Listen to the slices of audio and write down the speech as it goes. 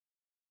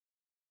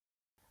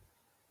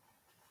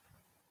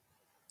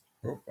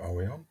Oh, are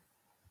we on?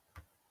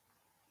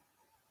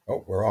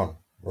 Oh, we're on.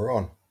 We're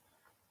on.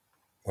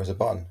 Where's the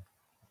button?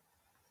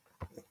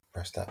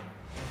 Press that.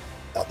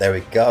 Oh, there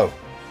we go.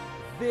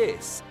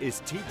 This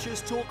is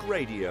Teachers Talk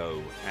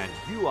Radio, and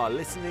you are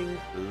listening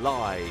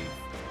live.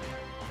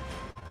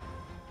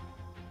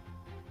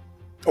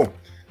 Oh,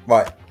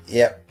 right.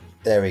 Yep.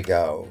 There we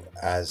go.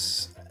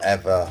 As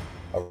ever,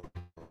 a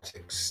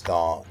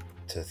start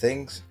to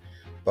things,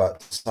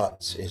 but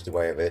such is the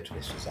way of it.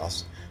 This is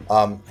us.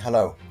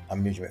 Hello,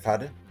 I'm Eugene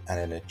McFadden, and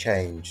in a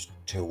change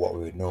to what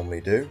we would normally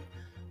do,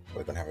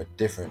 we're going to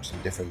have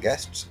some different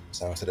guests.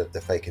 So instead of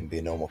the fake and be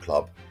a normal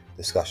club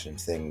discussion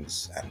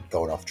things and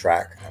going off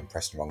track and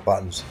pressing the wrong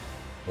buttons,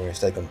 we're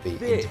instead going to be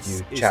This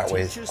interviewed, is chat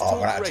with. Teachers Oh,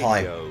 Talk we're out of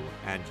time. Radio,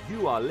 and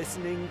you are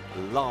listening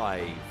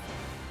live.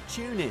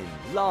 Tune in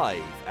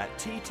live at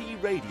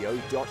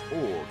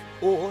ttradio.org,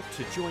 or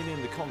to join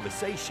in the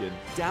conversation,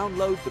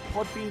 download the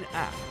Podbean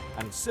app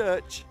and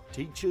search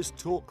Teachers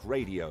Talk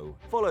Radio.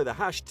 Follow the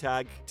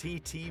hashtag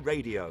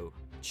TTRadio.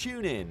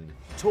 Tune in,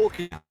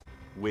 talking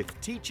with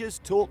Teachers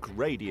Talk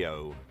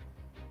Radio.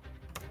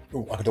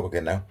 Oh, I can talk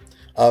again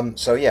now.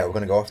 So yeah, we're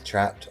going to go off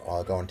track.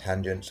 I'll go on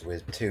tangents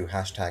with two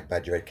hashtag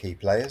Badger Red key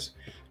players.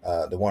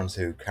 The ones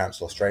who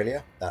cancel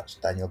Australia, that's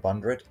Daniel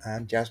Bundred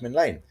and Jasmine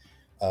Lane.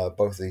 Both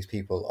of these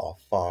people are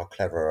far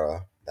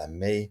cleverer than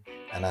me,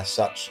 and as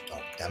such,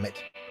 oh damn it!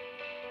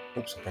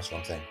 Oops, I pressed the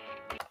wrong thing.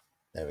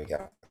 There we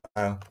go.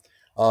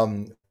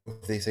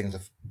 These things,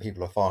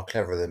 people are far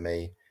cleverer than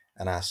me,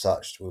 and as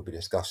such, we'll be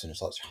discussing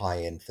such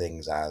high-end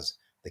things as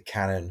the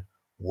canon,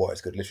 what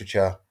is good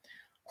literature.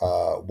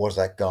 Was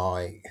that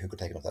guy who could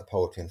take off that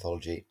poetry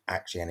anthology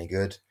actually any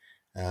good?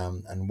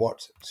 And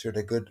what should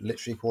a good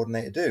literary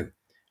coordinator do?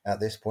 At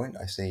this point,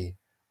 I see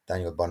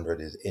Daniel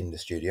Bundred is in the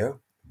studio,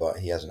 but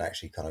he hasn't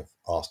actually kind of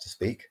asked to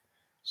speak.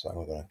 So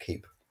I'm going to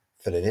keep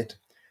filling it.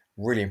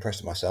 Really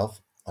impressed with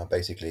myself. I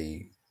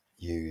basically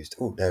used,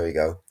 oh, there we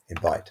go,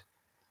 invite.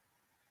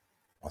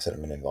 I sent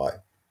him an invite.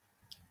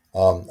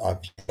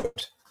 I've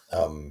put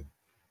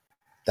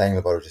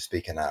Daniel Bundred to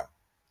speaker now.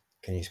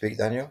 Can you speak,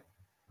 Daniel?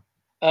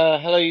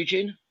 Hello,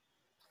 Eugene.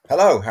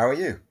 Hello, how are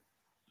you?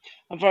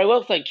 I'm very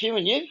well, thank you.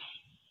 And you?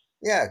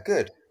 Yeah,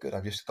 good, good.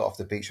 I've just got off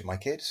the beach with my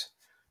kids.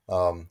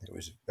 It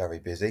was very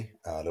busy.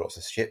 Lots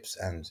of ships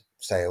and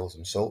sails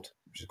and salt,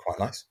 which is quite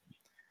nice.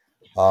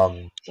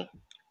 So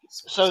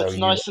So it's you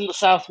nice in the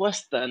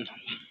southwest then.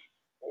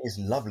 it is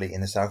lovely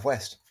in the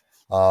southwest.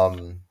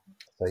 Um,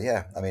 so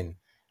yeah, I mean,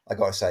 I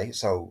got to say.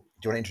 So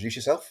do you want to introduce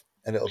yourself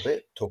a little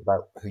bit? Talk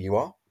about who you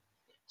are.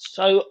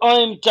 So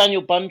I'm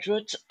Daniel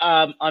Bundred.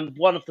 I'm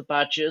one of the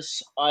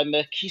Badgers. I'm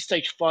a Key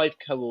Stage 5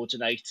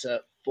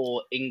 coordinator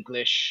for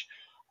English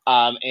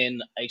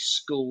in a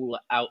school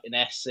out in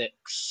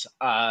Essex.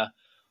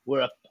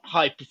 We're a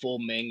high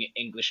performing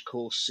English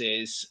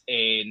courses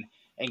in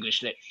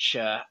English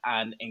literature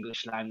and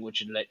English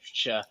language and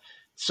literature,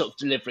 sort of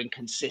delivering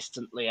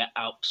consistently at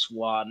ALPS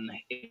 1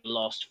 in the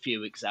last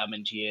few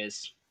examined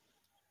years.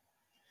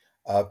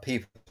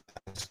 People.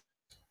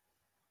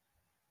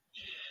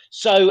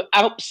 So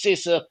ALPS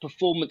is a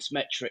performance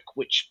metric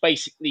which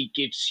basically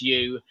gives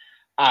you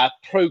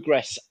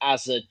progress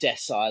as a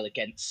decile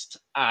against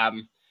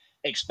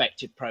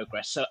expected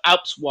progress. So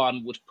ALPS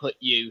 1 would put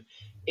you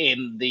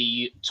in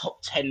the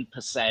top 10%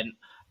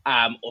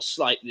 or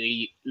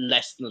slightly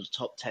less than the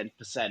top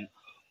 10%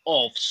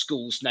 of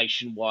schools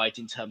nationwide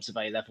in terms of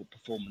A-level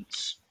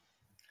performance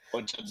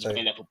or in terms of So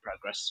A-level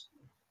progress.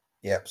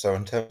 yeah. So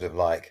in terms of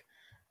like,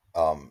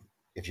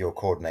 if you're a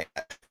coordinator,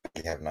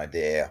 you have an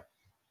idea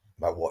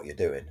about what you're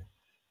doing.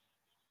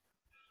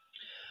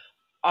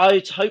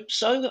 I'd hope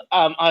so.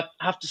 I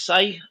have to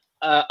say,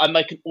 I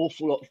make an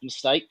awful lot of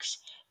mistakes,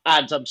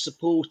 and I'm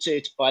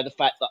supported by the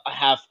fact that I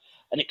have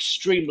an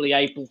extremely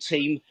able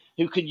team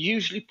who can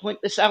usually point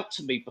this out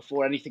to me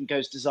before anything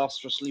goes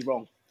disastrously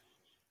wrong.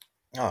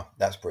 Oh,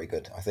 that's pretty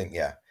good. I think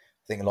yeah.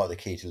 I think a lot of the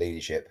key to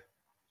leadership,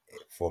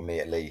 for me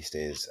at least,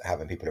 is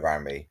having people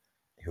around me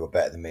who are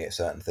better than me at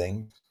certain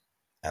things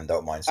and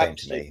don't mind saying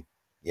to Absolutely. me,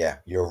 yeah,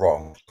 you're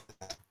wrong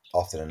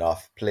often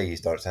enough.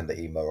 Please don't send the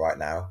email right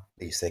now.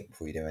 Please think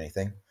before you do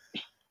anything.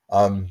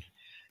 Um,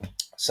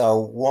 so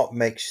what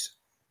makes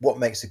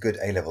a good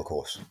A level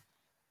course?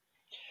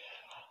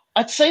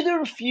 I'd say there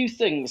are a few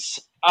things.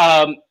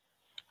 I'd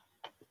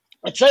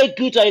say a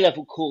good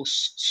A-level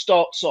course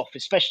starts off,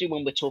 especially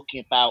when we're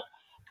talking about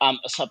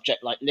a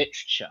subject like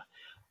literature.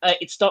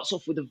 It starts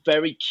off with a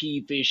very key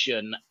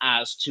vision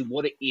as to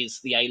what it is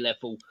the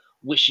A-level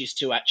wishes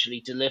to actually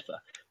deliver,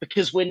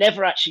 because we're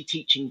never actually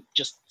teaching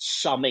just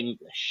some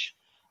English.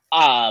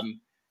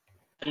 Um,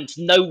 and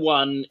no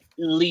one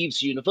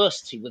leaves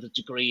university with a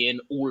degree in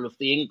all of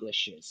the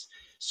Englishes.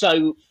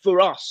 So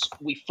for us,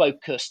 we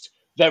focused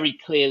very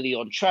clearly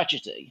on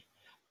tragedy.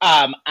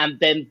 And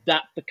then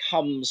that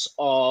becomes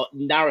our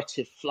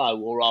narrative flow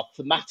or our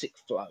thematic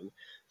flow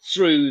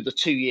through the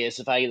 2 years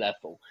of A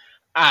level.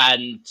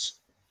 And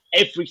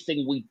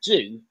everything we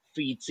do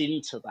feeds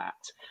into that.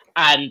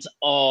 And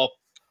our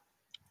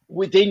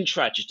within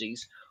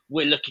tragedies,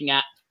 we're looking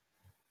at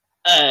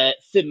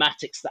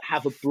thematics that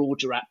have a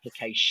broader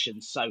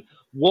application. So,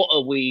 what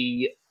are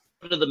we?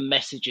 What are the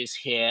messages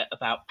here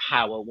about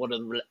power? What are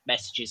the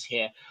messages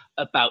here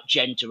about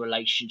gender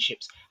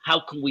relationships? How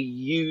can we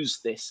use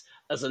this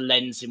as a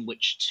lens in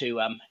which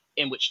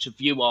to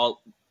view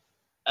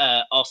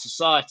our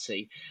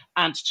society,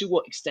 and to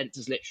what extent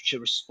does literature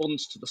respond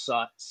to the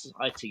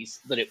societies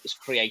that it was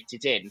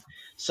created in?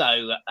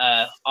 So,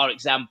 our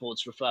exam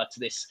boards refer to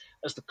this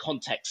as the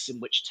contexts in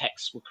which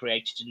texts were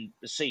created and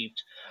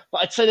received.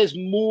 But I'd say there's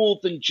more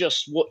than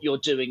just what you're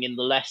doing in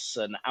the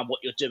lesson and what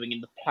you're doing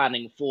in the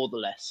planning for the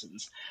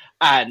lessons.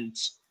 And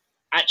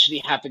actually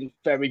having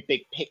very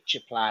big picture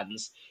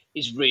plans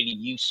is really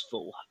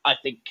useful. I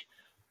think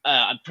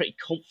I'm pretty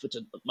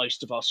confident that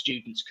most of our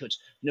students could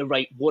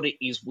narrate what it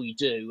is we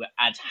do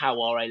and how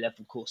our A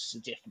level courses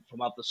are different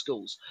from other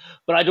schools.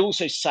 But I'd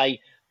also say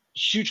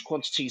huge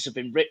quantities of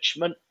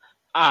enrichment.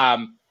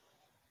 Um,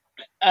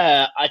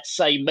 I'd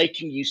say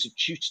making use of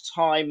tutor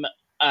time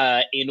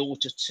in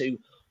order to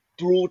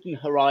broaden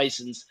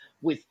horizons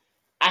with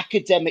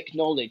academic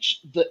knowledge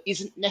that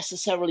isn't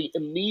necessarily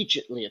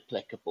immediately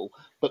applicable,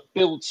 but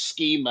builds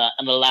schema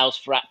and allows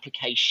for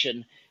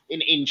application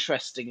in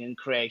interesting and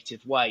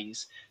creative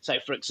ways. So,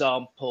 for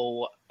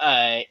example,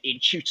 in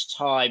tutor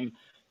time,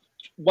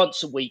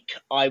 once a week,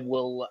 I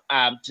will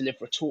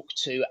deliver a talk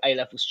to A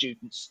level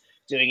students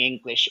doing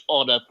English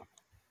on a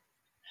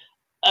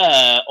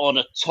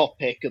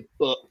topic, a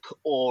book,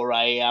 or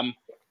a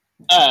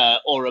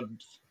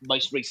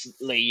most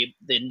recently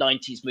the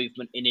 90s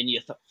movement in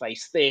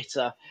interface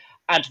theatre.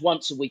 And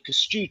once a week, a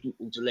student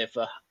will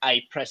deliver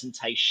a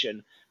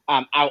presentation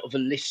out of a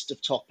list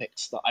of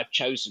topics that I've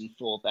chosen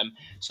for them.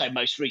 So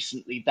most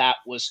recently, that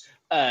was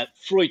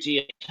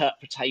Freudian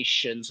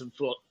interpretations and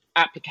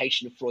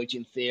application of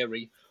Freudian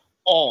theory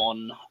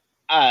on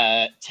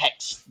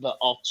texts that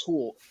are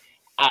taught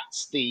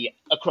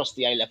across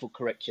the A level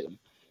curriculum.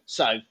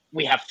 So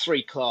we have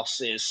 3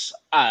 classes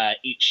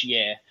each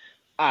year,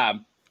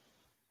 um,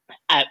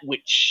 at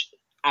which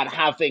and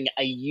having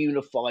a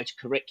unified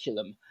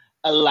curriculum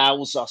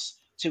allows us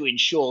to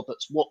ensure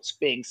that what's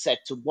being said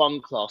to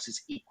one class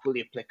is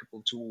equally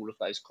applicable to all of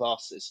those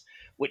classes,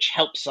 which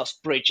helps us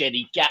bridge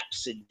any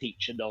gaps in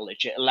teacher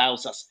knowledge. It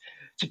allows us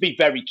to be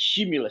very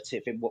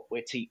cumulative in what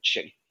we're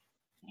teaching.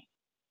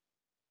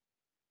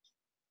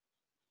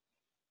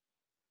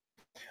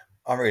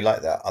 I really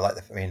like that. I like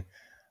the. I mean,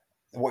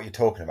 what you're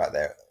talking about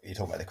there. You're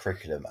talking about the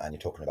curriculum, and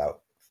you're talking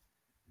about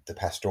the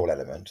pastoral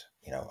element.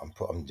 You know,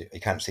 you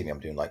can't see me. I'm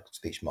doing like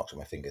speech marks with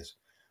my fingers.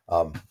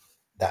 Um,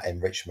 that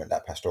enrichment,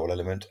 that pastoral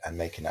element, and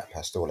making that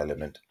pastoral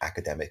element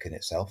academic in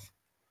itself,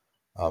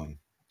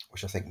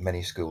 which I think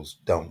many schools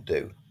don't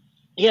do.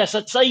 Yes,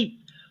 I'd say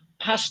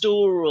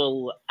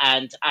pastoral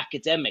and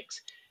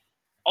academics.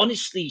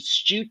 Honestly,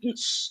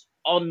 students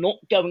are not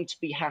going to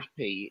be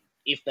happy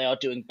if they are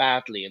doing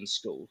badly in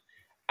school.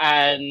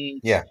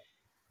 And Yeah,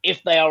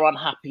 if they are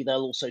unhappy,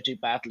 they'll also do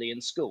badly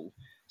in school.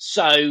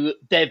 So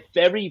they're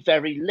very,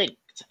 very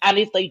linked. And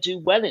if they do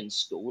well in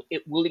school,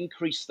 it will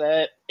improve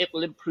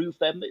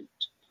their mood.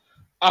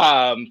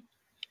 Um,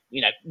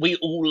 we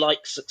all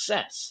like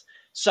success.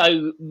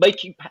 So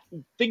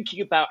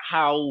thinking about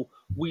how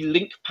we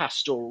link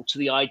pastoral to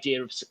the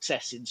idea of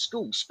success in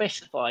school,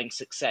 specifying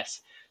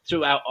success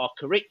throughout our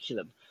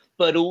curriculum,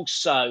 but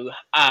also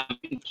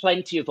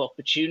plenty of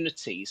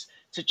opportunities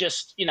to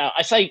just,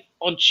 I say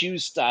on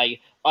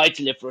Tuesday, I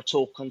deliver a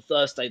talk, on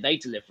Thursday, they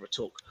deliver a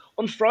talk.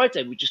 On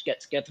Friday, we just get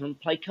together and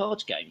play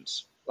card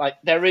games. Like,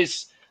 there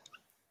is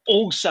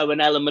also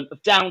an element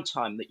of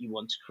downtime that you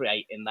want to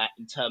create in that,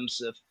 in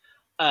terms of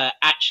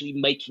actually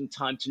making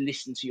time to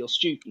listen to your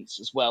students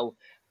as well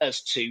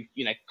as to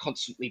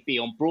constantly be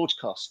on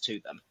broadcast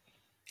to them.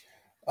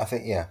 I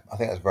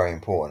think that's very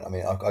important. I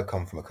mean, I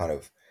come from a kind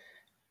of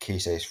key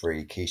stage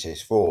 3, key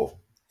stage 4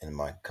 in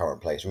my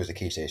current place. It was a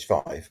key stage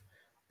 5,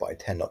 but I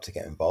tend not to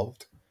get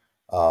involved.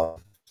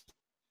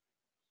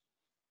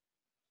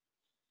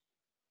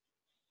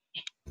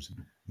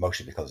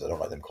 Mostly because I don't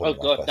like them calling Oh me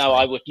my God, first no! name.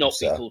 I would not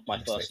be Sir, called my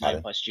Mr. first name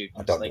McFadden. by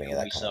I students. don't They do any of call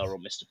that me kind Sir of. or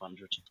Mr.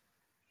 Bundred.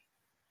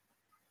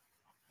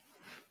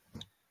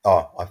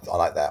 Oh, I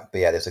like that. But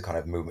yeah, there's a kind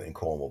of movement in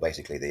Cornwall.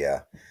 Basically,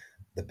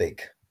 the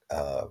big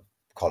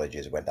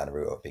colleges went down the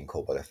route of being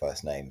called by their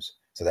first names.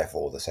 So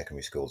therefore, all the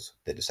secondary schools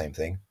did the same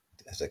thing.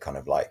 As a kind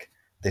of like,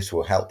 this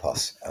will help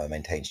us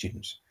maintain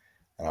students.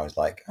 And I was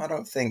like, I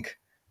don't think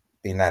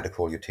being allowed to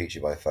call your teacher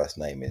by their first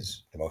name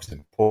is the most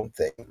important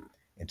thing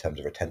in terms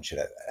of retention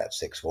at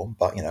sixth form.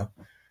 But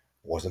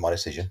wasn't my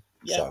decision.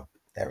 Yeah. So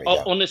there we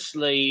go.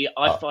 Honestly,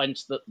 I find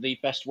that the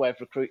best way of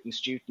recruiting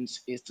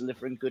students is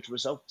delivering good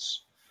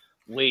results.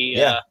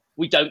 Yeah,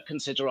 We don't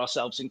consider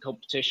ourselves in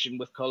competition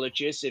with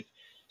colleges. If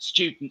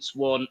students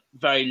want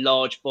very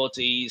large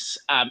bodies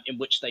in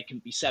which they can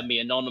be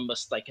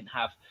semi-anonymous, they can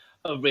have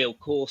a real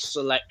course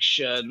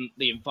selection.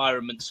 The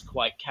environments are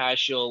quite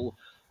casual,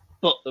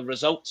 but the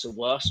results are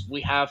worse.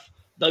 We have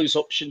those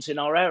options in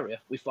our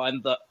area. We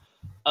find that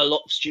a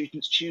lot of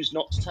students choose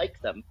not to take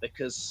them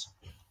because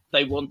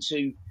they want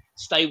to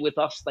stay with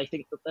us. They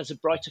think that there's a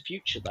brighter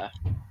future there.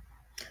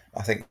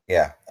 I think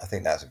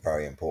that's a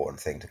very important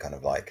thing to kind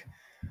of like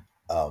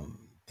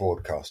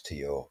broadcast to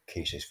your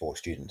Key Stage 4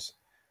 students.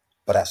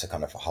 But that's a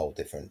kind of a whole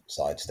different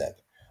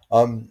sidestep.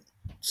 Um,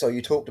 so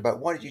you talked about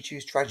why did you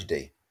choose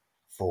tragedy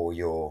for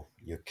your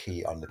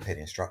key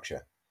underpinning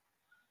structure?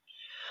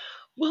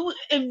 Well,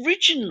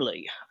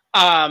 originally,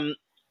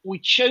 we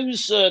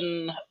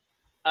chosen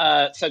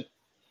so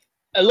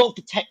a lot of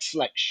the text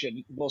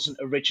selection wasn't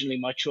originally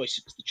my choice;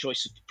 it was the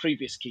choice of the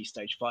previous Key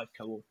Stage 5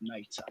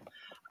 coordinator.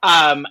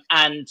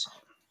 And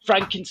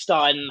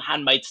Frankenstein and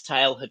Handmaid's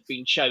Tale had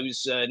been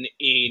chosen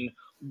in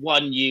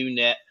one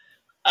unit.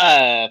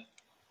 Uh,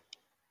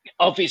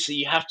 Obviously,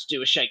 you have to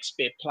do a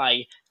Shakespeare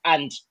play,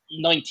 and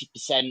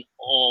 90%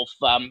 of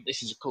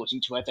this is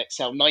according to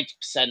Edexcel,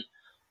 90%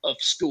 of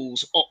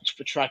schools opt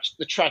for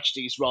the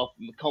tragedies rather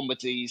than the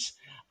comedies.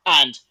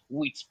 And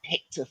we'd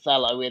picked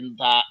Othello in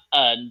that.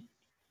 And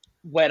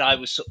when I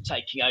was sort of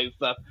taking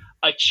over,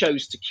 I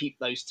chose to keep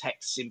those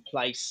texts in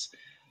place.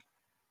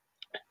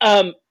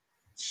 Um,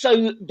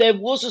 so there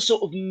was a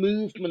sort of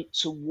movement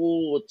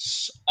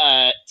towards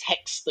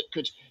texts that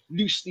could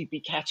loosely be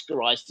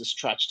categorized as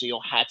tragedy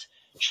or had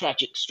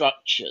tragic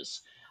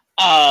structures.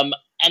 Um,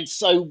 and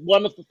so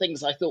one of the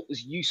things I thought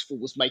was useful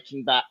was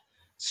making that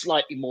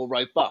slightly more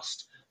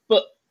robust.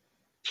 But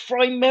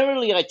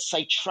primarily, I'd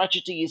say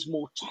tragedy is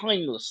more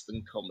timeless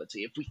than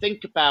comedy. If we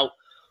think about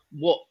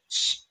what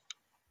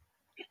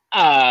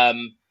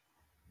um,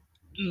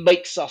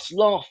 makes us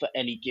laugh at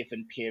any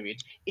given period,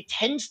 it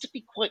tends to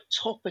be quite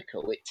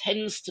topical. It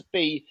tends to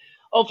be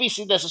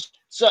obviously there's a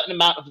certain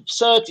amount of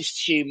absurdist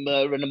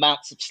humour and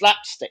amounts of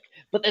slapstick,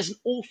 but there's an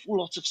awful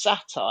lot of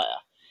satire.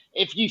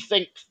 If you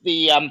think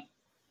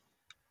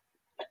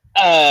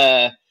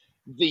uh,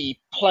 the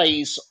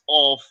plays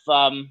of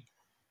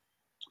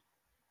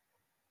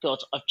God,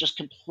 I've just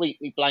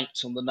completely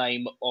blanked on the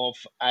name of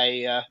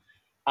a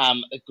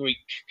Greek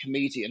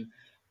comedian,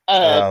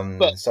 but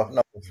No,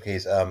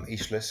 Sophocles,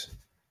 Aeschylus,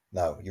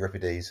 no,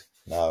 Euripides,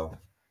 no.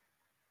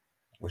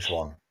 Which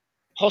one?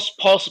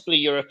 possibly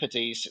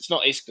Euripides. It's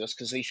not Aeschylus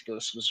because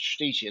Aeschylus was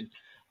Stygian.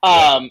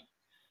 Yeah, Um,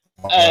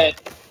 I uh,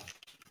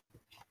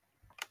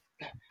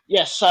 know.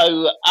 yeah,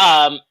 so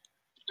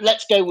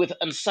let's go with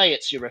and say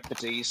it's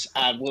Euripides,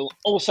 and we'll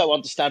also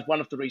understand one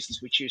of the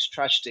reasons we choose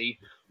tragedy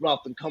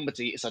rather than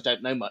comedy is I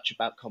don't know much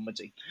about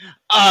comedy.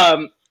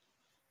 Um,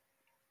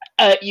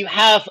 you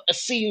have a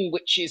scene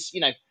which is,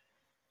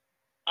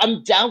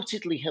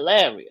 undoubtedly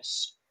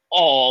hilarious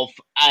of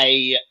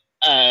a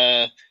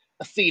uh,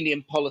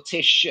 Athenian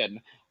politician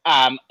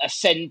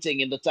ascending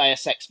in the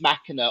Deus Ex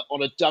Machina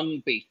on a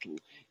dung beetle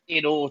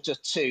in order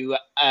to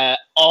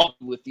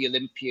argue with the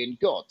Olympian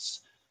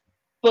gods.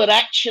 But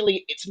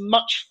actually, it's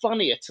much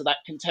funnier to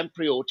that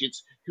contemporary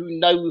audience who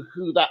know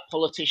who that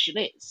politician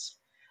is.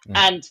 Mm.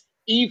 And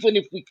even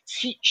if we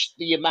teach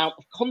the amount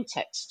of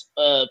context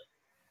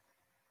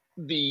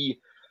the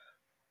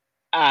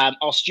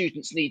our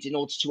students need in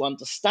order to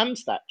understand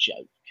that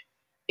joke,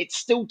 it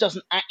still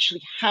doesn't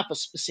actually have a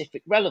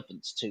specific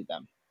relevance to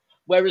them.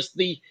 Whereas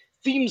the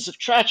themes of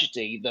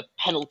tragedy, the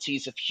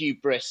penalties of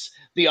hubris,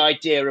 the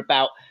idea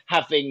about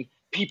having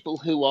people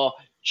who are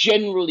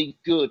generally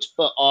good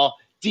but are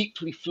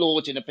deeply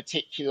flawed in a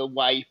particular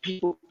way,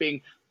 people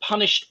being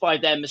punished by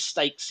their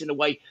mistakes in a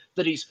way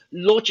that is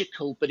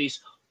logical but is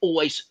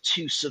always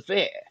too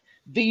severe.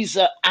 These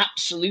are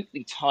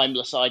absolutely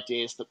timeless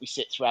ideas that we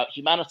see throughout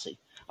humanity.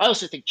 I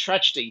also think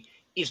tragedy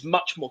is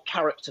much more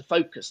character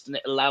focused and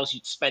it allows you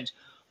to spend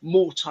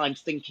more time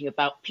thinking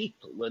about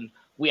people. And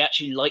we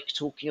actually like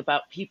talking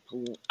about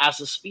people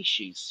as a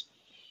species.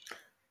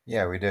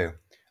 Yeah, we do.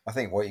 I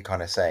think what you're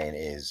kind of saying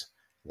is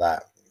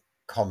that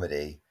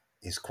comedy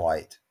is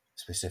quite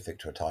specific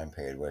to a time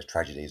period, whereas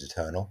tragedy is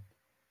eternal.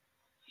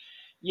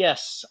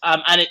 Yes,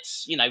 and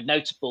it's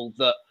notable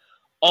that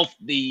of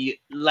the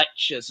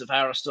lectures of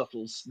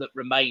Aristotle's that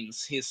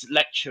remains, his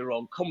lecture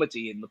on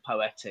comedy in the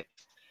poetic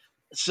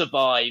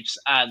survives,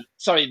 and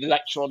sorry, the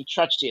lecture on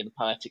tragedy in the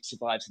poetic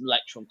survives, and the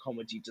lecture on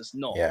comedy does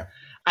not. Yeah,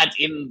 And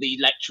in the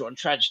lecture on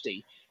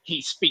tragedy,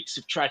 he speaks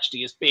of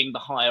tragedy as being the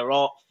higher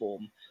art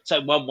form.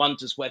 So one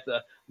wonders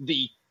whether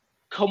the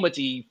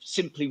comedy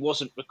simply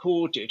wasn't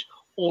recorded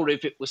or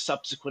if it was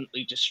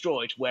subsequently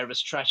destroyed,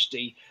 whereas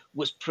tragedy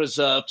was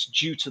preserved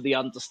due to the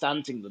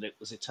understanding that it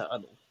was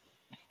eternal.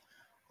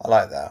 I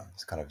like that.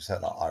 It's kind of a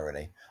certain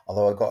irony.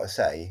 Although I've got to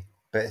say,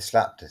 bit of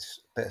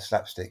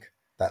slapstick,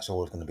 that's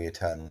always going to be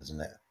eternal, isn't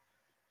it?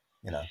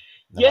 You know,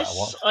 no matter Yes,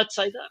 what. I'd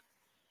say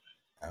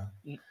that.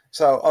 Yeah.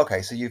 So,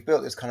 okay, so you've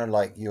built this kind of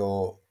like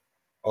your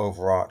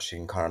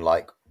overarching kind of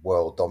like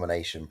world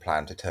domination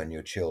plan to turn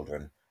your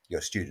children,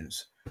 your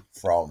students,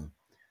 from,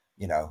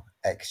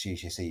 ex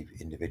GCSE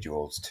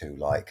individuals to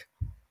like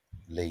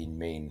lean,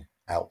 mean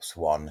Alps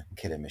One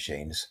killing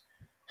machines.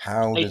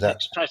 How does that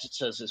Apex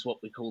predators is what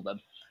we call them.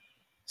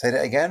 say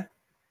that again?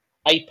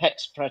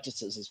 Apex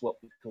predators is what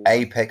we call them.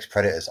 Apex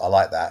predators. I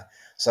like that.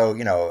 So,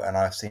 and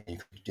I've seen you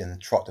can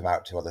trot them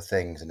out to other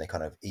things and they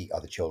kind of eat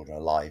other children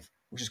alive,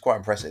 which is quite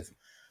impressive.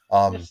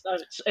 Um, Yes, no,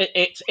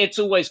 it's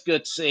always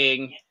good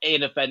seeing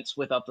in events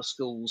with other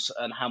schools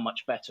and how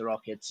much better our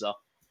kids are.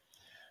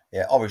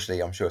 yeah,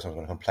 obviously, I'm sure someone's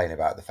going to complain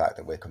about the fact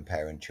that we're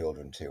comparing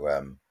children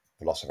to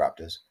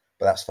velociraptors,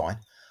 but that's fine.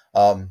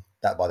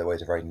 That, by the way,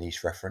 is a very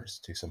niche reference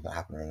to something that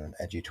happened on an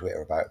Edu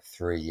Twitter about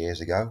 3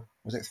 years ago.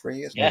 Was it 3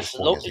 years? Maybe it was Yes, a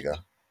four lot. years ago.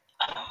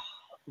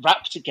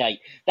 Raptorgate.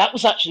 That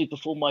was actually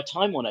before my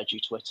time on Edu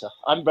Twitter.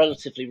 I'm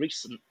relatively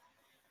recent.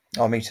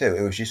 Oh, me too.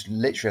 It was just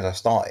literally as I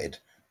started,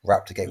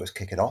 Raptorgate was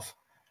kicking off,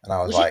 and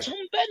I was Was it like,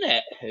 Tom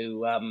Bennett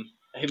who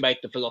made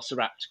the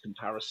Velociraptor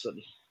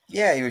comparison?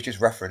 yeah, he was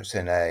just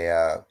referencing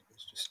a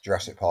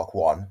Jurassic Park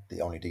 1, the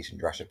only decent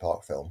Jurassic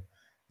Park film.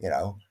 You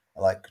know,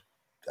 like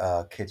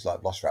kids like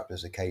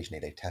Velociraptors, occasionally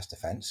they test a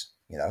fence,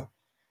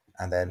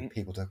 and then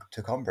people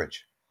took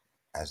umbrage,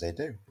 as they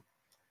do.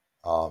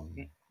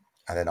 And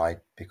then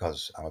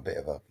because I'm a bit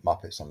of a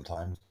muppet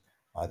sometimes,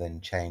 I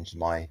then changed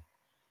my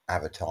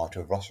avatar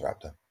to a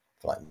Velociraptor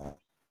for like,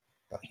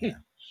 but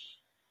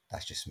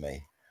that's just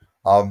me.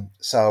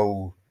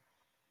 So,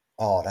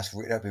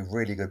 that'd be a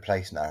really good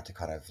place now to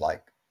kind of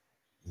like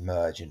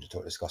merge into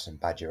discussing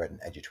Badger and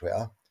Edge of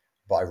Twitter.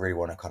 But I really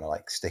want to kind of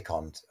like stick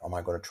on. Am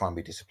I going to try and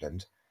be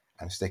disciplined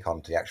and stick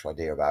on to the actual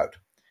idea about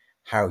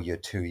how your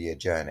 2 year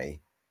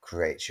journey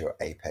creates your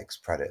apex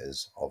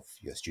predators of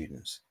your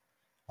students?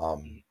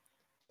 So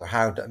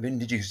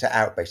did you set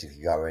out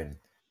basically going,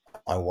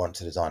 I want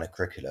to design a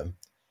curriculum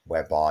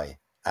whereby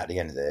at the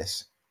end of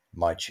this,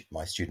 my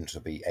students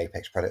will be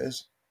apex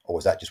predators, or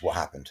was that just what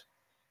happened?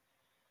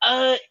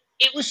 Uh,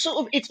 it was sort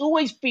of. It's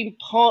always been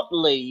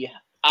partly.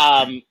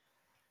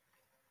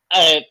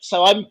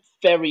 So I'm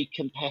very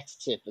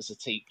competitive as a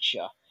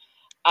teacher,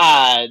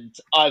 and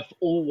I've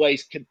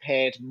always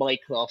compared my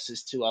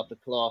classes to other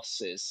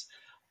classes.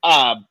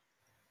 Um,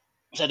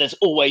 so there's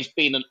always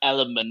been an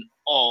element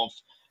of,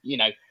 you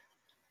know,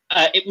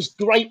 it was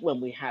great when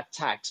we had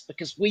tags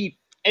because we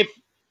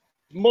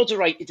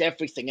moderated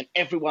everything and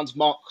everyone's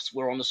marks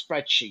were on a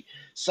spreadsheet.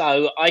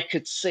 So I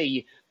could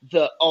see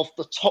that of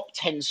the top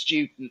 10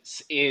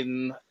 students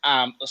in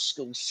a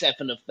school,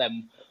 7 of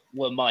them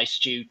were my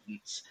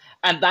students.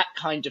 And that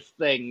kind of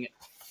thing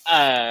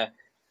uh,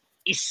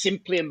 is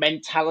simply a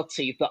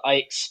mentality that I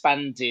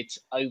expanded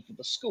over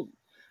the school.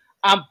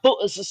 But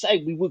as I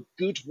say, we were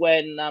good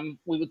when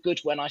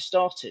I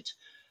started.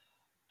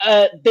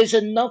 There's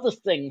another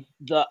thing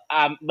that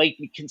made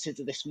me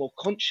consider this more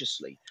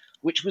consciously,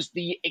 which was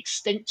the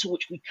extent to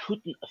which we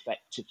couldn't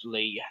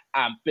effectively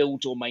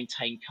build or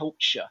maintain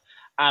culture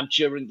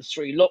during the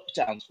 3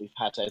 lockdowns we've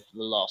had over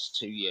the last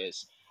 2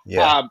 years.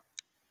 Yeah, Um,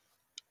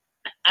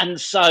 and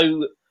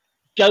so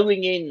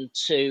going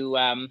into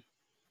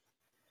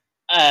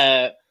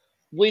uh,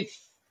 with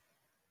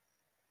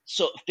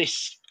sort of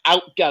this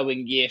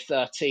outgoing year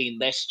 13,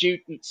 they're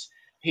students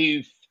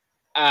who've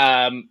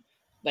um,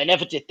 they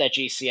never did their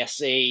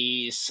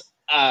GCSEs.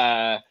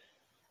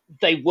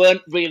 They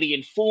weren't really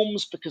in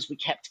forms because we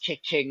kept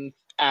kicking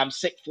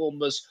sixth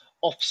formers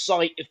off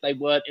site if they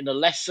weren't in a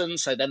lesson.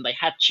 So then they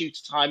had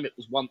tutor time. It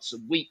was once a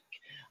week.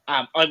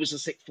 I was a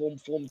sixth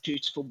form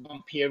tutor for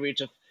one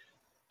period of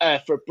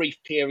for a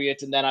brief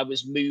period, and then I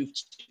was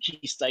moved to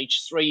Key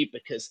Stage 3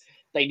 because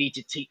they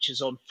needed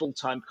teachers on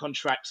full-time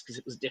contracts because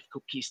it was a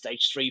difficult Key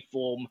Stage 3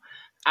 form,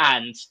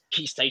 and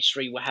Key Stage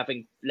 3 were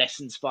having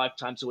lessons 5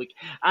 times a week.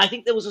 And I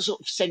think there was a sort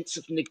of sense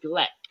of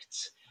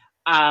neglect,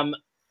 um,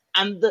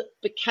 and that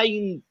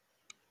became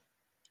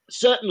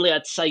certainly,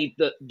 I'd say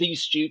that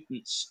these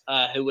students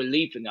who are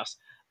leaving us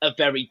are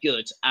very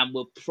good and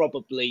will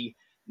probably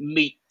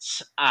meet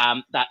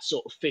that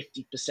sort of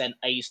 50%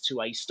 A's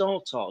to A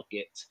star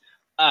target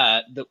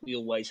that we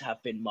always have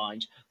in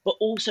mind. But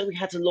also, we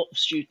had a lot of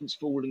students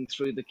falling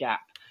through the gap,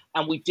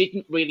 and we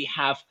didn't really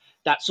have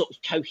that sort of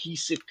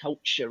cohesive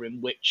culture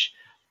in which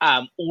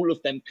all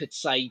of them could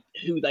say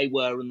who they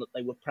were and that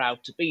they were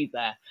proud to be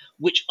there,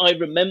 which I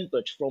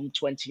remembered from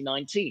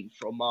 2019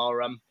 from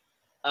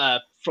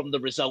the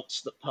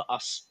results that put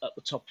us at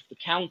the top of the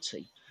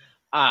county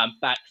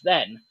back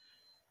then.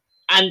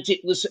 And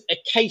it was a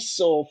case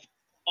of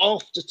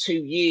after 2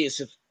 years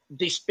of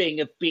this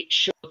being a bit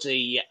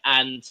shoddy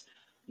and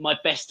my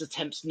best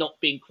attempts not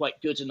being quite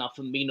good enough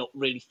and me not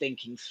really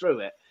thinking through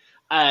it,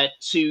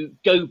 to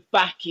go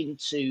back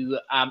into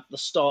the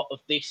start of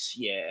this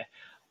year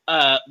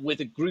with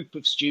a group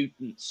of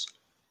students,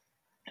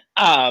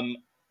 um,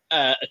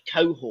 a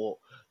cohort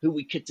who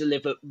we could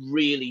deliver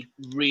really,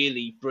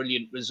 really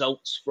brilliant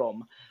results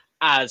from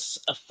as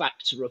a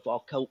factor of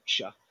our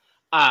culture.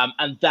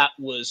 And that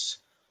was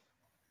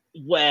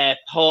where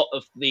part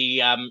of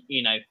the,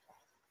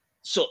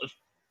 sort of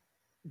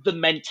the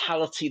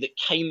mentality that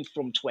came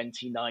from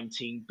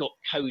 2019 got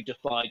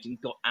codified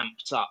and got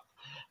amped up.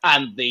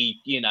 And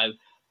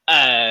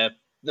uh,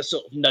 the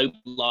sort of noble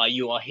lie,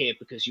 you are here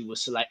because you were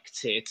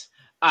selected.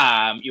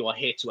 You are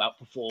here to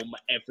outperform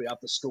every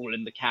other school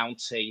in the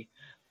county.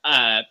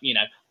 I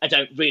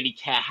don't really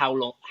care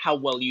how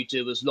well you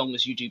do, as long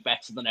as you do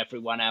better than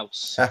everyone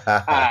else.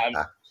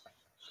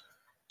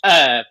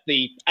 Um,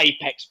 the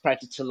apex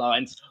predator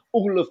lines,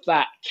 all of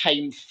that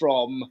came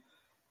from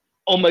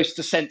almost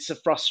a sense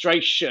of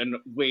frustration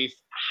with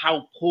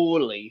how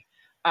poorly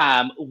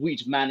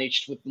we'd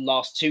managed with the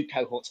last two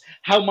cohorts,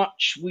 how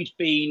much we'd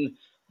been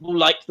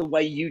like the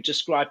way you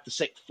described the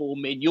sixth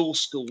form in your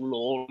school,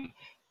 or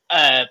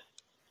uh,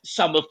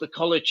 some of the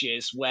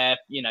colleges where,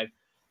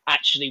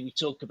 actually we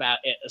talk about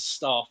it as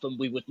staff and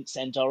we wouldn't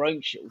send our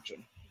own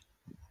children.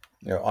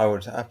 I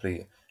would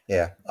happily,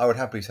 yeah, I would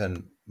happily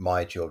send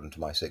my children to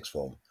my sixth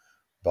form,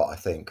 but I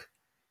think,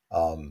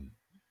 I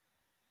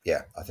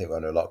think we're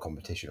under a lot of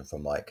competition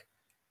from like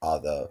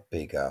other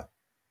bigger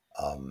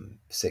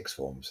sixth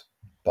forms.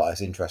 But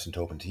it's interesting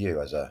talking to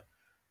you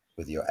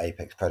with your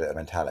apex predator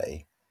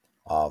mentality.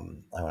 I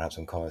want to have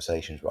some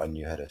conversations with our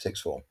new head of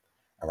sixth form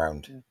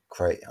around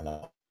creating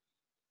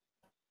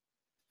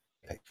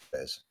apex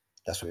predators.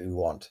 That's what we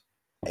want,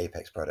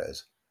 apex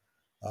predators,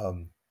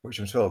 which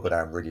I'm sure will go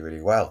down really,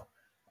 really well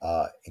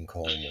in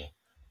Cornwall.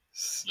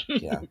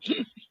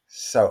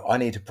 So I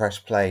need to press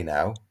play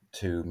now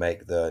to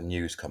make the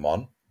news come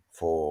on,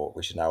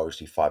 which is now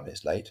obviously 5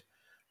 minutes late.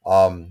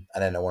 And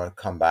then I want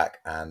to come back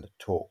and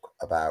talk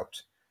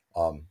about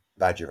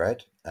Badger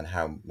Red and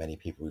how many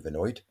people we've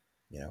annoyed,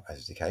 as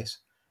is the case,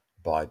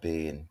 by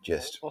being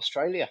just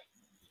Australia.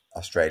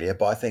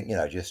 But I think,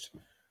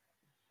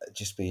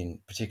 just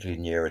being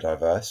particularly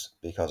neurodiverse,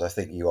 because I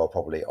think you are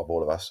probably, of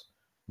all of us,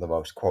 the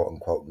most quote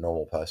unquote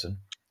normal person,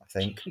 I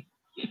think.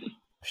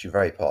 You're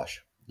very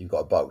posh. You've got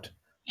a boat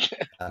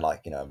and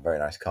a very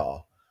nice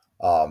car.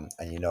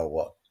 And you know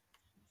what,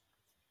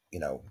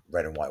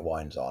 red and white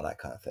wines are, that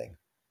kind of thing.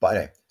 But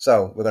anyway,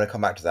 so we're going to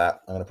come back to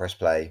that. I'm going to press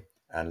play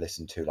and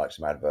listen to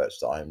some adverts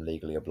that I'm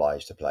legally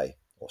obliged to play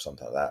or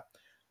something like that.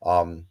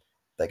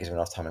 That gives me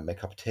enough time to make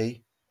a cup of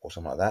tea or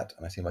something like that.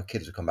 And I see my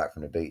kids have come back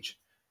from the beach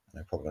and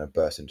they're probably going to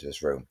burst into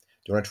this room. Do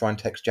you want to try and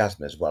text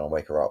Jasmine as well and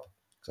wake her up?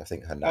 Because I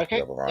think her nap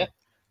is overrun. Yeah.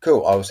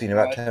 Cool. I will see you in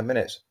about 10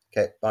 minutes.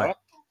 Okay, bye. Right.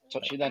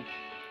 Talk to you then.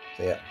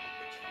 See ya.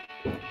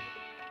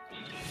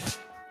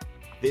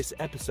 This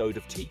episode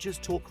of Teachers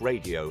Talk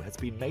Radio has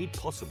been made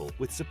possible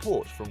with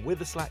support from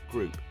Witherslack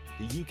Group,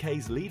 the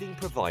UK's leading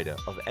provider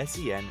of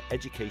SEN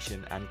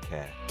education and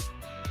care.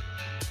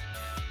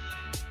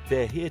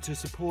 They're here to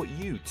support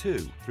you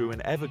too through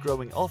an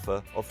ever-growing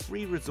offer of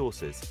free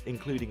resources,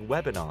 including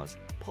webinars,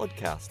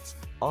 podcasts,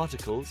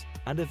 articles,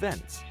 and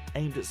events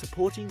aimed at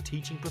supporting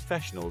teaching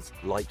professionals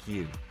like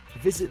you.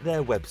 Visit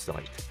their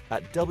website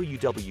at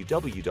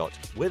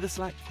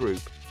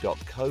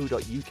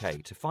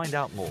www.witherslackgroup.co.uk to find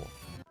out more.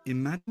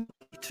 Imagine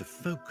to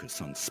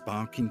focus on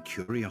sparking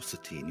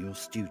curiosity in your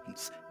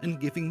students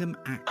and giving them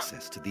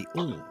access to the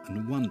awe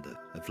and wonder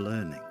of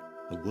learning.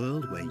 A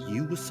world where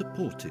you were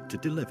supported to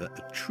deliver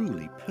a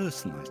truly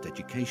personalised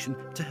education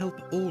to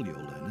help all your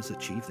learners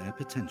achieve their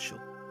potential.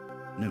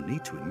 No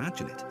need to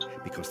imagine it,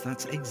 because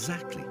that's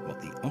exactly what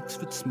the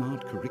Oxford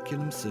Smart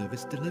Curriculum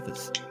Service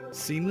delivers.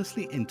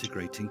 Seamlessly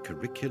integrating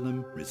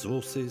curriculum,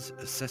 resources,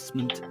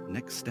 assessment,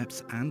 next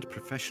steps and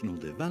professional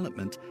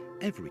development,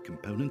 every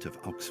component of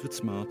Oxford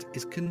Smart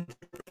is connected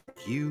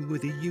to you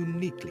with a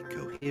uniquely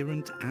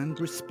coherent and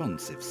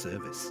responsive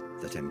service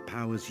that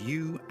empowers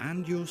you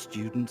and your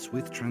students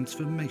with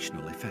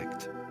transformational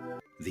effect.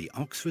 The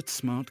Oxford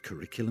Smart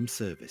Curriculum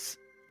Service.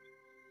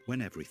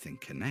 When everything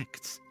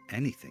connects,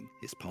 anything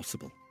is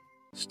possible.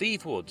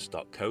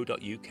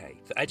 stevewoods.co.uk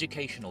for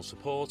educational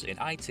support in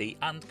IT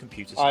and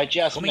computer science.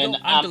 Jasmine,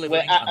 we're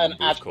at an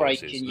ad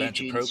break in Learn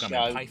to Eugene's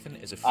program show. in Python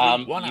is a free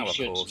 1-hour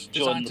course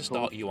designed to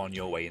start you on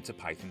your way into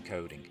Python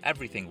coding.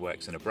 Everything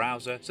works in a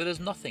browser, so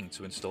there's nothing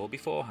to install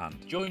beforehand.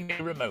 Join me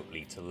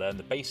remotely to learn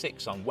the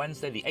basics on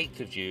Wednesday the 8th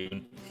of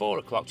June, 4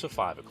 o'clock to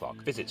 5 o'clock.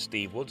 Visit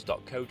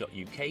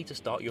stevewoods.co.uk to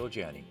start your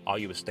journey. Are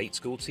you a state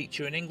school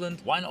teacher in England?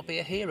 Why not be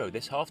a hero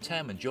this half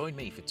term and join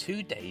me for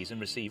 2 days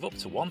and receive up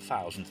to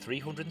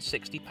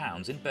 £1,360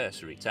 in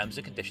bursary. Terms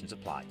and conditions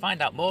apply.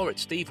 Find out more at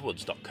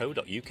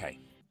stevewoods.co.uk.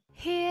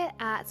 Here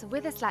at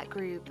Witherslack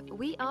Group,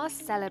 we are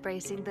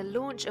celebrating the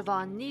launch of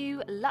our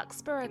new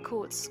Luxborough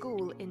Court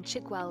School in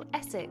Chigwell,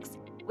 Essex,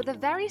 with a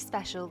very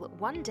special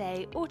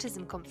one-day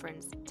autism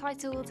conference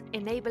titled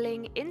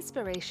Enabling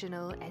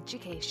Inspirational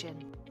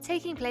Education.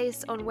 Taking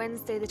place on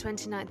Wednesday the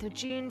 29th of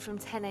June from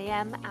 10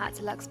 a.m. at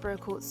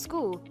Luxborough Court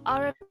School,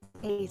 are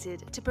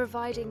dedicated to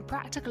providing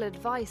practical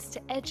advice to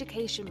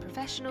education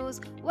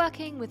professionals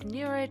working with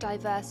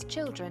neurodiverse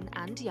children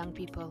and young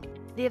people.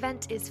 The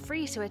event is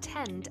free to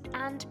attend,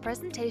 and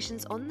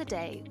presentations on the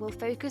day will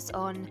focus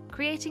on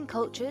creating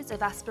cultures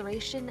of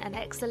aspiration and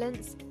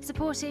excellence,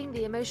 supporting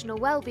the emotional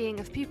well-being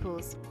of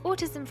pupils,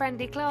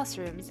 autism-friendly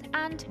classrooms,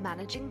 and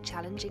managing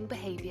challenging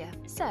behaviour.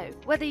 So,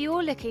 whether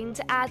you're looking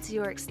to add to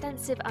your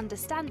extensive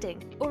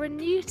understanding or are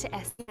new to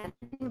SEN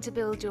to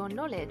build your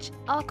knowledge,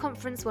 our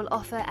conference will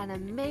offer an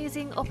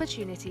amazing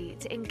opportunity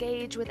to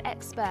engage with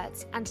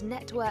experts and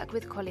network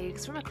with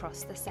colleagues from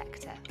across the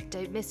sector.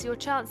 Don't miss your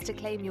chance to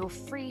claim your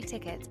free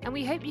ticket, and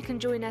we hope you can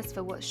join us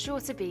for what's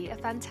sure to be a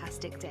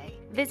fantastic day.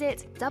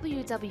 Visit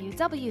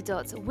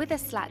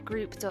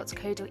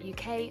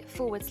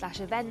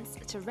www.witherslackgroup.co.uk/events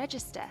to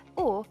register,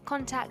 or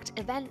contact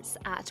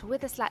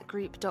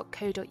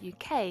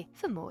events@witherslackgroup.co.uk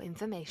for more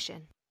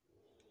information.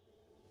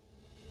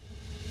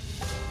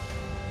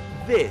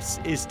 This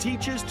is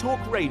Teachers Talk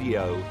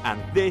Radio,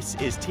 and this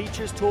is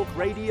Teachers Talk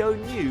Radio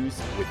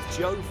News with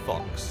Joe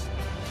Fox.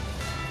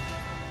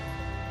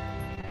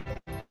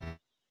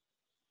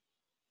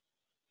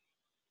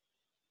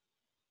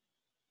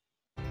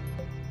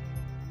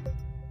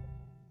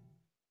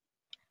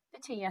 The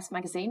TES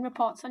magazine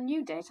reports on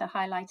new data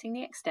highlighting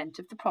the extent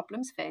of the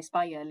problems faced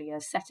by early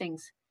years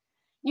settings.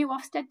 New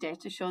Ofsted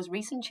data shows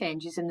recent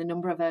changes in the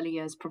number of early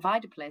years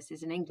provider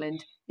places in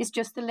England is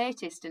just the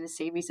latest in a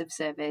series of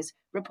surveys,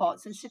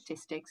 reports and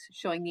statistics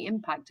showing the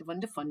impact of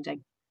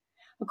underfunding.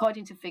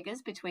 According to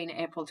figures between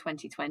April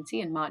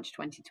 2020 and March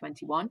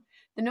 2021,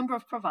 the number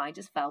of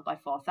providers fell by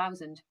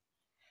 4,000.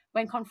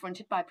 When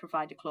confronted by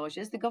provider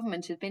closures, the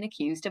government has been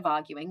accused of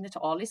arguing that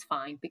all is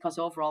fine because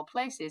overall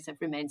places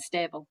have remained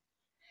stable.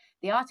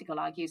 The article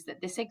argues that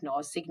this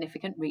ignores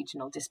significant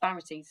regional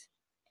disparities.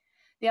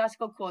 The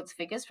article quotes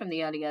figures from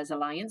the Early Years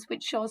Alliance,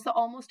 which shows that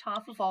almost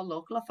half of all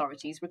local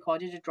authorities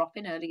recorded a drop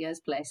in early years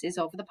places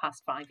over the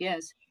past 5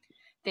 years.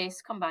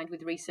 This, combined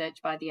with research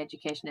by the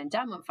Education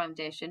Endowment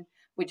Foundation,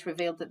 which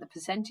revealed that the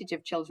percentage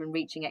of children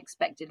reaching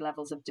expected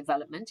levels of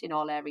development in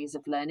all areas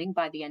of learning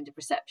by the end of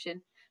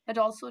reception, had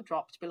also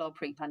dropped below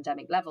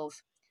pre-pandemic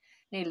levels.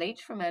 Neil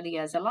Leach from Early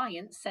Years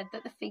Alliance said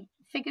that the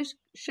figures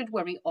should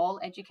worry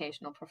all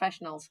educational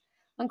professionals,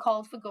 and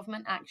called for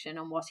government action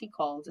on what he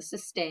called a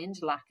sustained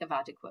lack of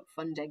adequate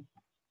funding.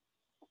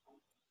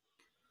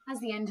 As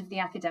the end of the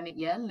academic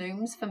year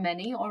looms for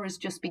many or has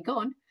just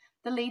begun,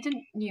 the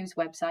leading news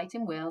website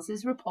in Wales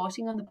is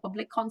reporting on the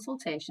public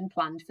consultation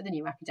planned for the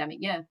new academic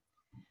year.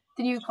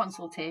 The new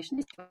consultation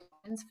is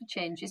for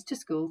changes to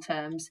school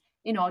terms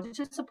in order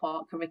to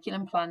support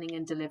curriculum planning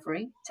and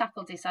delivery,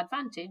 tackle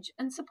disadvantage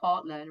and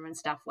support learner and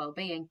staff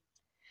well-being.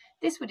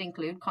 This would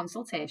include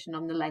consultation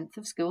on the length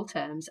of school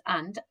terms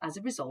and, as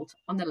a result,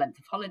 on the length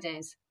of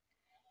holidays.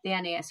 The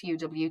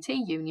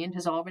NASUWT union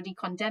has already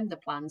condemned the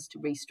plans to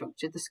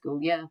restructure the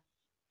school year.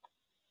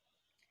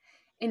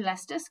 In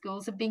Leicester,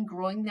 schools have been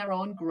growing their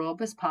own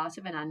grub as part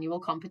of an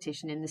annual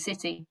competition in the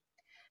city.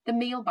 The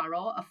meal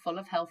barrow are full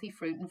of healthy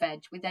fruit and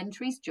veg, with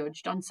entries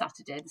judged on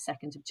Saturday, the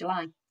 2nd of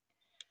July.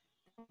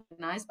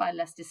 Organised by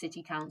Leicester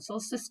City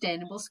Council's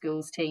Sustainable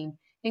Schools team,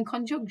 in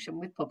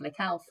conjunction with Public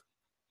Health.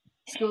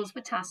 Schools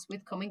were tasked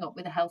with coming up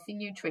with a healthy,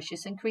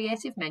 nutritious and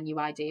creative menu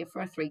idea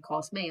for a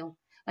 3-course meal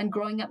and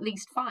growing at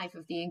least 5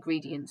 of the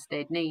ingredients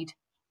they'd need.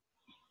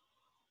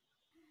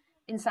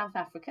 In South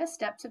Africa,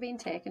 steps are being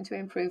taken to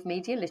improve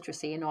media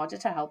literacy in order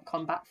to help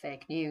combat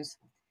fake news.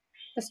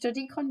 A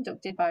study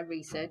conducted by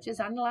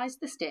researchers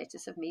analysed the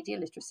status of media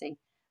literacy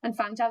and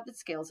found out that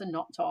skills are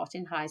not taught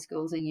in high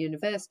schools and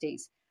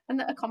universities and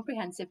that a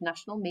comprehensive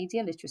national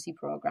media literacy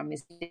programme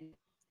is needed.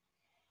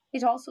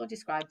 It also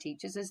described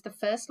teachers as the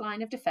first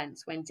line of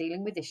defence when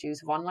dealing with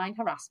issues of online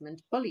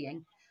harassment,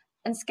 bullying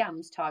and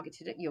scams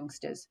targeted at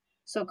youngsters,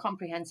 so a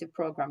comprehensive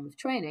programme of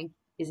training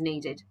is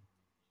needed.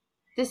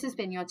 This has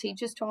been your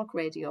Teachers Talk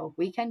Radio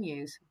Weekend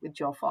News with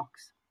Joe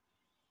Fox.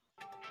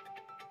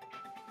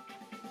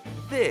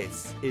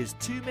 This is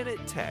 2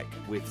 Minute Tech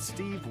with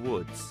Steve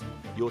Woods,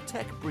 your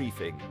tech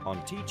briefing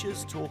on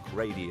Teachers Talk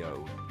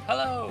Radio.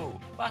 Hello!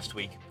 Last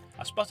week,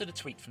 I spotted a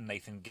tweet from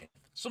Nathan Gibb.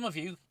 Some of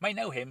you may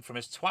know him from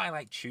his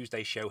Twilight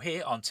Tuesday show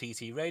here on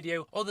TT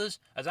Radio, others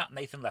as at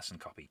Nathan Lesson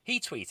Copy.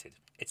 He tweeted,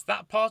 "It's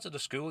that part of the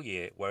school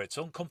year where it's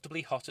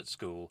uncomfortably hot at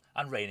school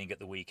and raining at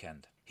the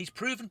weekend." He's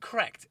proven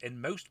correct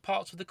in most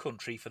parts of the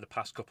country for the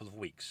past couple of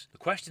weeks. The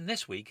question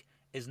this week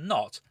is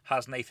not,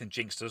 has Nathan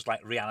jinxed us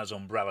like Rihanna's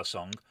Umbrella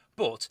song,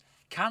 but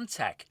can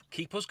tech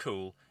keep us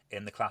cool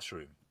in the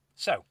classroom?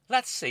 So,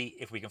 let's see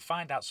if we can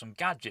find out some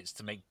gadgets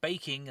to make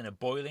baking in a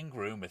boiling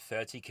room with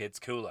 30 kids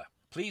cooler.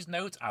 Please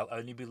note I'll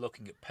only be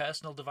looking at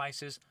personal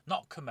devices,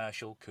 not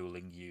commercial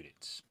cooling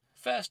units.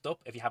 First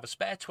up, if you have a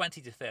spare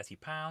 £20 to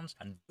 £30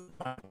 and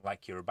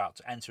like you're about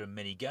to enter a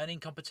mini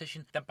gurning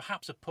competition, then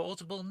perhaps a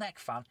portable neck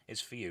fan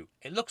is for you.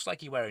 It looks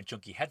like you're wearing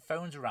chunky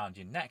headphones around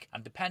your neck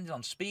and depending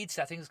on speed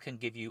settings can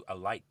give you a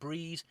light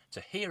breeze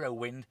to hero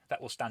wind that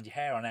will stand your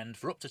hair on end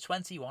for up to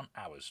 21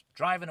 hours.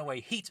 Driving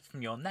away heat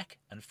from your neck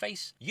and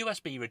face,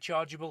 USB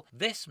rechargeable,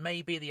 this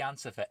may be the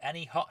answer for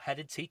any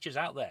hot-headed teachers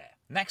out there.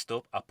 Next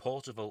up, a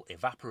portable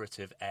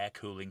evaporative air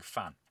cooling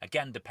fan.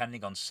 Again,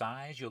 depending on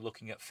size, you're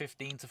looking at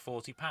 £15 to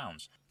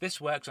 £40. This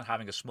works on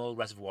having a small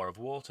reservoir of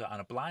water and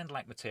a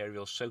blind-like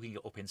material soaking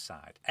it up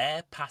inside.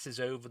 Air passes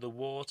over the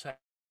water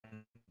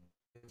and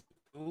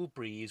cool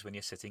breeze when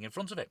you're sitting in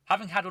front of it.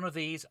 Having had one of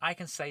these, I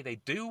can say they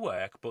do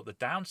work, but the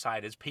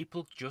downside is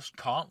people just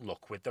can't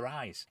look with their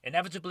eyes.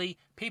 Inevitably,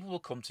 people will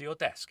come to your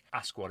desk,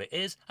 ask what it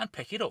is, and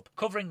pick it up,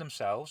 covering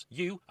themselves,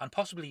 you, and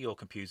possibly your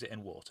computer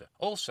in water.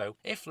 Also,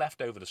 if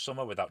left over the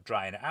summer without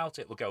drying it out,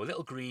 it will go a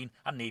little green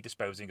and need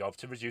disposing of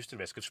to reduce the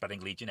risk of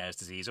spreading Legionnaire's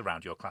disease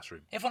around your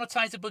classroom. If on a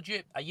tighter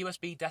budget, a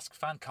USB desk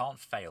fan can't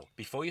fail.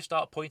 Before you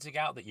start pointing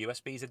out that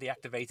USBs are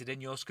deactivated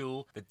in your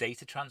school, the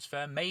data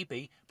transfer may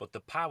be, but the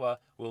power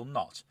will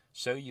not not,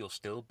 so you'll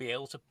still be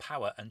able to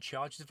power and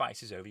charge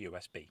devices over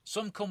USB.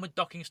 Some come with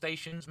docking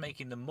stations,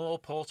 making them more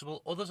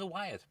portable, others are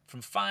wired.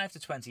 From £5 to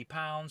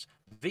 £20,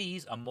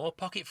 these are more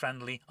pocket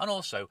friendly and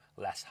also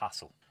less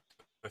hassle.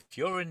 If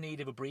you're in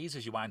need of a breeze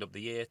as you wind up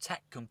the year,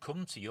 tech can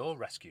come to your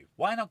rescue.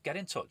 Why not get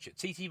in touch at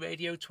TT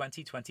Radio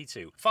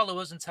 2022? Follow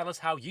us and tell us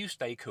how you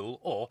stay cool,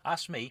 or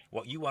ask me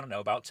what you want to know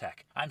about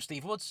tech. I'm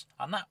Steve Woods,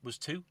 and that was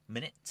 2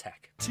 Minute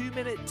Tech. 2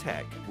 Minute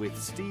Tech with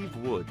Steve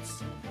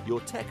Woods,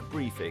 your tech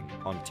briefing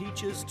on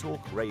Teachers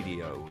Talk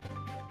Radio.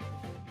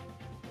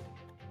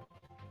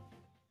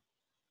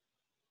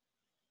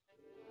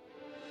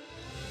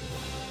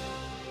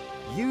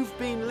 You've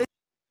been listening.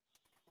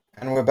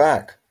 And we're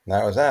back.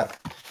 That was that.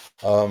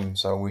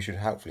 So we should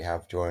hopefully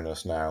have joining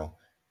us now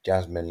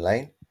Jasmine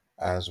Lane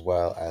as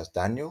well as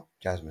Daniel.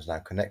 Jasmine's now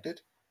connected.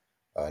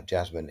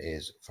 Jasmine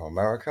is from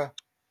America,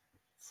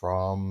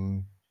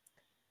 from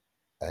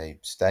a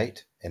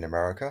state in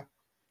America.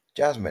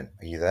 Jasmine,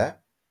 are you there?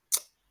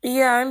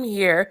 Yeah, I'm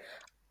here.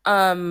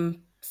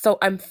 So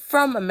I'm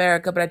from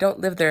America, but I don't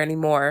live there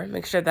anymore.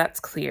 Make sure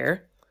that's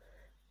clear.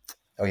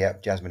 Oh yeah,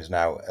 Jasmine is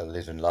now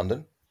lives in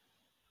London.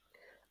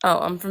 Oh,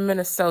 I'm from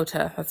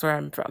Minnesota. That's where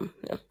I'm from.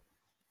 Yeah.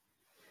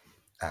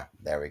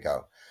 There we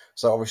go.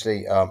 So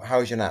obviously, how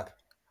was your nap?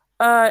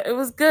 It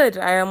was good.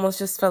 I almost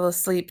just fell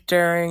asleep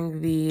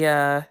during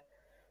the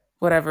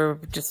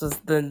whatever just was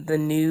the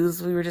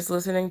news we were just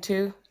listening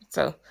to.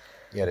 So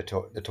yeah, the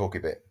talky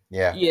bit.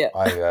 Yeah.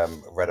 I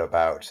read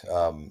about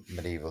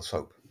medieval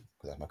soap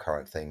because that's my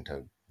current thing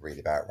to read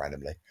about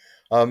randomly.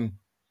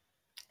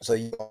 So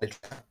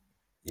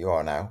you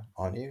are now,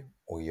 aren't you,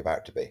 or are you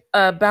about to be?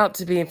 About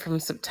to be from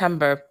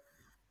September.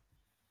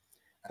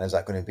 And is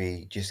that going to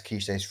be just Key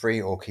Stage 3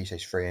 or Key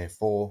Stage 3 and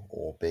 4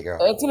 or bigger?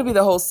 It's going to be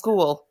the whole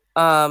school.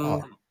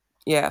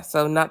 Yeah,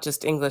 so not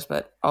just English,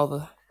 but all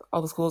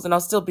the schools. And I'll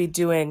still be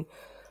doing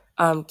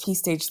Key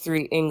Stage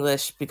 3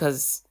 English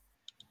because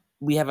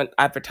we haven't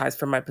advertised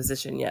for my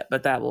position yet,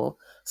 but so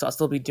I'll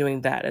still be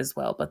doing that as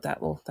well, but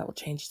that will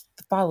change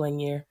the following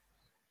year.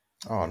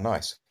 Oh,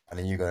 nice. And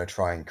then you're going to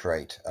try and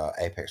create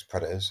apex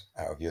predators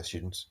out of your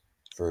students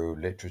through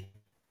literature?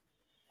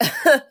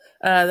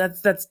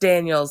 That's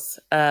Daniel's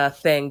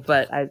thing,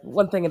 but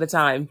one thing at a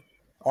time.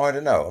 Oh, I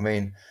don't know. I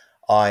mean,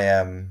 I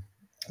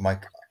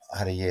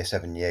had a year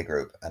 7 year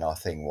group, and our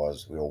thing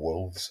was we were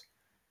wolves,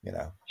 and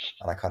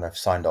I kind of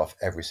signed off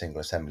every single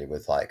assembly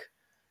with like,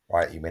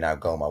 right, you may now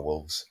go, my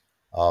wolves.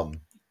 And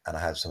I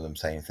had some of them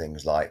saying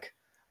things like,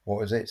 what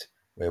was it?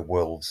 We're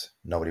wolves.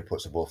 Nobody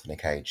puts a wolf in a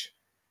cage,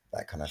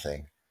 that kind of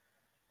thing.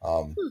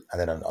 And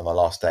then on the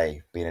last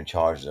day, being in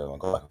charge of them, I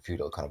got like a few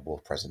little kind of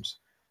wolf presents.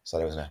 So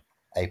there was an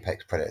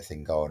apex predator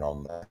thing going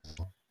on there.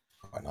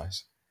 Quite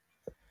nice.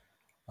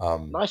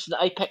 Nice, an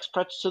apex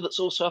predator that's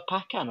also a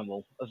pack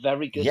animal. A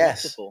very good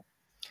metaphor.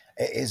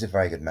 It is a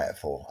very good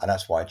metaphor, and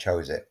that's why I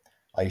chose it.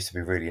 I used to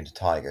be really into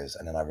tigers,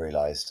 and then I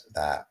realised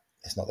that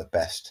it's not the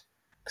best,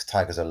 because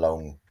tigers are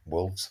lone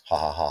wolves,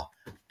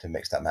 to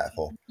mix that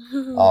metaphor.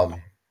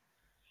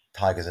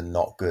 Tigers are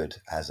not good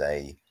as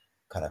a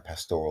kind of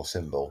pastoral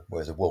symbol,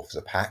 whereas a wolf is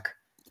a pack.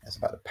 It's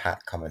about the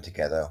pack coming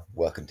together,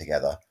 working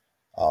together,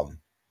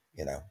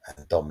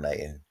 and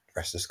dominating the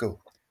rest of the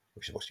school,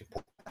 which is what's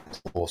important.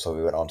 Also,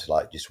 we went on to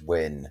like just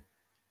win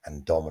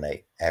and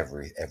dominate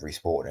every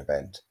sporting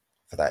event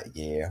for that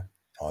year.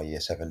 Our year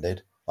 7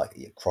 did, like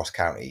cross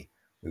county.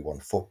 We won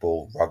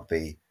football,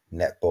 rugby,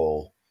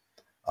 netball,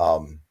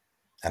 and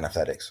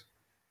athletics.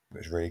 It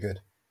was really good.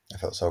 I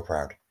felt so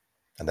proud.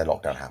 And then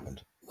lockdown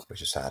happened,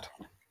 which is sad.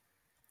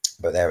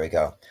 But there we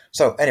go.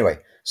 So anyway,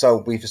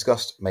 we've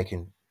discussed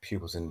making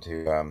pupils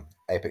into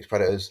apex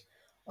predators.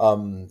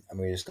 And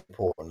we just the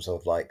importance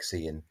of like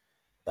seeing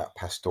that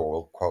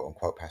pastoral, quote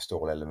unquote,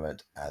 pastoral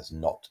element as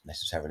not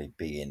necessarily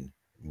being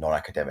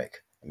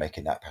non-academic, and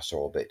making that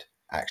pastoral bit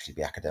actually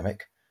be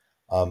academic.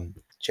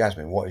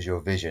 Jasmine, what is your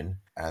vision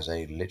as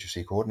a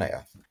literacy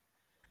coordinator?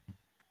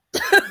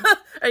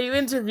 Are you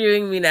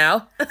interviewing me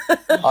now?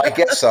 I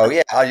guess so.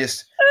 Yeah, I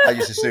just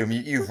assume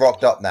you've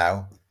rocked up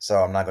now, so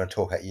I'm now going to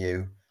talk at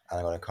you, and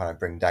I'm going to kind of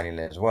bring Daniel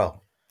in as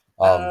well.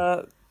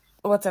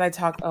 What did I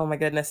talk? Oh my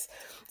goodness.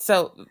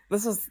 So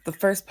this was the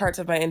first part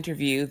of my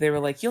interview. They were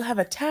like, you'll have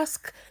a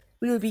task.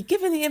 We will be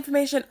given the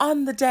information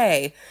on the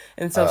day.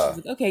 And so she's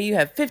like, okay, you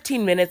have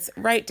 15 minutes.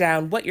 Write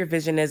down what your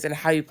vision is and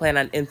how you plan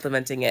on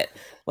implementing it.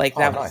 Like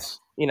that was,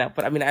 nice.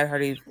 But I mean, I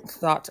already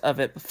thought of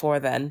it before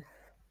then.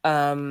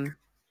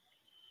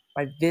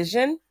 My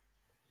vision.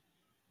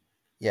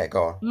 Yeah,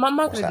 go on. I'm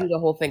not going to do the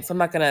whole thing, so I'm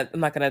not gonna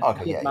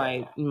give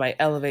my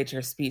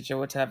elevator speech or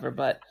whatever.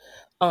 But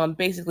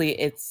basically,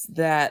 it's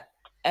that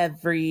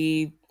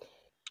every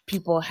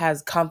pupil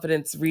has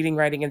confidence reading,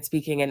 writing, and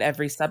speaking in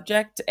every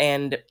subject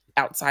and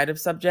outside of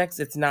subjects.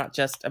 It's not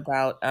just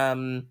about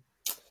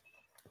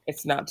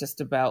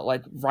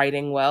like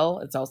writing well.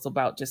 It's also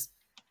about just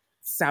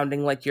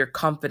sounding like you're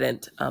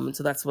confident.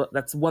 So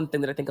that's one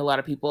thing that I think a lot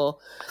of people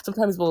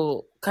sometimes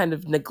will kind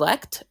of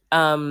neglect.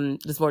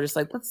 It's more just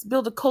like, let's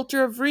build a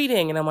culture of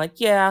reading. And I'm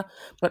like, yeah,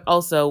 but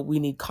also we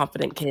need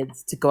confident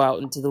kids to go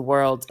out into the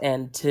world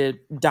and to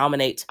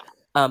dominate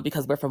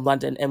because we're from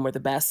London and we're the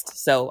best.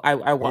 So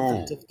I want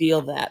them to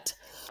feel that.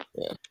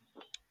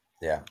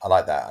 Yeah, I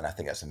like that, and I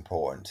think that's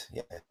important.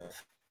 Yeah,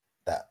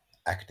 that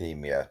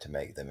academia to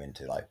make them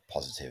into like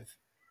positive,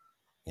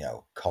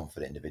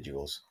 confident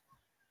individuals.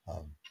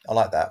 I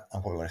like that.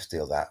 I'm probably going to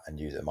steal that and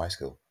use it at my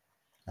school.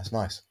 That's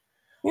nice.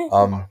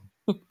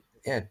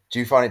 Yeah. Do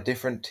you find it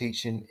different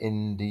teaching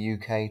in the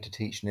UK to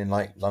teaching in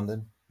like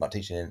London? Not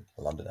teaching in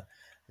London,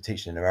 but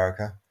teaching in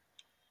America?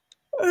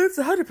 It's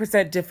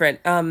 100% different.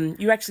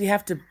 You actually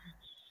have to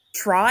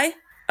try.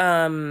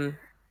 You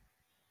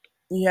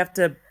have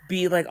to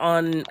be like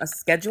on a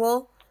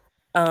schedule.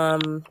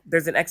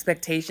 There's an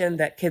expectation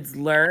that kids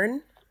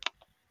learn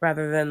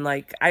rather than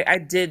like I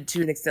did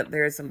to an extent.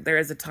 There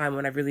is a time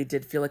when I really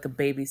did feel like a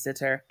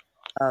babysitter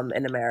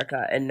in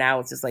America, and now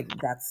it's just like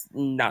that's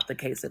not the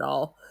case at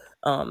all.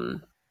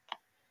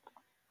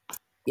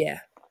 Yeah.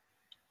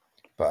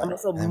 But I'm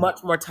also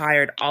much more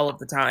tired all of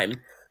the time.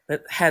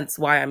 Hence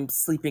why I'm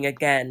sleeping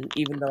again,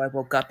 even though I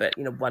woke up at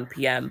 1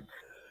 p.m.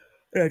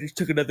 and I just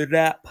took another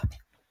nap.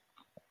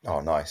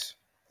 Oh, nice.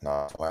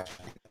 No,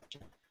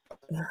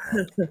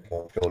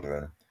 more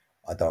children.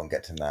 I don't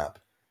get to nap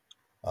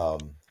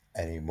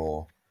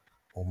anymore,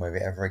 or maybe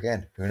ever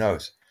again. Who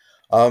knows?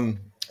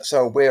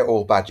 So we're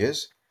all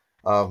badgers,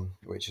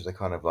 which is a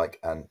kind of like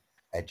an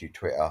edu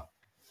Twitter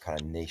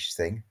kind of niche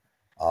thing.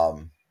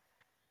 How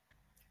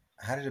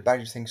did the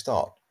badgers thing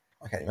start?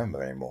 I can't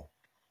remember anymore.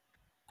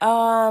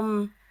 I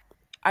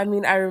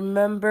mean, I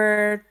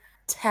remember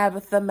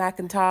Tabitha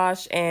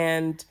McIntosh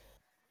and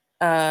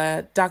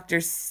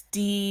Dr.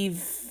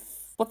 Steve,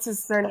 what's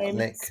his surname?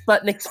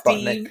 Sputnik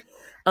Steve.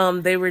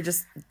 They were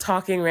just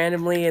talking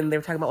randomly, and they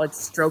were talking about like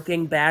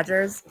stroking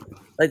badgers,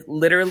 like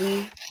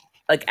literally,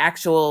 like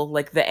actual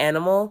like the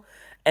animal,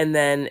 and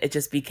then it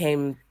just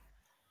became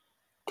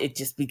a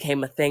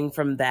thing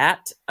from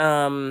that.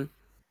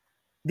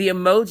 The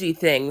emoji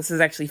thing. This is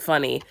actually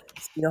funny.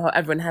 You know how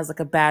everyone has like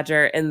a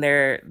badger in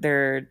their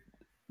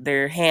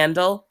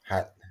handle.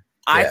 Yeah.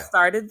 I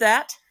started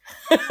that.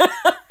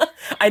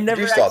 I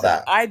never. Did you start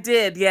that? I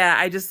did. Yeah.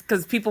 I just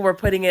because people were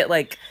putting it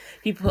like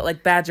people put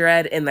like Badger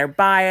Ed in their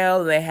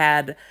bio. They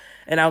had,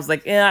 and I was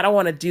like, yeah, I don't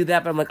want to do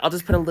that, but I'm like, I'll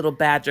just put a little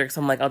badger.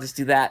 So I'm like, I'll just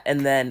do that,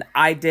 and then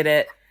I did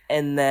it,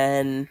 and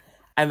then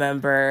I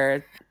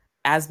remember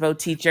ASBO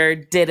teacher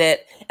did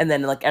it, and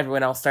then like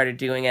everyone else started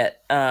doing it.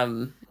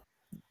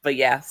 But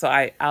yeah, so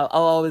I'll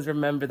always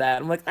remember that.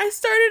 I'm like, I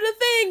started a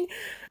thing.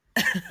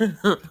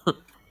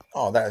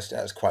 Oh,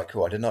 that's quite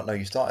cool. I did not know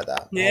you started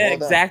that. Yeah, well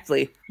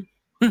exactly.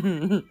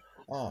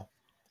 Oh.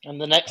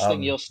 And the next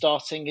thing you're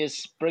starting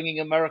is bringing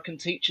American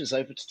teachers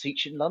over to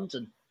teach in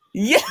London.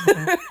 Yeah.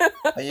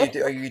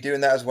 Are you doing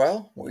that as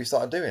well? What you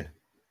started doing?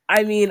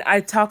 I mean,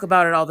 I talk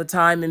about it all the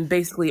time, and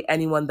basically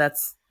anyone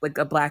that's like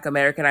a Black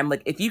American, I'm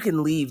like, if you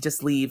can leave,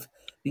 just leave,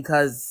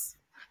 because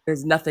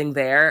there's nothing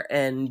there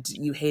and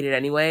you hate it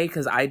anyway,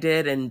 because I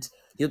did, and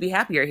you'll be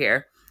happier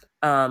here.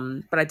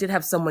 But I did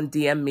have someone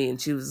DM me,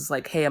 and she was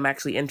like, hey, I'm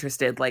actually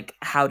interested. Like,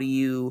 how do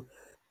you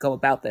go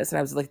about this? And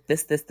I was like,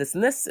 this,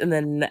 and this. And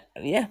then,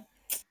 yeah.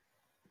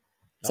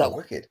 So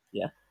wicked.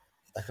 Yeah.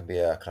 That could be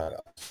a kind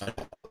of...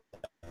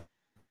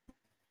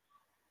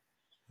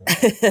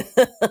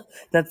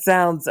 That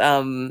sounds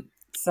a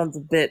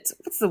bit,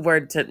 what's the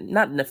word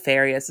not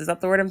nefarious. Is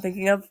that the word I'm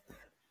thinking of?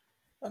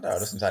 I don't know, it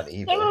doesn't sound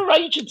evil. There are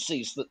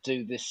agencies that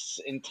do this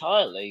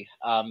entirely.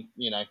 I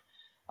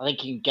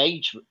think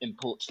Engage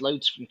imports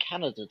loads from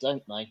Canada,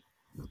 don't they?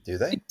 Do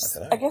they? I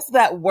don't know. I guess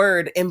that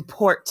word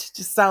import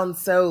just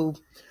sounds so,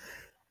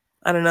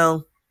 I don't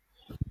know.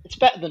 It's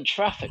better than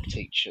traffic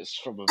teachers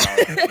from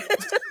America.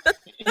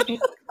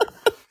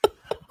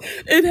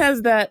 It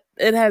has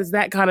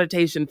that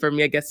connotation for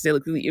me, I guess, to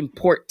like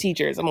import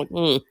teachers. I'm like,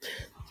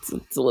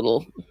 it's a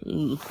little.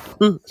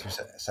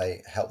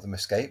 Say, help them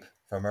escape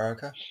from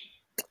America?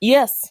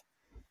 Yes,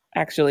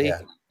 actually,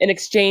 in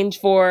exchange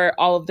for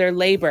all of their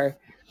labor.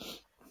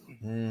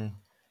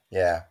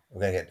 Yeah,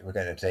 we're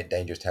going into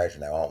dangerous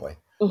territory now, aren't we?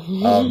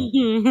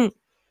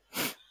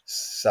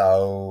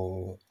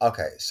 So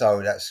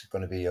that's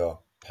going to be your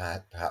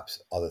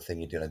perhaps other thing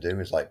you're going to do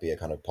is like be a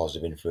kind of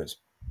positive influence,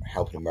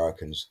 helping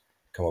Americans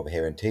come over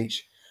here and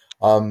teach.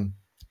 And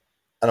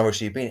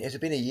obviously has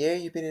it been a year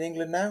you've been in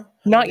England now?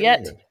 Not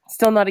yet.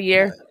 Still not a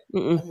year.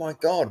 Oh my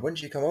God, when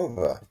did you come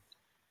over?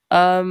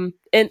 And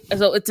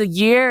so it's a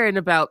year and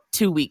about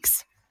 2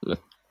 weeks.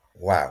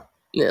 Wow.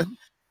 Yeah.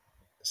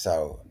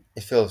 So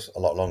it feels a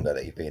lot longer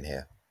that you've been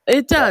here.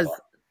 It does.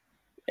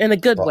 In a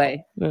good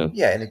way.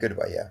 Yeah, in a good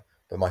way, yeah.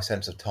 But my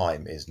sense of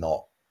time is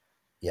not,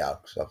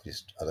 because I've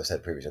just, as I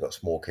said previously, I've got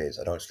small kids.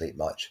 I don't sleep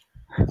much.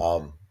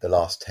 The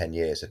last 10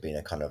 years have been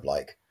a kind of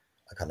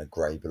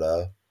grey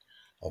blur.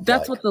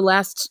 That's what the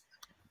last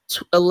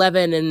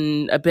 11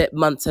 and a bit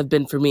months have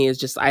been for me, is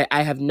just I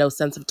have no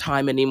sense of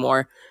time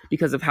anymore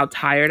because of how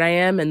tired I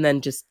am, and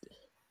then just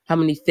how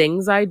many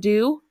things I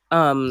do.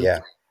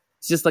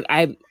 It's just like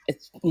I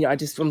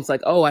was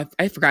like, oh,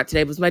 I forgot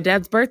today was my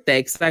dad's birthday,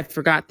 because I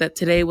forgot that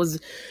today was,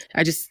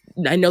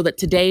 I know that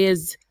today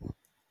is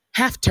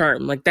half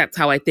term. Like, that's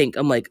how I think.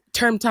 I'm like,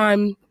 term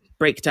time,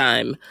 break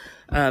time.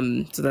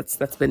 So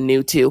that's been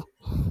new too.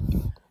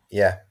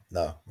 Yeah,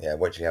 no, yeah.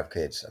 Once you have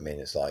kids, I mean,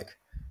 it's like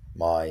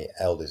my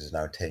eldest is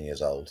now 10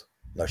 years old.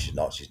 No, she's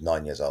not. She's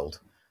 9 years old.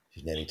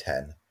 She's nearly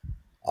 10.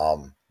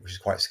 Which is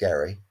quite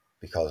scary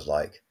because,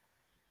 like,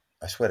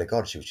 I swear to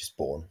God, she was just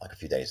born like a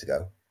few days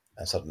ago,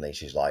 and suddenly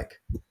she's like,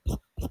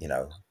 you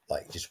know,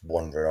 like just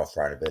wandering off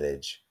around a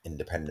village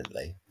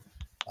independently.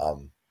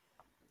 And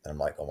I'm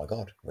like, oh my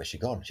God, where's she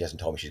gone? She hasn't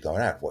told me she's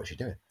going out. What is she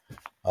doing?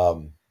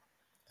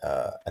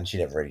 And she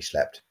never really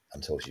slept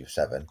until she was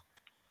 7.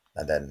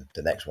 And then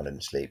the next one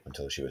didn't sleep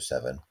until she was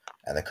 7.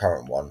 And the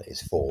current one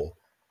is 4,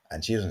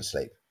 and she doesn't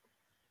sleep.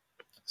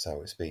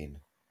 So it's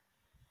been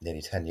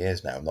nearly 10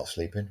 years now of not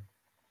sleeping,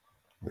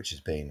 which has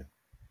been,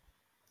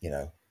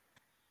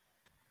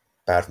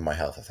 bad for my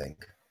health, I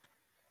think.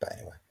 But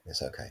anyway,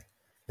 it's okay.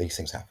 These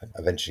things happen.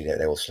 Eventually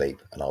they will sleep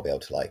and I'll be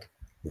able to, like,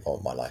 move on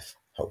with my life.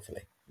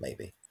 Hopefully.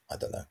 Maybe. I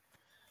don't know.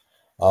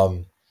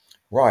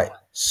 Right.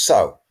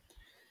 So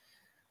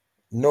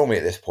normally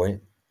at this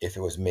point, if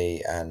it was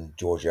me and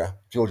Georgia,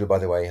 by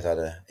the way, has had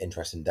an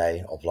interesting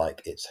day of,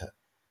 like, it's her.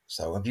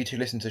 So have you two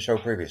listened to the show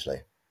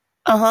previously?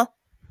 I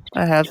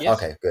have. Yes.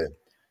 Okay, good.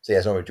 So yeah,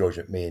 it's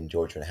normally me and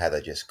Georgia and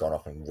Heather just gone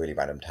off on really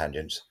random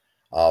tangents.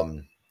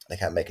 They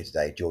can't make it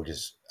today.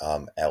 Georgia's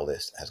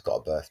eldest has got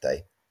a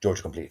birthday.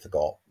 Georgia completely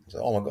forgot. So,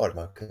 oh my God,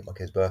 my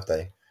kid's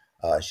birthday.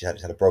 She's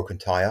had a broken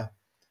tyre.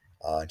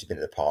 She's been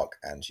at the park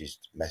and she's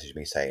messaged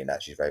me saying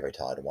that she's very, very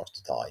tired and wants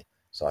to die.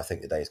 So I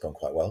think the day's gone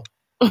quite well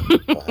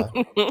for her.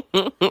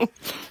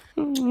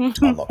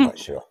 I'm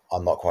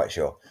not quite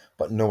sure.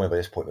 But normally by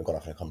this point we've gone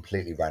off on a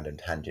completely random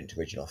tangent to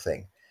original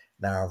thing.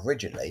 Now,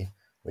 originally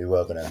we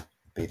were going to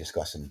be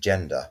discussing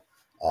gender,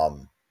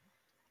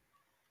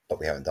 but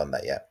we haven't done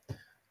that yet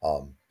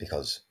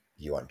because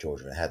you aren't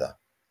Georgia and Heather.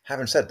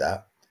 Having said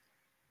that,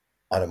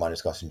 I don't mind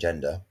discussing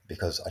gender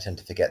because I tend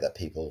to forget that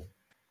people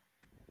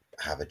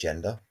have a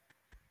gender,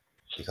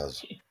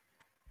 because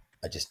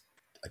I just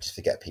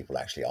forget people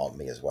actually aren't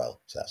me as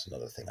well. So that's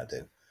another thing I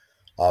do.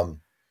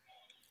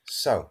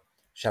 So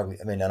shall we?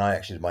 I mean, and I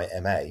actually did my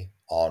MA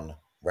on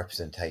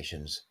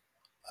representations.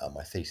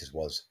 My thesis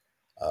was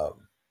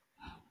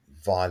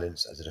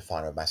violence as a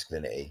definer of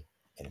masculinity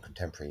in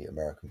contemporary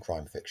American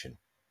crime fiction,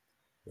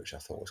 which I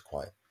thought was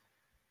quite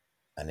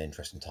an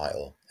interesting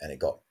title, and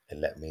it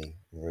let me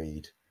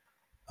read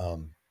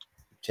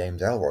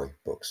James Ellroy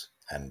books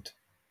and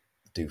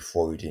do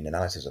Freudian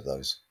analysis of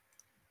those.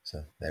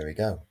 So there we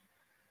go.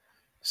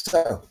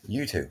 So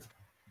you two,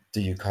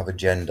 do you cover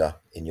gender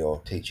in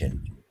your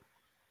teaching?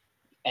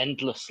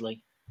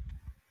 Endlessly.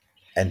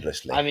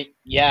 Endlessly. I mean,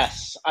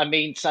 yes. I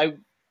mean, so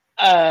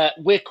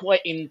we're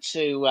quite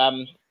into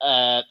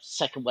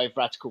second wave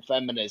radical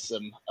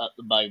feminism at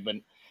the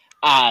moment,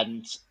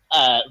 and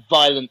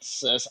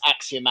violence as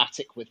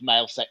axiomatic with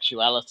male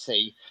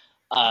sexuality,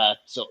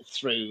 sort of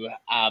through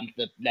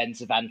the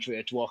lens of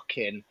Andrea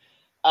Dworkin.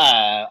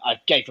 I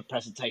gave a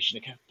presentation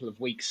a couple of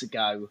weeks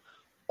ago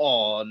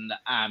on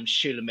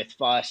Shulamith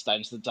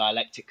Firestone's The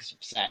Dialectics of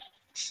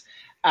Sex,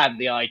 and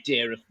the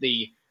idea of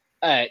the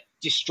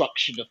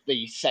destruction of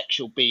the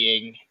sexual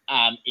being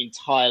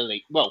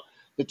entirely. Well,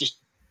 the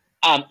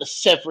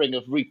severing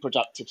of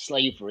reproductive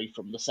slavery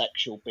from the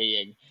sexual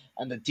being,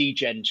 and the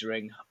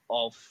degendering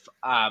of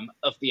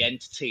the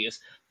entity as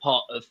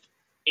part of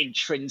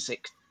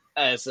intrinsic,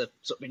 as a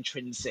sort of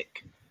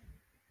intrinsic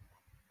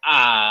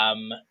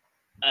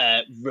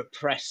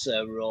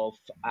repressor of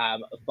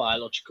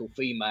biological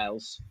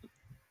females,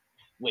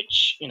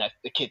 which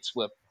the kids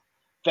were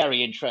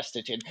very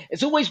interested in.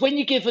 It's always when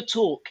you give a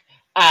talk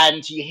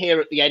and you hear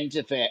at the end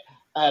of it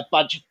a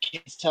bunch of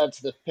kids turn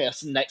to the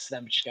person next to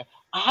them and just go,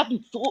 I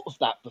hadn't thought of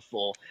that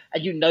before.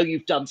 And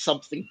you've done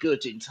something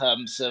good in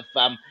terms of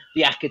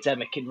the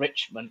academic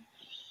enrichment.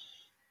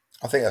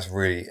 I think that's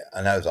really,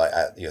 and that was like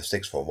at your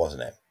sixth form,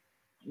 wasn't it?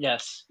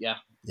 Yes, yeah.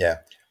 Yeah,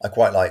 I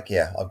quite like.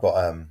 Yeah, I've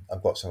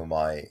got some of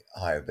my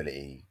higher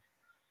ability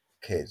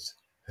kids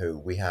who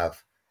we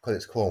have, because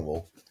it's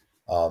Cornwall.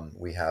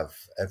 We have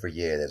every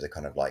year there's a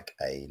kind of like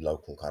a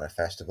local kind of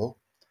festival,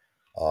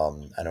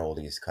 and all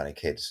these kind of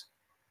kids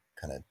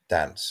kind of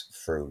dance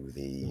through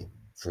the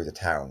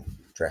town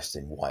dressed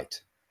in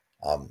white.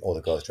 All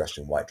the girls dressed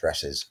in white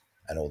dresses,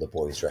 and all the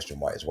boys dressed in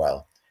white as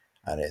well.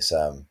 And it's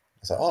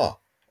like, oh,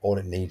 all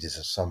it needs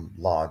is some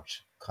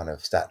large kind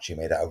of statue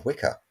made out of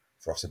wicker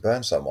for us to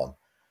burn someone.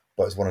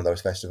 But it's one of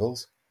those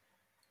festivals.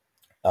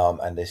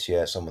 And this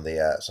year, some of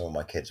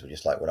my kids were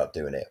just like, we're not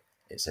doing it.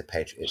 It's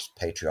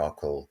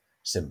patriarchal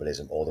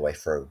symbolism all the way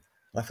through.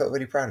 And I felt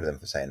really proud of them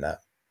for saying that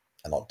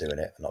and not doing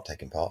it and not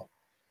taking part,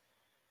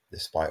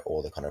 despite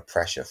all the kind of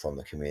pressure from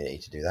the community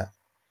to do that.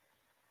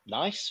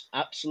 Nice,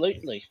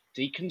 absolutely.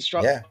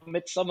 Deconstruct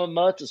Midsomer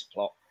Murders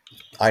plot.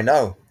 I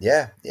know,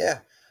 yeah.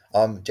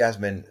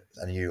 Jasmine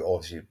and you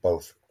obviously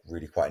both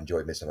really quite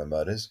enjoyed Midsomer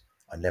Murders.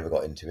 I never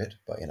got into it,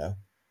 but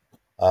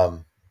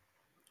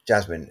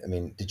Jasmine, I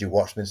mean, did you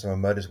watch Midsomer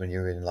Murders when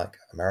you were in like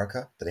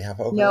America? Did they have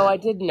it over there? No, I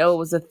didn't know it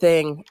was a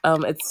thing.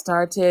 It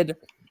started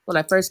when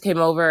I first came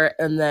over,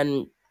 and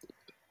then,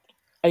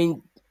 I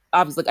mean,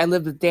 obviously, I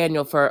lived with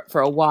Daniel for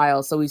a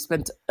while, so we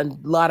spent a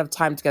lot of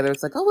time together.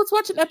 It's like, oh, let's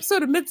watch an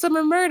episode of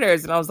Midsomer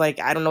Murders, and I was like,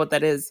 I don't know what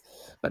that is,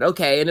 but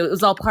okay. And it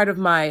was all part of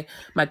my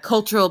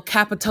cultural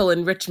capital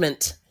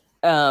enrichment.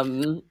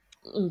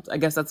 I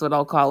guess that's what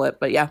I'll call it.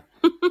 But yeah.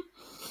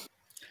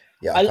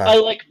 Yeah, I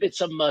like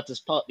Midsomer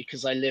Murders partly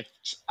because I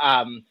lived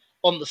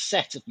on the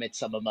set of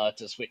Midsomer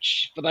Murders,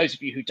 which, for those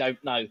of you who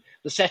don't know,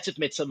 the set of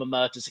Midsomer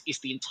Murders is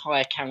the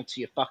entire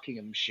county of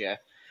Buckinghamshire.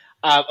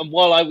 And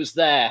while I was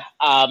there,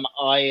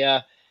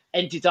 I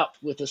ended up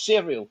with a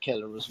serial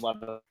killer as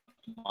one of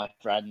my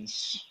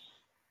friends.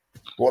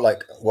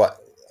 What?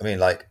 I mean,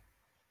 like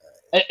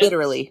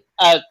literally.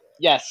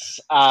 Yes.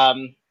 A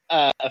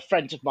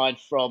friend of mine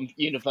from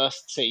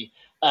university,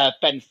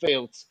 Ben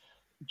Fields.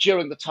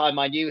 During the time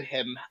I knew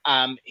him,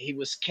 he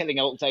was killing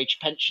old age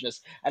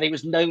pensioners, and he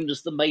was known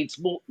as the Maids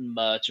Morton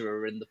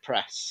murderer in the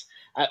press,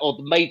 or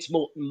the Maids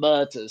Morton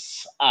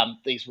murders.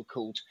 These were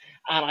called,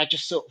 and I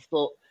just sort of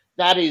thought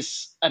that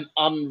is an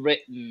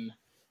unwritten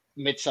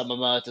Midsomer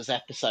Murders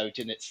episode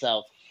in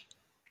itself.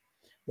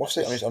 What's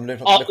it? I'm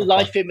looking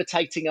life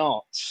imitating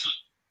art.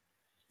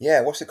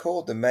 Yeah, what's it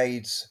called? The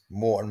Maids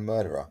Morton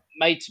Murderer.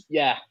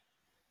 Yeah.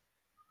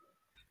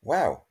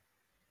 Wow.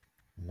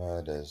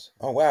 Murders.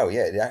 Oh, wow,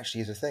 yeah, it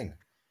actually is a thing.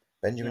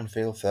 Benjamin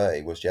Field,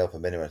 30, was jailed for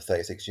a minimum of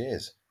 36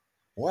 years.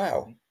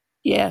 Wow.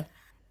 Yeah.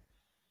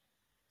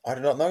 I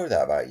did not know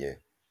that about you.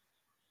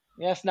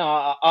 Yes,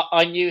 no,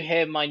 I knew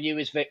him. I knew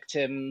his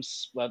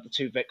victims. Well, the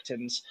two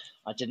victims.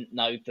 I didn't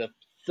know the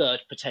third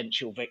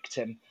potential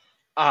victim.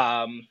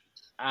 All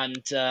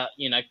of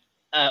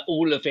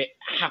it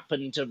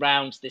happened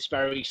around this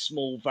very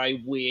small,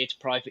 very weird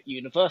private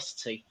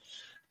university.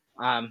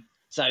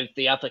 So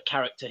the other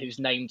character who's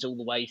named all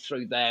the way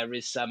through there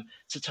is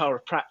Tatara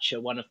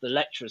Pratcher, one of the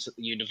lecturers at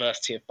the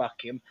University of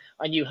Buckingham.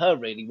 I knew her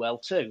really well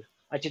too.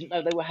 I didn't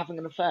know they were having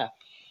an affair.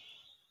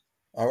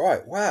 All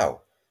right,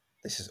 wow.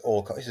 This is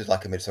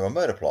like a Midsomer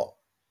Murder plot.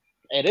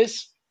 It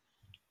is.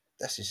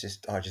 I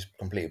just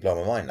completely blow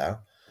my mind now.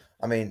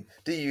 I mean,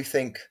 do you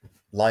think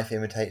life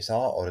imitates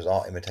art, or does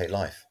art imitate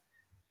life?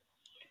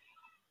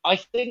 I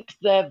think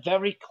they're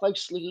very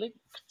closely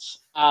linked.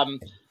 I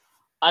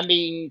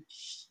mean,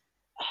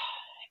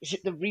 is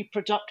it the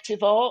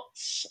reproductive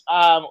arts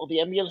or the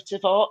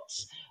emulative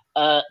arts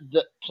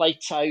that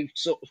Plato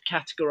sort of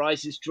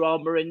categorizes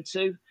drama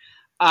into?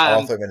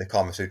 I thought you meant the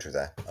Kama Sutra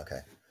there. Okay.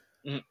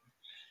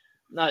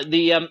 No,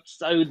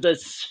 so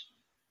there's.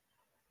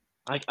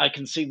 I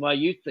can see why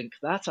you think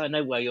that. I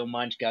know where your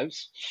mind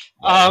goes.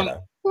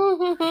 Well,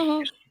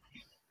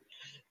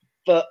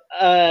 but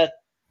I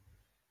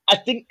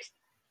think,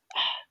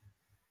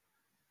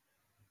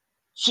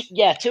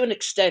 to an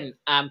extent,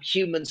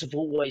 humans have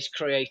always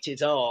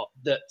created art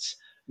that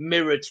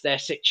mirrored their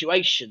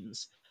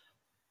situations.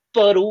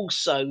 But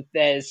also,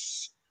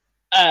 there's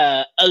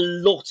a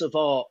lot of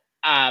art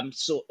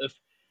sort of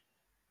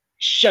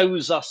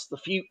shows us the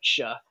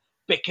future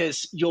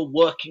because you're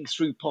working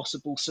through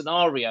possible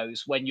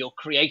scenarios when you're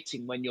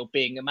creating, when you're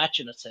being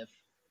imaginative.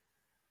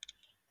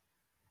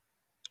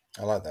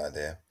 I like that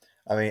idea.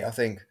 I mean, I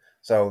think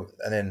so.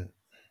 And then,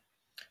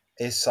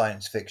 is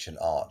science fiction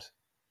art?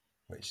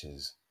 Which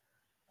is,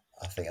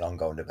 I think, an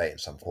ongoing debate in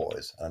some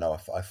quarters. I know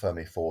I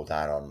firmly fall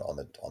down on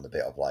the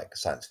bit of like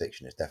science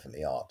fiction is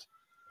definitely art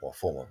or a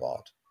form of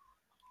art.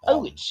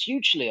 It's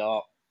hugely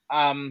art.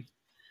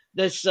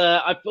 There's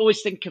I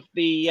always think of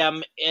the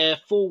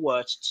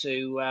foreword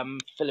to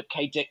Philip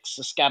K. Dick's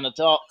 *A Scanner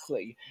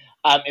Darkly*,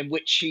 in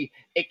which he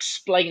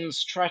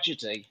explains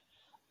tragedy.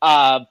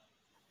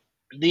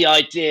 The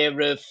idea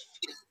of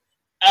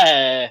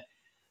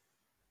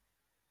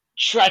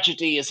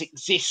tragedy as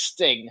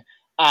existing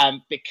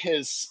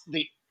because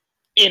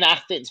in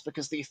Athens,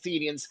 because the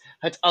Athenians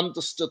had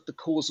understood the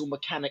causal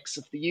mechanics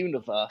of the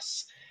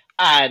universe,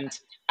 and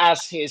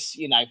as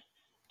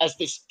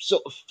this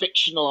sort of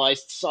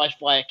fictionalized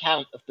sci-fi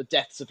account of the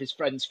deaths of his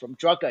friends from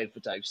drug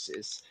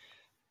overdoses,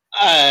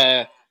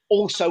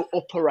 also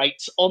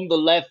operates on the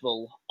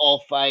level of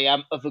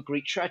a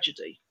Greek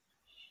tragedy.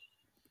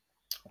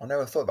 I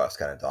never thought about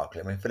Scanner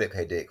Darkly. I mean, Philip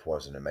K. Dick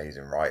was an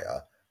amazing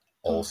writer.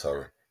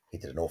 Also, he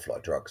did an awful lot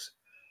of drugs,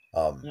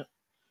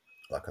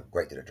 like a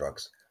great deal of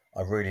drugs.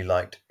 I really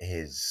liked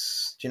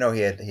his. Do you know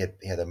he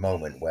had a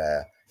moment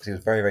where, because he was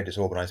a very, very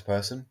disorganized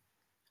person,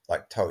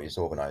 like totally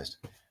disorganized,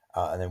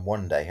 and then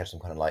one day he had some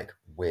kind of like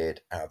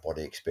weird out of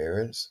body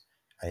experience,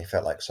 and he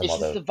felt like some Is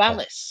other. Is the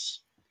Valis?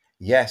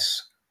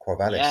 Yes,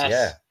 Corvallis.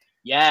 Yes.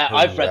 Yeah,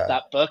 I've read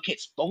that book.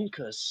 It's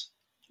bonkers.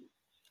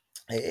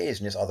 It is,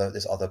 and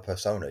this other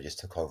persona just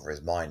took over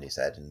his mind. He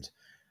said, and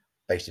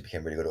basically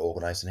became really good at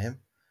organizing him.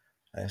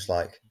 And it's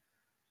like,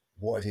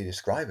 what is he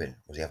describing?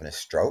 Was he having a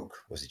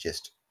stroke? Was he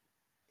just,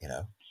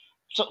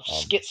 sort of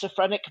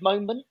schizophrenic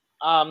moment?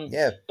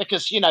 Yeah.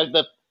 Because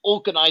the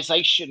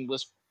organization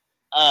was,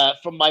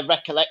 from my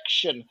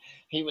recollection,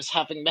 he was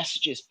having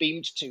messages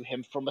beamed to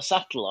him from a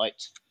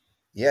satellite.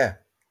 Yeah,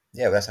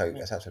 that's how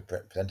it's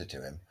presented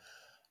to him.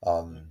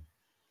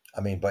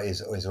 I mean, but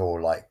is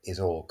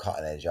all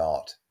cutting edge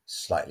art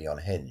slightly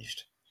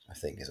unhinged? I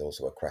think is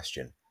also a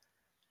question.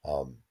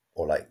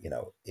 or like,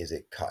 is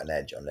it cutting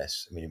edge?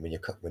 Unless, I mean,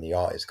 when the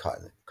art is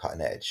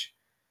cutting edge,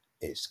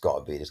 there's got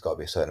to be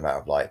a certain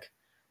amount of like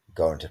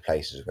going to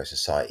places where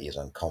society is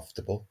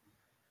uncomfortable.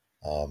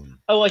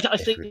 I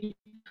think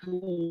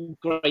all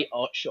great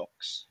art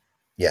shocks.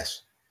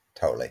 Yes,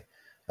 totally.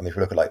 I mean, if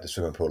we look at like the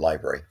Swimming Pool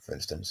Library, for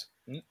instance,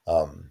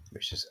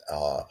 which is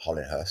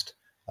Hollinghurst,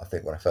 I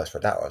think when I first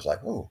read that, I was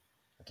like, oh,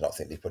 I do not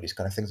think they put these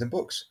kind of things in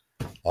books.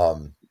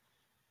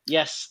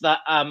 Yes, that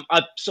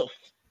I sort of,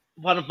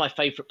 one of my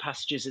favourite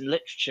passages in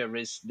literature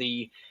is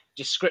the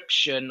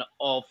description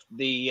of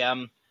the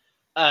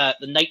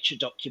nature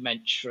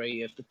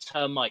documentary of the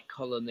termite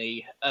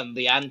colony and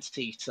the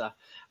anteater,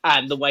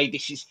 and the way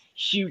this is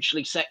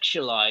hugely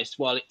sexualized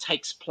while it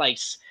takes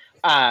place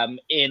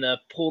in a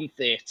porn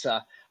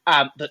theatre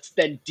that's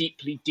then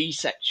deeply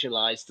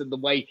desexualized, and the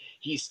way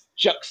he's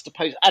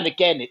juxtaposed. And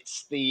again,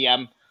 it's the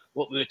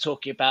what we were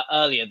talking about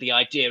earlier, the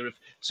idea of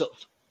sort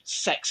of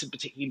sex, and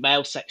particularly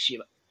male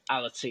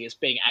sexuality, as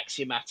being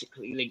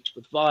axiomatically linked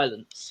with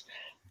violence.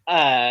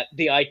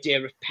 The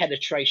idea of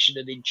penetration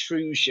and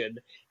intrusion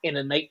in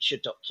a nature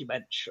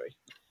documentary.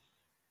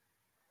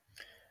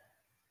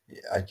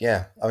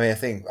 Yeah, I mean, I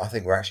think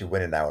we're actually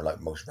winning now on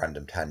like most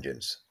random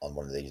tangents on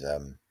one of these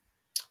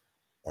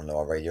on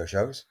our radio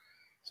shows.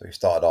 So we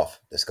started off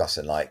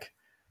discussing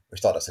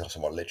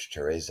what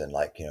literature is, and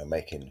like,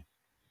 making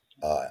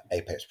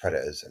apex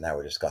predators, and now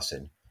we're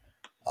discussing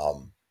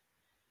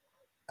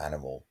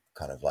animal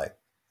kind of like,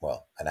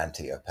 well, an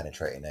anteater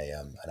penetrating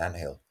an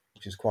anthill,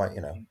 which is quite,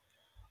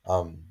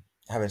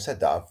 having said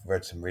that, I've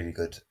read some really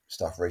good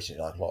stuff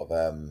recently, like a lot of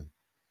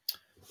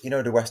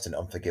the Western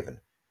Unforgiven,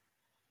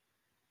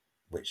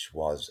 which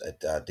was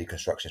a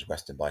deconstructionist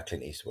Western by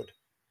Clint Eastwood.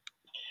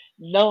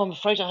 No, I'm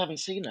afraid I haven't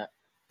seen it.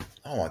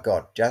 Oh my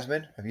God,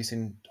 Jasmine, have you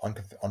seen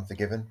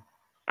Unforgiven?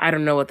 I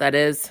don't know what that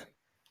is.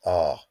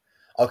 Oh,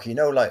 okay.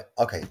 So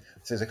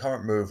there's a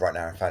current move right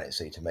now in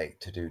fantasy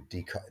to do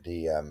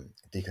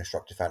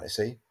deconstructed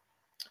fantasy.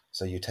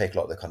 So you take a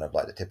lot of the kind of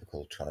like the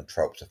typical kind of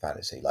tropes of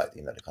fantasy, like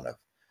the kind of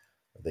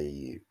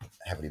the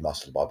heavily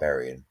muscled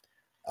barbarian,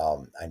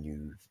 and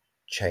you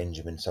change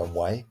them in some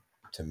way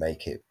to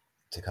make it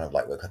to kind of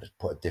like kind of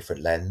put a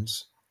different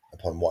lens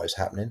upon what is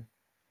happening.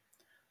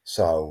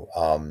 So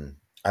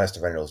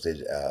Alistair Reynolds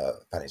did a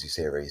fantasy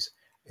series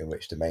in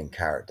which the main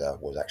character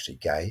was actually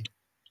gay.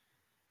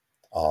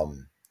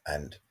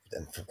 And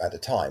at the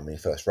time when he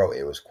first wrote it,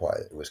 it was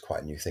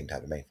quite a new thing to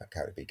have the main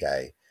character be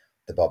gay.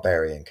 The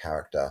barbarian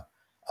character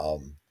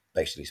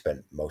basically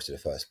spent most of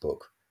the first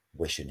book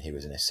wishing he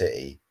was in a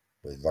city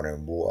with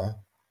running water,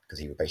 because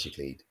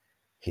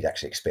he'd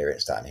actually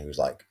experienced that, and he was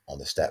like on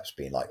the steps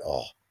being like,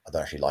 oh, I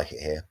don't actually like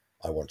it here.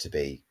 I want to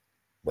be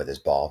where there's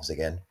baths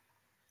again.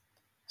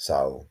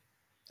 So,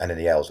 and then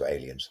the elves were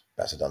aliens.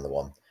 That's another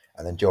one.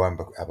 And then Joe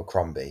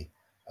Abercrombie,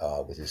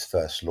 with his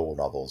first lore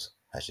novels,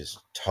 has just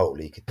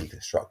totally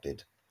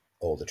deconstructed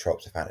all the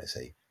tropes of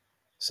fantasy.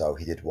 So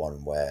he did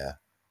one where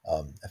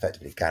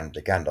effectively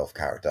the Gandalf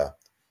character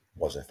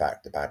was in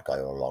fact the bad guy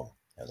all along.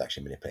 It was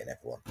actually manipulating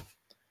everyone.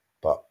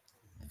 But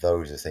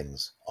those are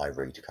things I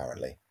read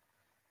currently.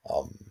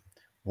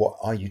 What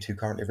are you two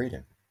currently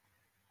reading?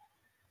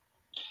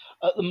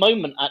 At the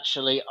moment,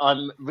 actually,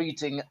 I'm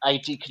reading a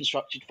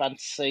deconstructed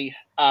fantasy.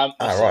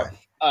 Right.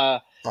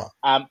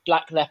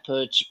 Black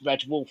Leopard,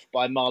 Red Wolf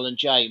by Marlon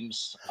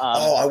James.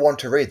 I want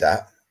to read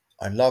that.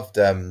 I loved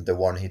the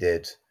one he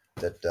did,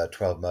 the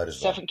 12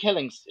 Murders. Seven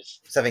Killings.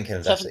 Seven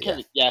Killings.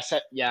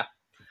 Yeah.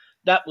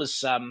 That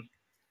was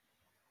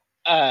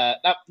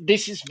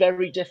this is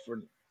very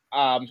different.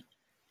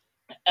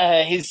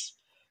 His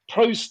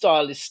prose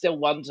style is still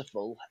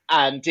wonderful,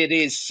 and it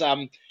is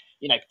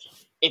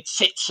it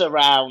sits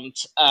around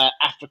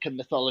African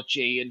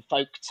mythology and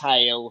folk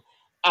tale,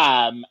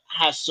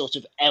 has sort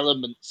of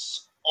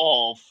elements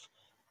of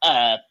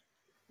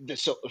the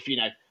sort of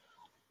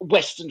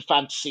Western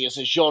fantasy as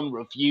a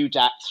genre viewed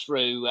at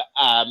through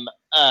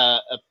a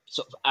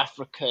sort of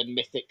African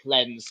mythic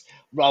lens,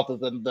 rather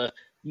than the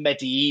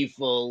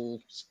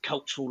medieval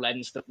cultural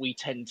lens that we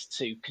tend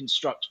to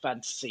construct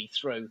fantasy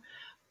through.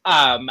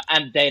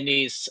 And then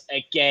is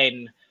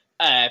again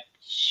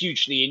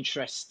hugely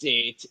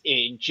interested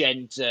in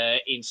gender,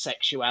 in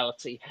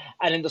sexuality,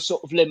 and in the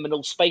sort of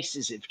liminal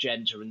spaces of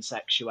gender and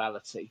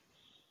sexuality.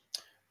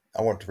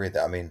 I want to read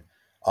that. I mean,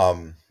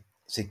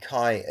 see,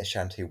 Kai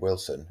Ashanti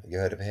Wilson, have you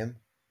heard of him?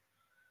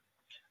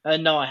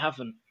 No, I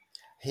haven't.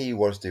 He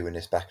was doing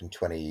this back in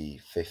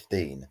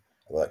 2015,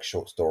 like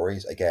short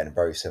stories. Again,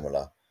 very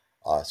similar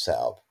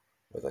setup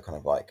with a kind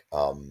of like,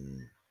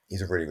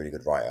 he's a really, really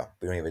good writer.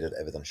 But he only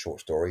ever done short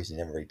stories. He's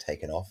never really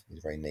taken off.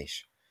 He's very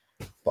niche,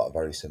 but a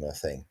very similar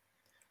thing.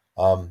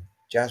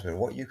 Jasmine,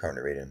 what are you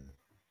currently reading?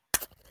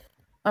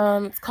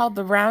 It's called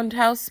The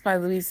Roundhouse by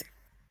Louise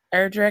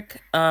Erdrich.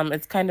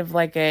 It's kind of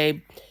like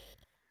it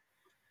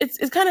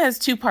kind of has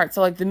two parts.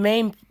 So like the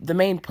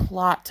main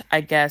plot,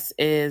 I guess,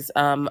 is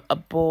a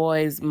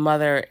boy's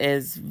mother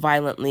is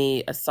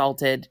violently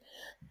assaulted,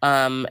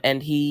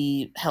 and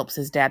he helps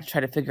his dad to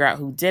try to figure out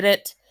who did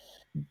it.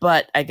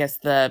 But I guess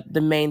the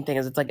main thing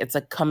is it's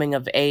a coming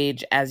of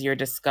age as you're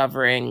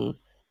discovering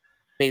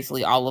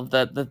basically all of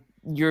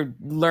you're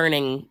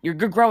learning, you're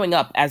growing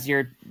up as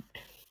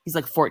he's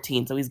like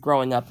 14, so he's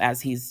growing up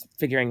as he's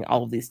figuring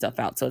all of these stuff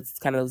out. So it's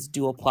kind of those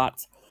dual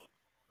plots.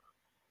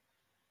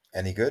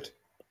 Any good?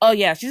 Oh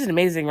yeah, she's an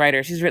amazing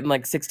writer. She's written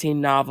like 16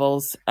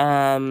 novels.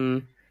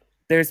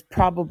 There's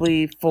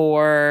probably,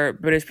 for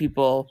British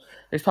people,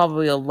 there's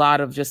probably a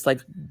lot of just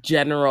like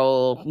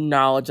general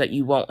knowledge that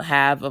you won't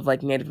have of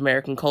like Native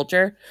American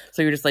culture.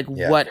 So you're just like,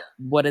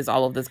 what is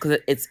all of this?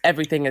 Because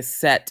everything is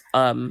set,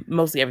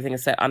 mostly everything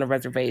is set on a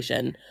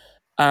reservation.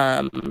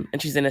 And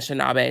she's in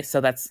Anishinaabe, so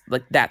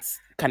that's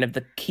kind of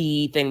the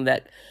key thing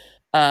that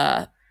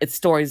it's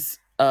stories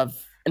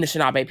of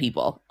Anishinaabe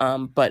people.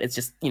 But it's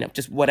just,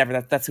 just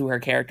whatever, that's who her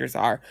characters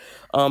are.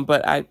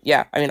 But I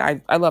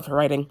love her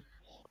writing.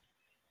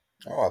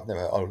 Oh,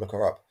 I'll look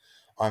her up.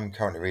 I'm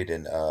currently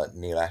reading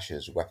Neil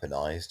Asher's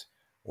Weaponized,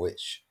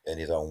 which in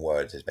his own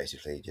words is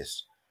basically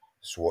just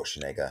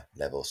Schwarzenegger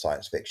level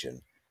science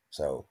fiction.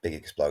 So big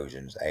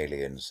explosions,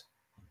 aliens,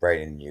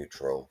 brain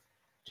neutral,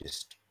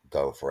 just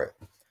go for it.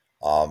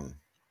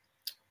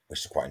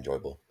 Which is quite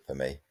enjoyable for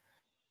me.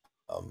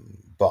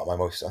 But I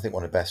think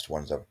one of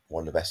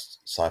the best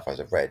sci-fis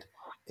I've read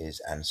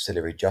is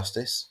Ancillary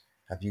Justice.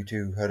 Have you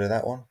two heard of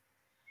that one?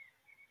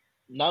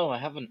 No, I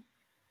haven't.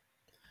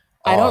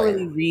 I don't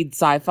really read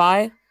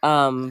sci-fi,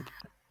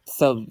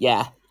 so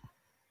yeah.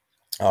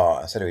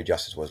 Ancillary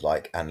Justice was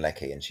like Anne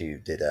Leckie, and she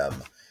did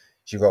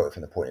she wrote it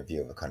from the point of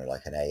view of a kind of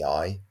like an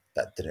AI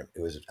that didn't.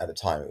 It was at the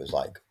time.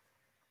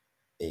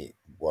 It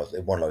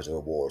won loads of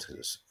awards because it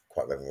was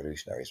quite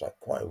revolutionary. It's like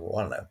I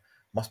don't know.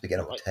 Must be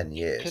getting up to 10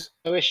 years.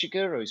 Kazuo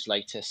Ishiguro's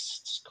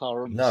latest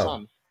Clara and the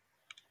Sun.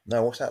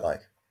 No, what's that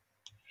like?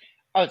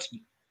 Oh, it's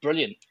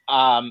brilliant.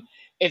 Kazuo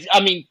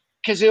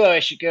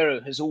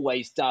Ishiguro has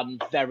always done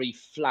very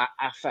flat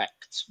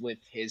affect with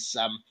his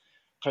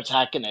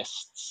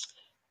protagonists.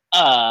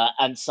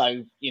 And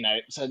so,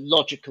 it's a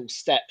logical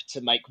step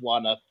to make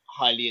one a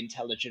highly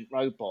intelligent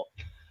robot.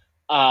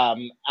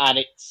 And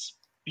it's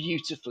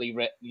beautifully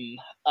written.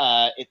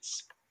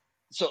 It's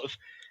sort of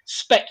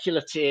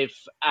speculative,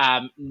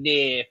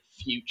 near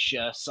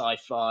future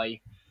sci-fi.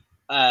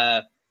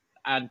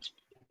 And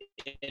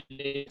it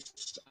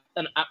is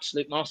an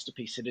absolute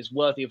masterpiece. It is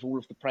worthy of all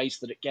of the praise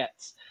that it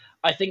gets.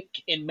 I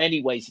think in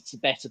many ways it's a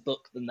better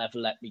book than Never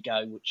Let Me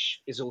Go,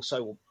 which is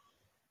also a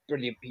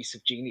brilliant piece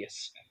of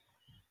genius.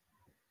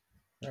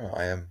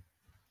 Oh,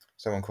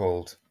 someone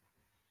called,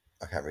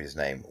 I can't read his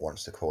name,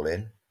 wants to call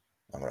in.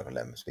 I'm not going to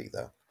let him speak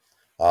though.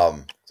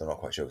 So I'm not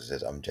quite sure because it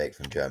says I'm Jake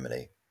from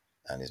Germany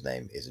and his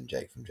name isn't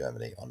Jake from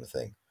Germany on the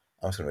thing.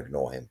 I'm just going to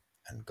ignore him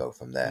and go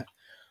from there.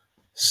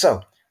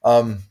 So,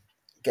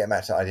 getting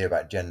back to the idea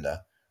about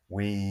gender,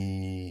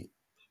 when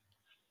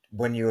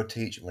you were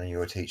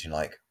teaching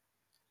like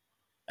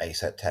a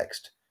set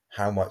text,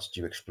 how much do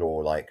you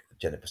explore like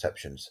gender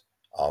perceptions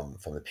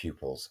from the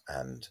pupils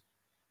and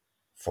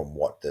from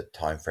what the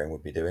time frame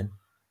would be doing?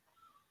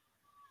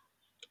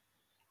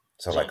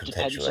 So like contextually,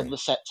 depends on the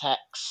set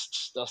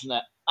text, doesn't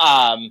it?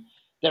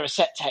 There are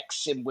set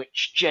texts in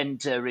which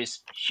gender is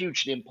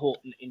hugely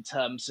important in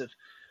terms of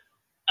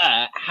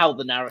how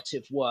the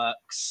narrative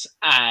works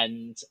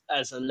and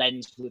as a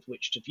lens with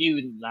which to view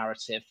the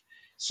narrative.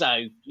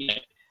 So,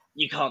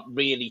 you can't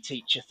really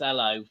teach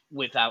Othello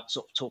without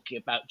sort of talking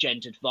about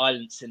gendered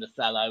violence in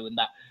Othello and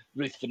that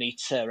Ruth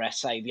Veneta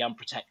essay, The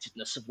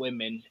Unprotectedness of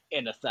Women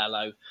in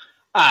Othello.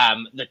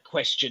 The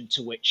question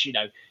to which,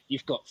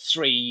 you've got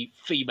three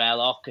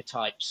female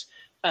archetypes,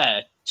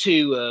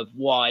 two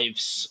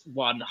wives,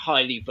 one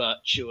highly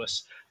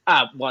virtuous,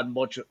 one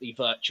moderately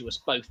virtuous,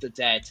 both are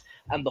dead,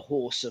 and the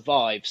whore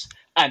survives.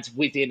 And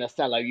within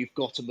Othello, you've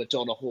got a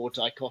Madonna whore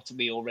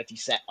dichotomy already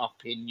set up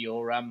in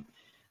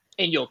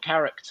your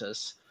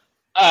characters.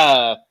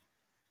 I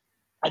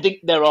think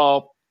there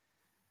are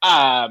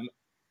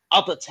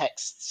other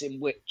texts in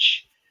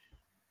which,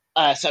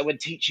 so when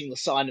teaching the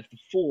Sign of the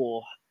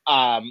Four,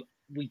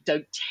 we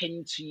don't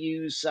tend to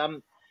use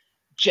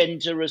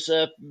gender as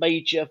a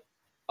major.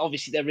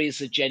 Obviously, there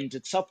is a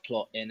gendered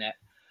subplot in it,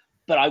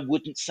 but I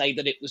wouldn't say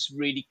that it was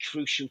really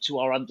crucial to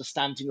our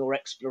understanding or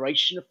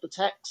exploration of the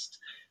text.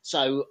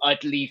 So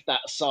I'd leave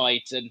that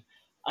aside, and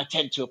I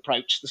tend to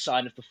approach the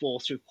Sign of the Four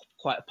through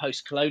quite a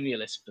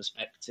post-colonialist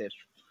perspective.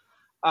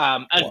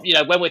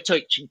 When we're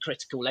teaching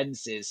critical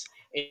lenses,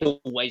 it's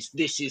always,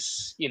 this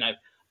is,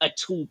 a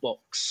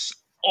toolbox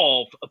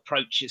of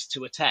approaches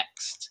to a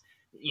text.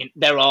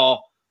 There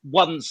are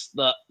ones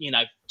that,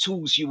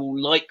 tools you will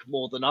like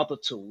more than other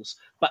tools,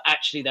 but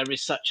actually there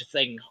is such a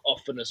thing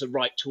often as a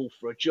right tool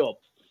for a job.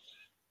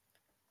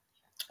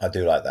 I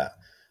do like that.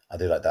 I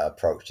do like that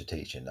approach to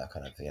teaching. That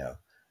kind of,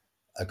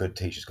 a good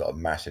teacher's got a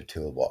massive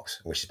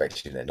toolbox, which is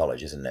basically their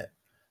knowledge, isn't it?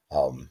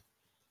 And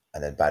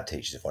then bad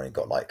teachers have only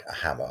got like a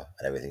hammer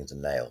and everything's a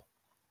nail,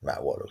 no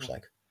matter what it looks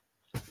like.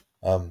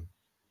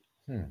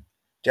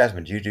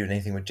 Jasmine, do you do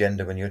anything with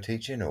gender when you're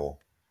teaching, or?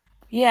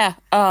 Yeah,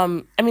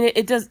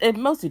 it does. It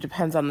mostly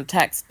depends on the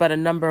text, but a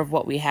number of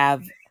what we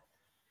have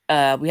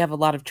we have a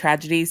lot of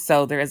tragedies,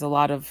 so there is a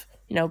lot of,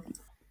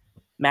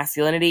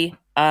 masculinity.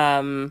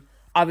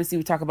 Obviously,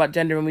 we talk about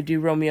gender when we do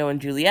Romeo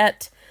and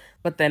Juliet,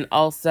 but then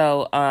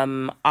also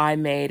I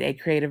made a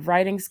creative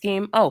writing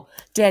scheme. Oh,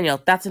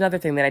 Daniel, that's another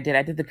thing that I did.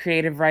 I did the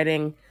creative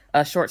writing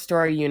short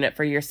story unit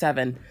for year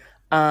 7.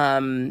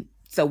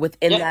 So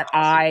within that,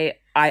 I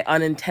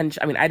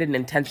unintentionally, I mean, I didn't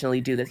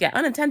intentionally do this. Yeah,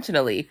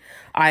 unintentionally,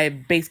 I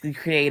basically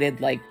created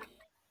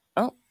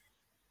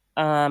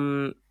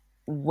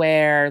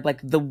where like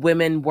the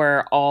women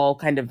were all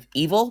kind of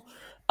evil.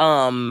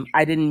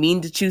 I didn't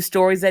mean to choose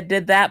stories that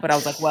did that, but I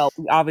was like, well,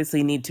 we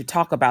obviously need to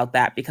talk about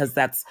that because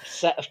that's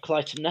set of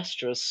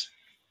Clytemnestras.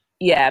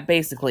 Yeah,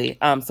 basically.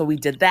 So we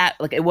did that.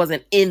 Like, it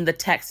wasn't in the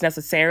text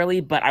necessarily,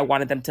 but I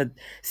wanted them to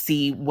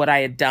see what I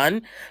had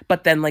done.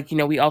 But then, like,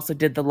 we also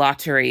did the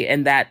lottery,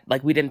 and that,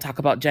 like, we didn't talk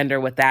about gender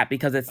with that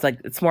because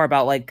it's more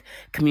about like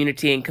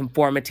community and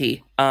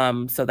conformity.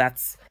 So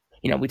that's,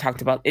 we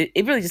talked about it.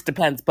 It really just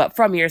depends. But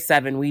from year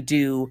 7,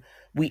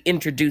 we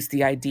introduce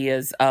the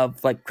ideas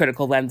of like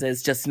critical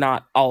lenses, just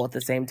not all at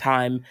the same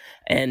time.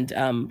 And,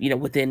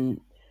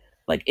 within,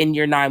 like, in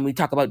year 9, we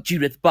talk about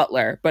Judith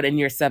Butler, but in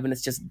year 7,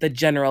 it's just the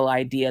general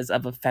ideas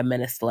of a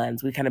feminist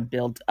lens. We kind of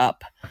build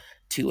up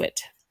to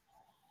it.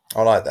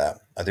 I like that.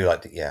 I do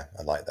like I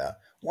like that.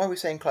 Why are we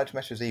saying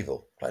Clytemnestra's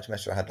evil?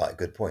 Clytemnestra had like a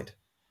good point.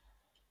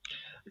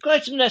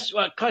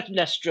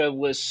 Clytemnestra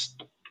was,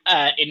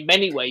 in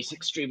many ways,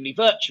 extremely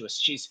virtuous.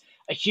 She's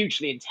a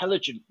hugely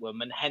intelligent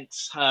woman,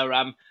 hence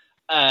her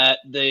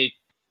the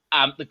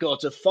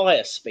God of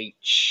Fire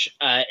speech,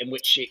 in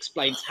which she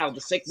explains how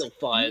the signal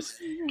fires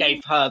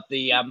gave her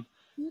the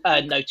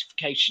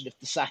notification of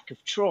the sack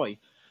of Troy.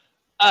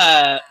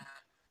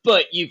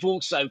 But you've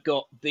also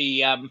got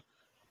the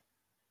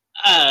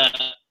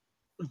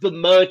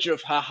murder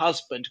of her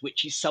husband,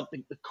 which is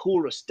something the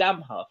chorus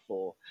damn her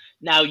for.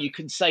 Now, you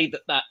can say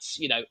that that's,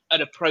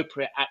 an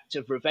appropriate act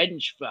of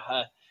revenge for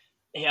her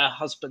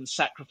husband's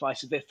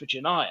sacrifice of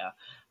Iphigenia,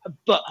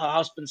 but her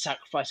husband's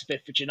sacrifice of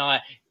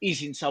Iphigenia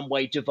is in some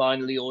way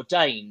divinely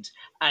ordained,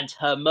 and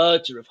her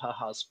murder of her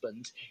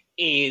husband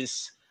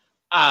is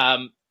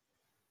an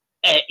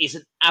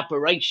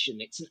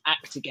aberration. It's an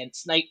act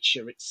against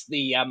nature. It's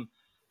the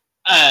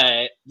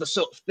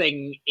sort of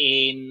thing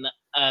in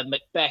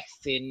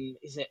Macbeth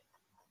is it?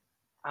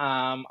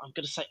 I'm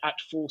going to say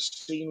Act 4,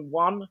 Scene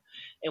 1,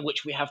 in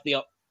which we have the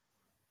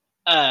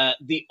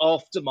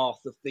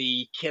aftermath of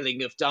the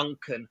killing of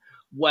Duncan,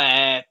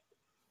 where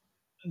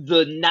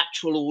the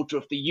natural order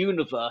of the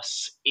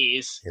universe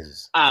is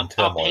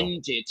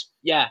upended.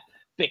 Yeah,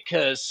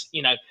 because,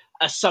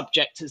 a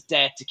subject has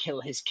dared to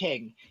kill his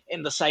king.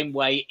 In the same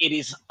way, it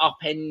is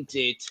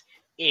upended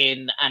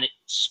and it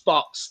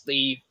sparks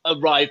the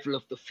arrival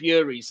of the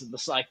Furies and the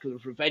cycle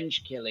of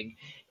revenge killing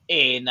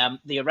in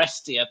the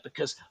Orestia,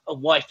 because a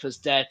wife has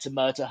dared to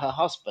murder her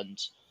husband,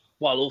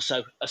 while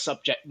also a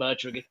subject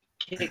murdering a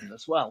king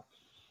as well.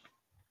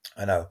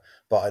 I know,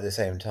 but at the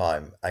same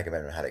time,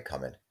 Agamemnon had it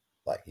coming.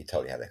 Like, he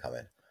totally had it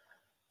coming.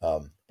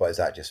 But is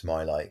that just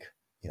my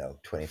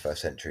 21st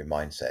century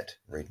mindset,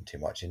 reading too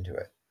much into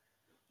it?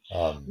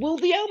 Well,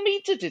 the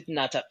Almeida did an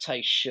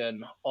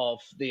adaptation of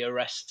the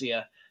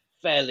Orestia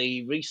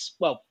fairly recent.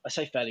 Well, I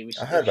say fairly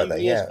recent. I heard about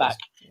that. Years back.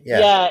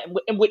 Yeah,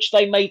 in which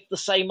they made the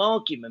same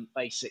argument,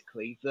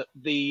 basically, that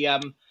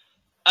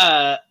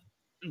that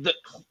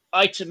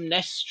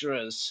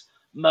Clytemnestra's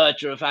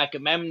murder of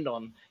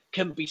Agamemnon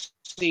can be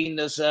seen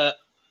as a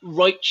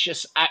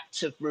righteous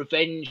act of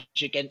revenge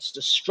against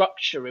a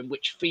structure in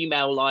which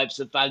female lives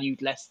are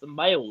valued less than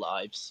male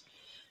lives.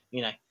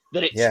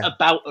 That it's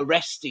about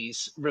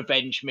Orestes'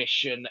 revenge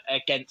mission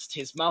against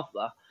his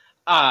mother,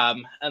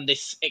 and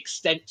this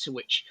extent to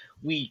which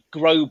we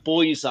grow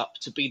boys up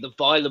to be the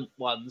violent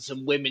ones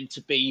and women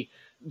to be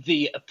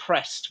the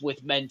oppressed,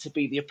 with men to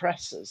be the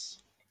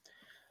oppressors.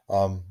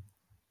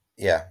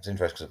 Yeah, it's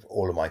interesting because of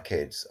all of my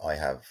kids,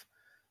 I've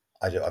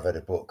read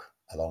a book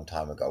a long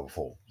time ago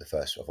before the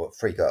first. I've got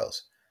 3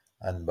 girls,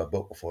 and my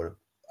book before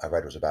I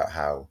read was about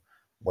how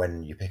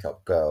when you pick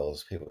up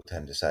girls, people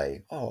tend to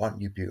say, "Oh,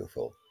 aren't you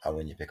beautiful?" And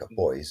when you pick up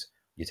boys,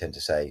 you tend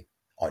to say,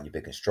 "Aren't you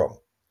big and strong?"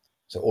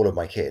 So all of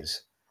my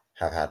kids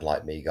have had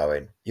like me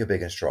going, "You're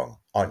big and strong,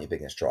 aren't you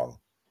big and strong?"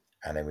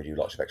 And then we do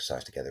lots of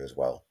exercise together as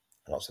well,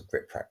 and lots of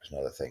grip practice and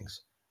other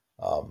things.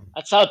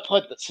 That's a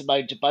point that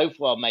Simone de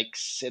Beauvoir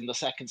makes in The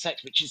Second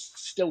Sex, which is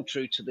still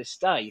true to this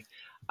day.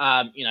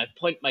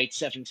 Point made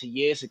 70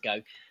 years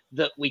ago,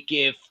 that we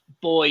give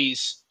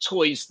boys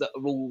toys that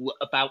are all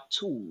about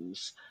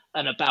tools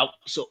and about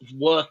sort of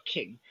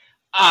working,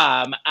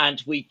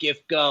 and we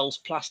give girls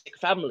plastic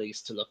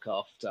families to look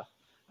after.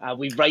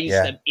 We raise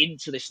them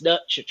into this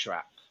nurture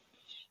trap.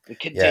 We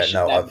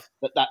condition them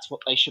that that's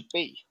what they should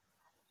be.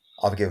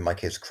 I've given my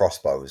kids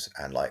crossbows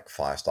and like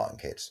fire starting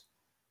kits.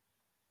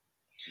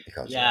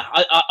 Because,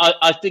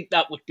 I think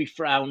that would be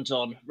frowned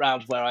on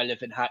round where I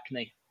live in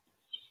Hackney.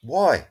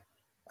 Why?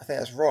 I think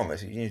that's wrong.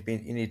 You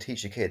need to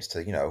teach your kids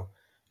to,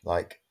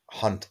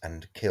 hunt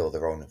and kill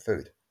their own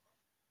food.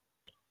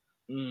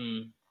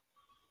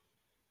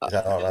 Is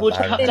that not would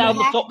how cut In down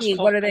the fox Hackney,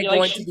 what are they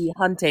going to population. be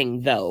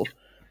hunting, though?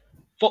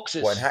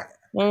 Foxes. What, in Hack?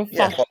 Yeah,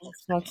 Yeah,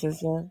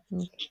 foxes, yeah.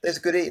 there's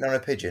good eating on a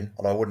pigeon,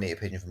 although I wouldn't eat a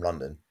pigeon from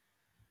London.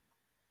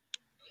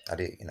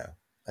 I'd eat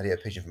a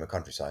pigeon from the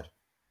countryside.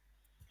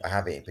 I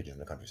have eaten pigeon from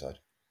the countryside,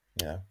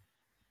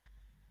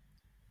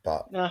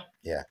 But, No.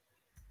 yeah.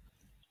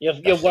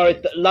 You're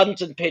worried that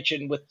London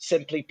pigeon would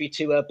simply be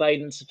too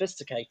urbane and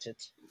sophisticated.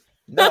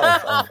 No,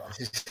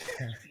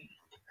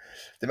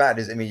 the matter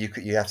is, I mean,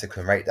 you have to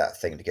cremate that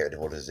thing to get rid of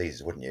all the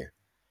diseases, wouldn't you?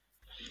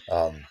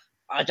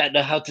 I don't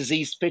know how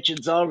diseased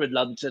pigeons are in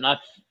London. I've,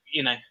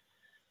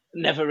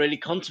 never really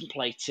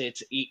contemplated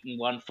eating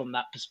one from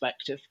that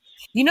perspective.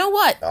 You know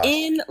what?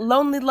 In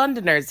Lonely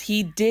Londoners,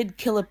 he did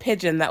kill a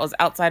pigeon that was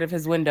outside of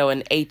his window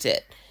and ate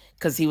it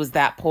because he was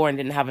that poor and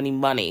didn't have any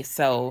money.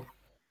 So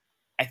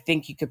I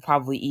think you could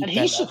probably eat and them.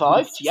 And he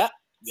survived, yeah.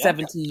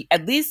 70,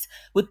 at least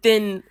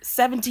within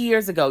 70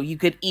 years ago, you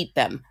could eat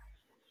them.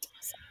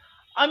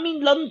 I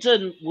mean,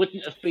 London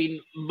wouldn't have been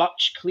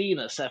much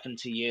cleaner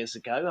 70 years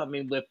ago. I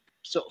mean, we're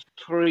sort of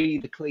pre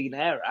the Clean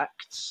Air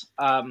Act.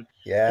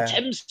 The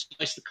Thames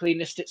is the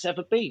cleanest it's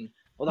ever been.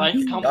 Although I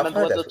can't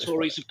remember whether the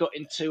Tories have got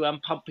into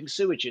pumping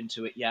sewage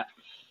into it yet.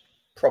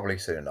 Probably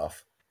soon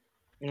enough.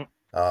 Yeah.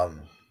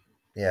 I'm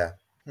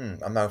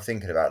now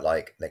thinking about,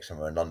 like, next time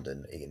we're in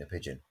London, eating a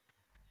pigeon.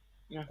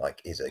 Yeah.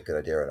 Like, is it a good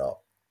idea or not?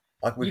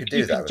 Like, we could do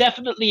you that. You can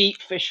definitely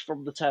eat fish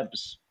from the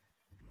Thames.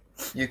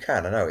 You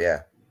can, I know,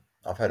 yeah.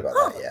 I've heard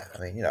about that, yeah. I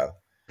mean,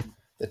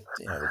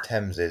 the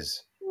Thames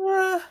is...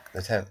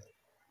 The Thames...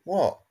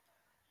 What?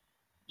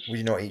 Would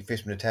you not eat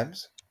fish from the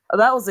Thames? Oh,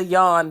 that was a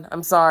yawn.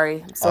 I'm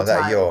sorry. I'm so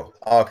tired.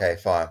 Okay,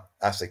 fine.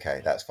 That's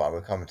okay. That's fine.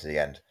 We're coming to the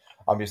end.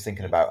 I'm just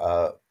thinking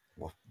about...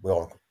 we're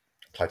on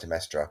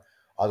Clytemnestra.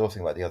 I was also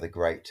thinking about the other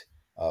great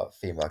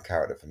female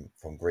character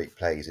from Greek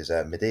plays is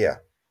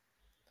Medea.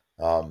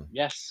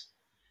 Yes.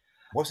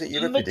 Was it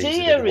Euripides?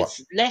 Medea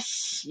is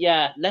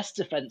less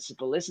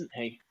defensible, isn't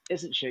she?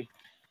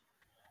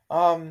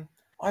 I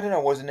don't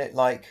know. Wasn't it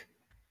like?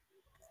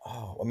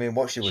 Oh, I mean,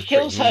 what she was. She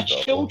kills her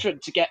children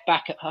to get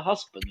back at her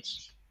husband.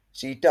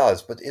 She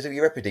does, but is it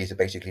Euripides that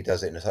basically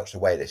does it in such a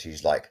way that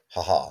she's like,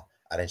 haha,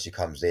 and then she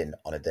comes in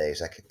on a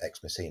Deus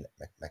ex machina,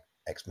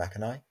 ex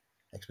machina.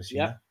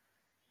 Yeah.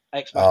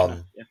 Ex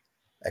machina.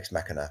 Ex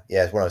machina.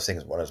 Yeah, it's one of those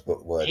things. One of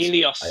those words.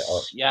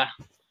 Helios. Yeah.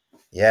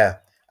 Yeah,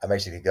 and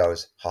basically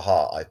goes,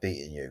 haha, I've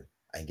beaten you,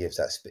 and gives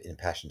that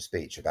impassioned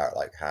speech about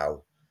like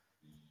how,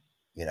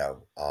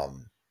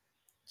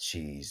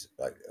 she's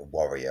like a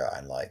warrior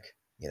and like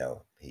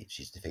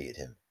she's defeated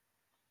him.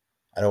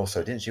 And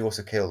also, didn't she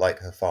also kill like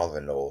her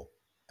father-in-law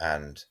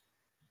and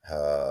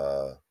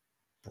the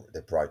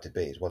bride to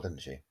be as well? Didn't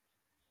she?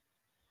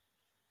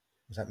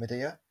 Was that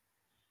Medea?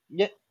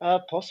 Yeah,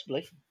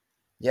 possibly.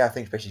 Yeah, I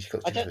think basically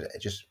because she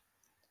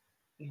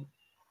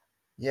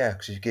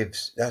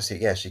gives. That's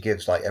it. Yeah, she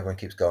gives like everyone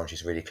keeps going.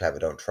 She's really clever.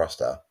 Don't trust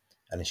her.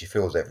 And then she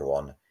fools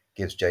everyone.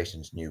 Gives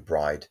Jason's new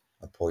bride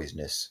a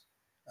poisonous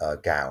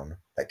gown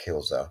that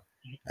kills her,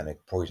 and a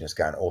poisonous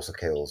gown also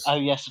kills. Oh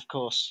yes, of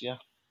course. Yeah.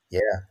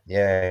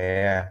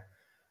 Yeah.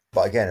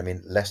 But again, I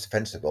mean, less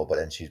defensible. But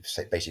then she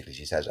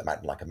says, "I'm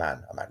acting like a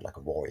man. I'm acting like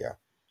a warrior.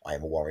 I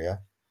am a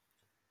warrior."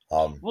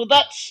 Well,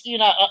 that's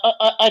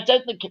I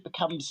don't think it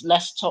becomes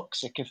less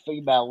toxic if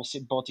females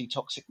embody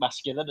toxic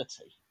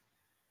masculinity.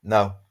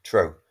 No,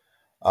 true.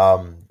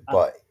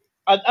 But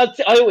I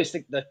always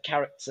think the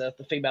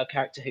female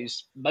character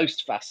who's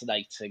most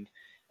fascinating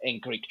in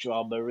Greek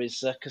drama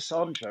is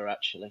Cassandra,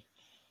 actually,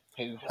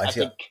 who I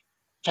think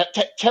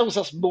tells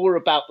us more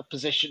about the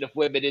position of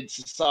women in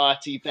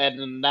society then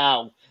and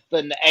now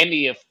than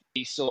any of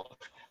these sort of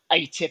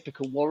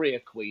atypical warrior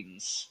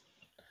queens.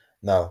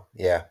 No,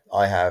 yeah,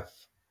 I have.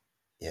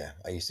 Yeah,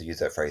 I used to use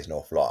that phrase an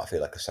awful lot. I feel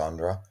like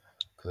Cassandra,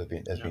 because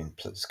there's been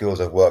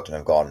schools I've worked and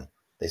I've gone,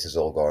 this is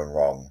all going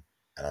wrong,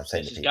 and I'm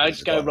saying this is going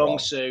to go wrong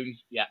soon.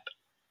 Yep.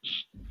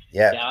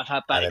 Yeah, I've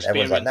had that experience.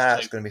 Everyone's like, nah,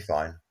 it's going to be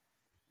fine.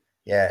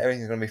 Yeah,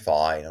 everything's going to be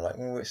fine. I'm like,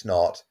 well, it's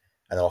not,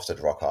 and then I'll start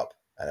to rock up,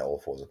 and it all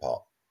falls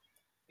apart.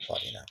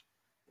 But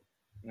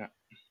yeah.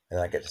 And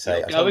I get to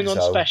say, going on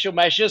special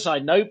measures. I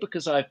know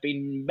because I've been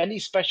in many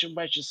special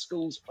measures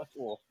schools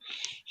before.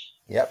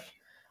 Yep,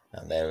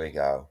 and there we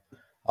go.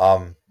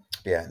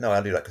 Yeah, no, I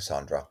do like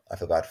Cassandra. I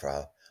feel bad for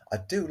her. I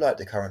do like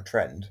the current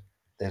trend.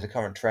 There's a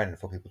current trend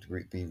for people to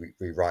be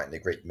rewriting the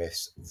Greek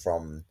myths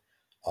from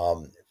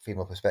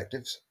female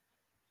perspectives.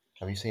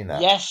 Have you seen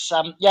that? Yes,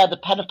 the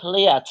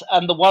Penopleiad,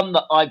 and the one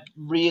that I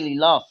really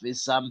love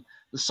is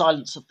The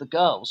Silence of the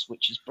Girls,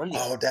 which is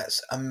brilliant. Oh,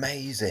 that's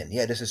amazing!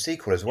 Yeah, there's a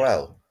sequel as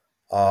well.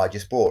 I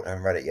just bought. I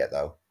haven't read it yet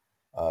though.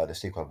 The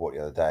sequel I bought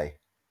the other day.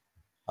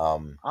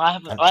 I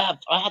hadn't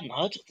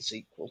heard of the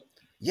sequel.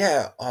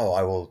 Yeah. Oh,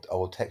 I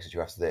will text it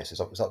you after this.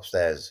 It's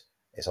upstairs.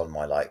 It's on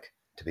my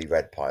to be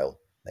read pile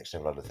next to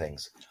a lot of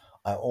things.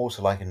 I'm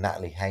also liking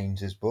Natalie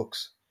Haynes'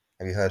 books.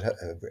 Have you ever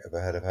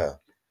heard of her?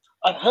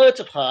 I've heard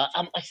of her.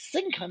 I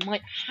think I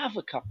might have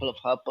a couple of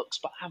her books,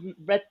 but I haven't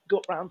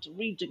got round to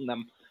reading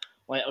them.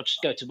 Wait, I'll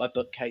just go to my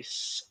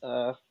bookcase.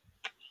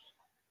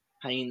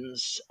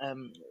 Haynes.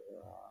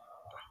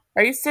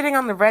 Are you sitting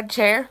on the red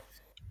chair?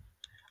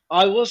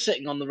 I was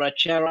sitting on the red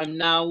chair. I'm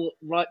now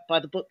right by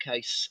the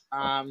bookcase.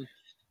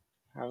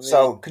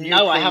 So can you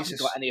No, please I haven't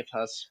got any of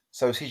hers.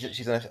 So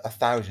she's done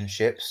 1,000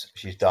 ships.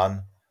 She's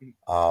done,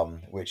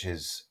 which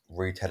is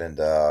retelling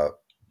the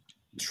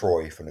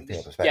Troy from the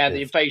female perspective. Yeah,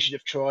 the invasion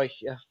of Troy.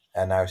 Yeah,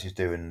 and now she's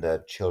doing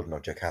the Children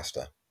of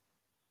Jocasta.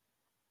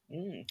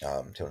 Children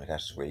of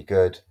Jocasta is really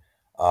good.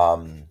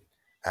 And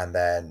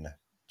then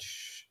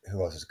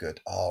who else is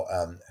good?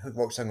 Who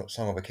wrote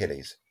Song of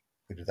Achilles?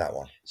 Who did that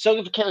one? Song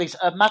of Achilles.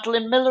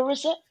 Madeline Miller,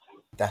 is it?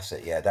 That's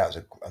it. Yeah, that was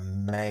an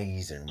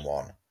amazing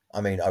one.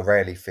 I mean, I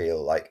rarely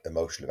feel like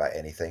emotional about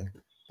anything,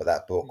 but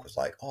that book was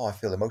like, I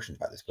feel emotions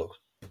about this book.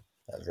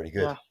 That was really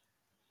good.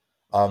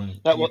 Yeah.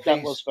 That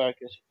was very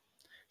good.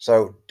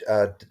 So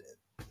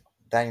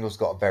Daniel's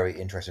got a very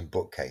interesting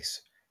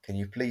bookcase. Can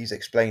you please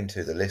explain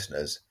to the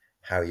listeners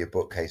how your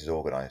bookcase is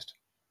organised?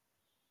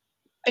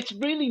 It's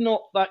really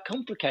not that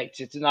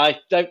complicated, and I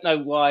don't know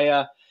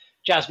why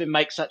Jasmine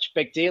makes such a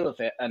big deal of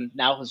it and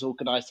now has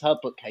organised her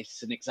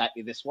bookcases in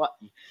exactly this way.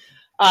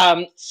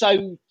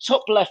 So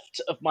top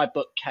left of my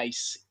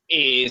bookcase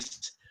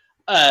is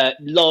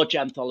large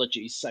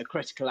anthologies, so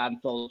critical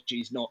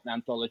anthologies, not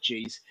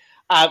anthologies.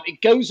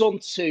 It goes on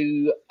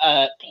to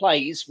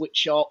plays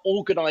which are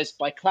organised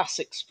by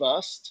classics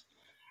first,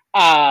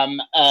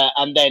 and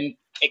then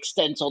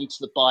extends onto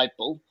the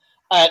Bible.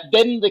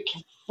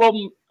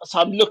 So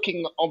I'm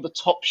looking on the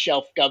top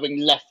shelf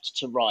going left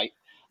to right,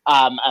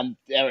 and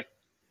there are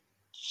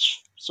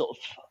sort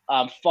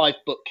of 5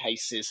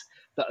 bookcases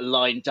that are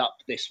lined up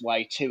this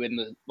way, 3 in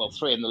the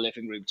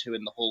living room, 2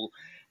 in the hall.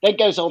 Then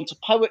goes on to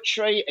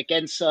poetry,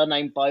 again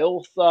surnamed by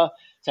author,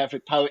 so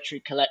every poetry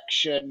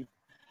collection.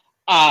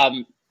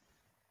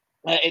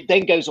 It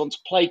then goes on to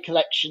play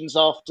collections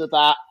after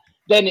that.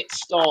 Then it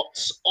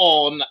starts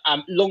on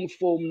long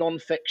form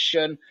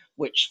non-fiction,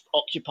 which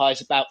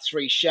occupies about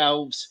 3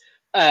 shelves.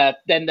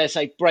 Then there's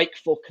a break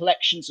for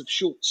collections of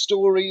short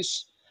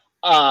stories,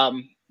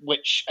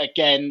 which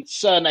again,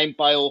 surnamed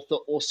by author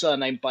or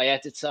surnamed by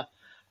editor,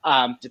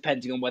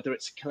 depending on whether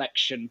it's a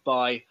collection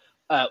by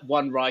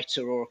one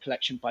writer or a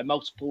collection by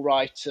multiple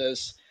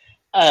writers.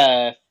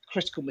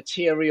 Critical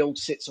material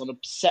sits on a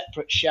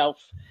separate shelf,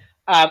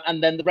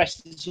 and then the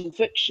rest is all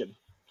fiction.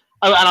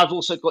 Oh, and I've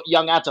also got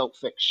young adult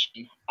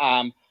fiction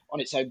on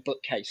its own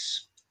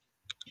bookcase.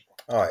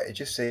 All right, it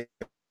just seems,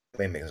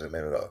 because I've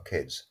got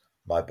kids,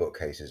 my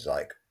bookcase is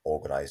like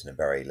organised in a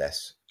very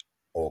less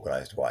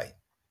organised way.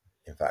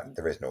 In fact,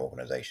 there is no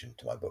organisation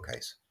to my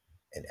bookcase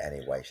in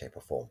any way, shape,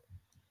 or form.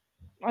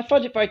 I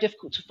find it very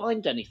difficult to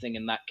find anything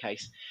in that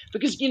case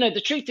because,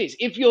 the truth is,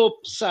 if you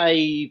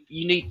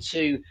need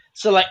to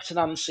select an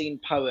unseen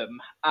poem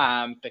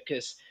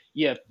because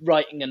you're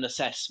writing an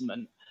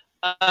assessment,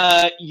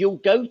 you'll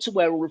go to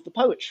where all of the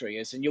poetry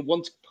is and you'll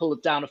want to pull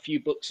down a few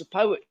books of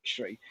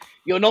poetry.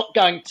 You're not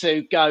going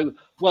to go,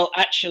 well,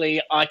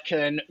 actually, I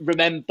can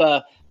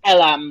remember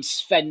Elams,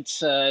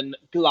 Fenton,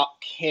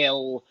 Gluck,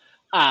 Hill,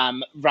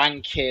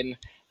 Rankin,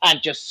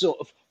 and just sort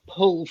of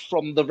pull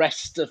from the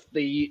rest of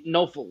the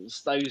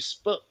novels, those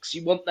books.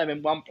 You want them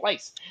in one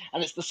place.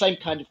 And it's the same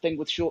kind of thing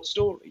with short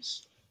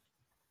stories.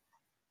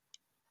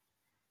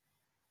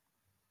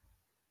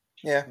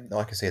 Yeah, no,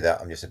 I can see that.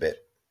 I'm just a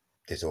bit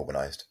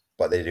disorganized.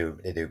 But they do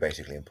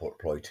basically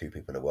employ 2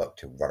 people to work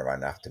to run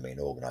around after me and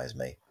organize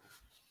me.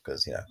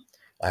 Because,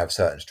 I have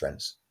certain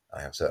strengths,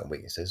 I have certain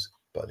weaknesses,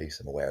 but at least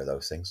I'm aware of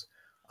those things.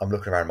 I'm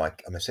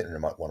sitting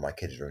in one of my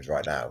kids' rooms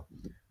right now.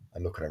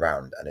 I'm looking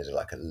around and there's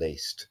like at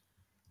least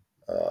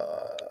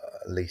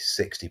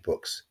 60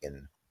 books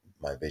in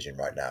my vision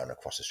right now and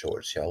across the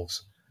shortage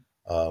shelves,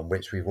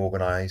 which we've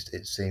organised,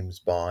 it seems,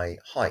 by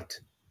height.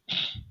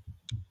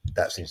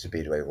 That seems to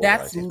be the way we've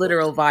organised. That's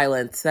literal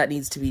violence. That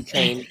needs to be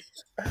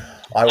changed.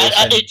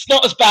 It's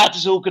not as bad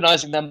as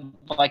organising them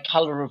by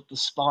colour of the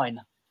spine.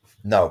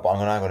 No, but I'm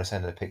now going to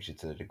send a picture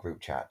to the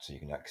group chat so you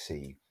can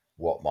see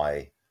what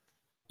my...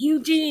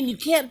 Eugene, you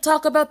can't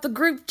talk about the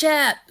group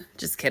chat.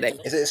 Just kidding.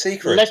 Is it a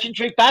secret?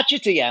 Legendary Badger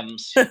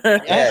DMs.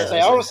 Yes,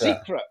 they are a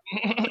secret.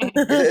 Is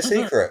it a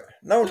secret?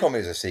 No one told me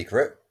it was a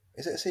secret.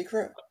 Is it a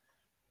secret?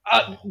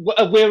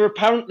 We're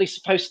apparently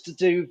supposed to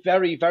do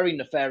very, very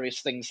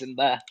nefarious things in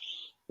there.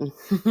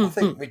 I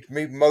think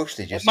we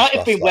mostly just... It might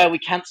have been where we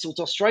cancelled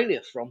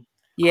Australia from.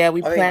 Yeah,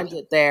 we planned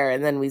it there,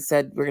 and then we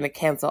said we're going to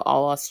cancel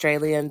all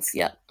Australians.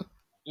 Yep.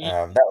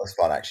 That was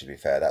fun, actually, to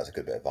be fair. That was a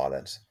good bit of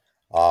violence.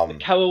 The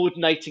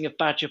coordinating of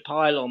Badger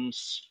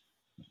pylons.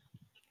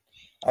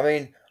 I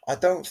mean,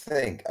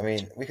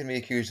 we can be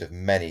accused of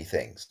many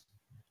things,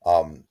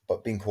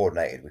 but being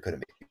coordinated, we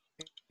couldn't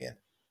be.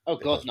 Oh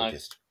God,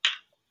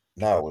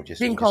 no. We're just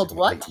being called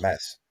what?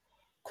 Mess.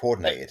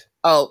 Coordinated.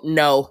 Oh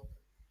no.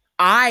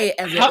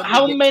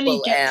 How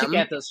many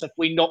get-togethers have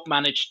we not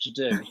managed to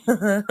do?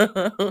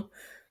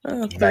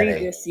 3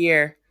 this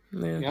year.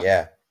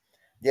 Yeah.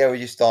 We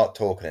just start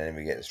talking and then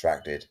we get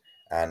distracted,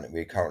 and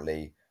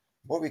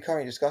what are we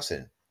currently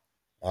discussing?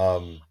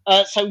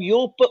 So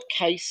your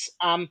bookcase,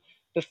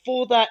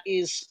 before that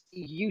is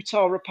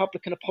Utah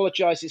Republican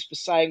apologizes for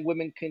saying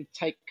women can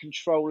take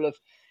control of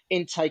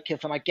intake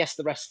of, and I guess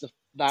the rest of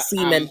that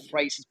Semen.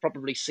 phrase is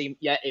probably semen.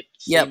 Yeah,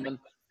 it's Yep. semen.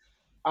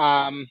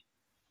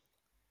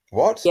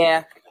 What?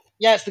 Yeah,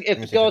 it's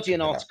the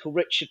Guardian article.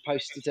 Richard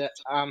posted it.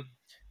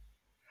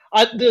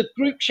 The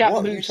group chat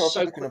what? moves so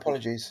quickly.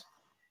 Apologies.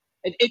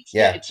 It's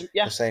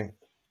the same.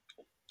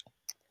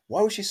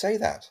 Why would she say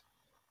that?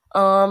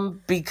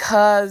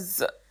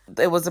 Because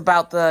it was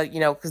about the,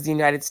 because the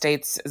United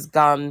States has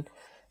gone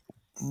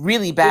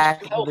really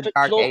bad in the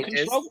Dark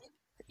Ages. Control?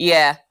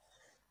 Yeah.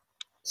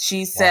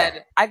 She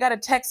said, I got a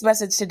text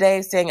message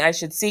today saying I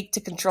should seek to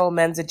control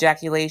men's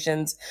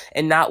ejaculations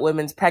and not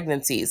women's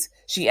pregnancies.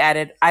 She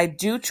added, I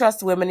do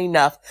trust women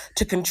enough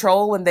to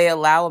control when they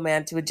allow a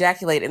man to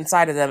ejaculate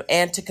inside of them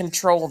and to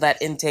control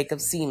that intake of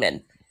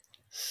semen.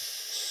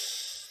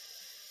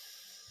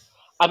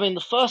 I mean,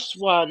 the first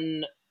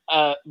one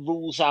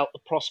rules out the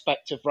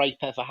prospect of rape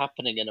ever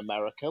happening in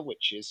America,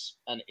 which is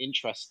an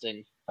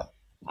interesting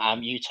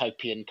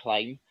utopian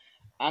claim.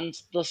 And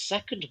the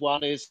second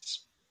one is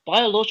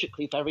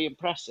biologically very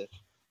impressive.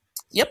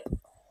 Yep.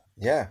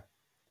 Yeah.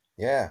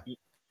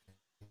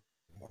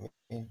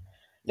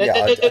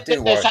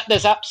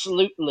 There's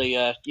absolutely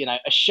a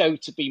show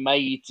to be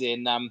made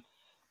in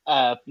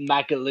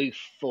Magaluf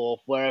or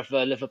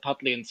wherever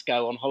Liverpudlians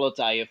go on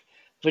holiday of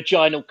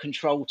vaginal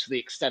control to the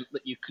extent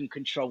that you can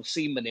control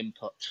semen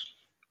input.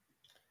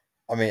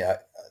 I mean, or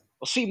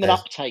semen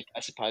uptake, I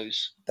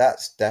suppose.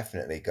 That's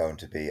definitely going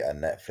to be a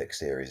Netflix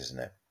series,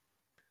 isn't it?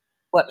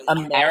 What,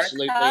 America?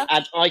 Absolutely,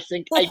 and I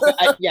think,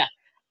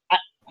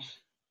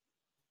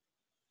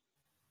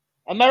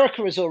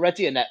 America is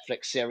already a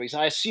Netflix series.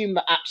 I assume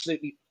that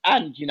absolutely,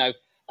 and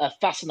a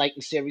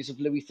fascinating series of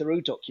Louis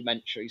Theroux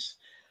documentaries.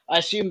 I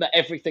assume that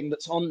everything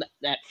that's on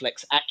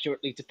Netflix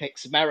accurately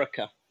depicts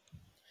America.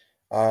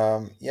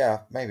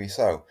 Yeah, maybe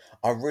so.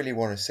 I really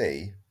want to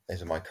see.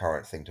 This is my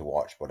current thing to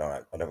watch, but I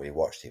don't really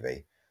watch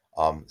TV.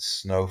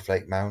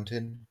 Snowflake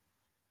Mountain.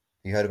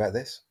 You heard about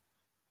this?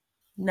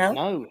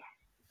 No.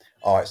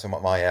 All right, so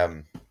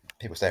my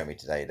people staying with me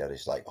today, they're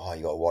just like, oh,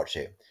 you got to watch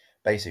it.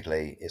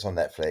 Basically, it's on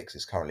Netflix.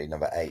 It's currently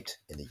number 8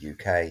 in the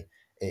UK.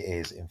 It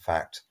is, in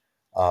fact,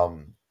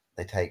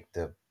 they take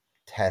the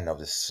 10 of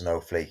the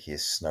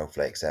snowflakiest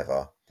snowflakes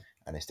ever,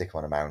 and they stick them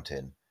on a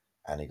mountain,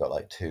 and you got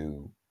like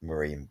 2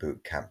 Marine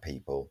boot camp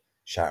people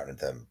shouting at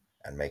them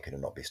and making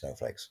them not be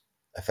snowflakes.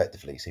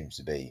 Effectively, seems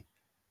to be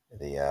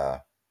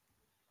the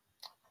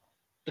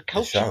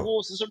Culture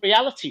Wars is a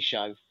reality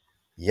show.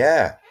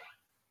 Yeah,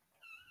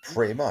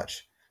 pretty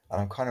much. And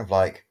I'm kind of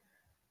like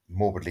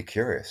morbidly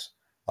curious.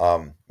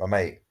 My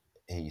mate,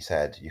 he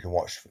said you can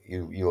watch. He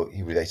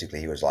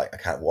was like, I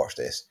can't watch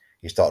this.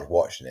 He started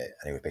watching it,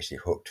 and he was basically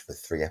hooked for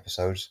 3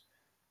 episodes.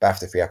 But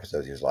after 3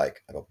 episodes, he was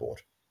like, I got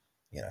bored.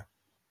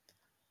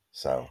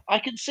 So I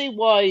can see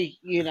why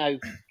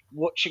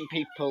watching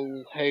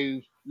people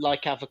who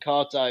like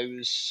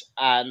avocados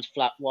and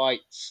flat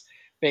whites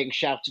being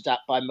shouted at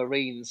by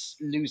Marines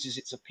loses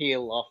its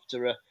appeal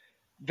after a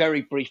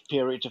very brief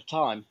period of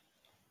time.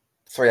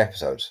 3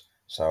 episodes.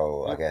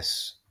 So I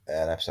guess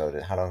an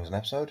episode. How long is an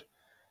episode?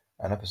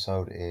 An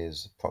episode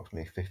is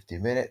approximately 50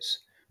 minutes.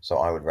 So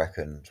I would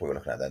reckon. So what we're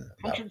looking at then?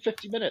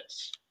 150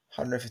 minutes.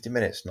 150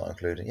 minutes, not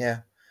including.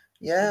 Yeah.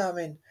 I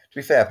mean, to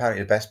be fair,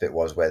 apparently the best bit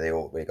was where they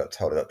got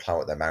told to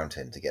climb up their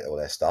mountain to get all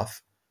their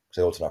stuff.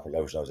 So they all turned up with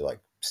loads of like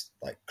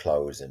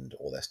clothes and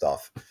all their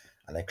stuff,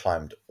 and they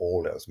climbed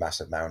all it was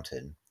massive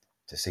mountain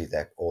to see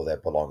all their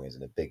belongings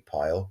in a big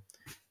pile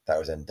that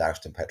was then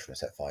doused in petrol and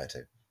set fire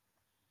to.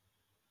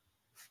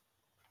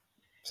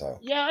 So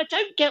yeah, I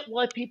don't get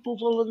why people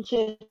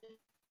volunteer to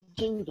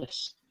do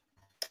this.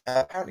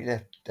 Apparently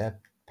their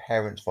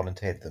parents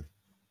volunteered them.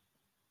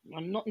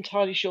 I'm not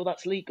entirely sure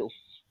that's legal.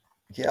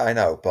 Yeah, I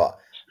know, but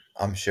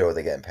I'm sure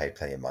they're getting paid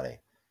plenty of money.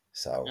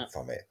 So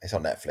from it, it's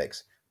on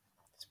Netflix.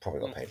 It's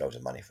probably got paid loads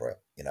of money for it,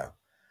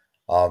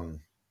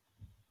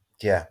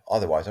 Yeah.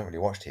 Otherwise, I don't really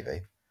watch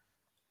TV.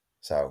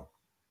 So,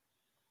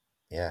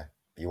 yeah.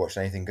 You watched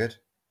anything good?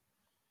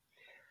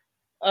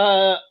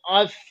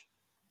 I've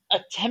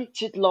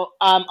attempted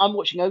I'm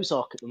watching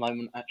Ozark at the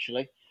moment,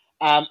 actually,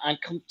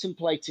 and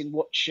contemplating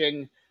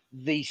watching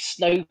the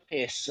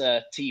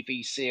Snowpiercer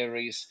TV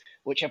series,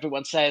 which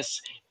everyone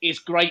says is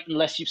great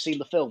unless you've seen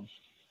the film.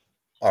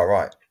 Oh,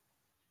 right.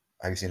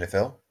 Have you seen the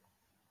film?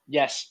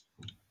 Yes.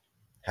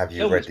 Have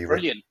you read the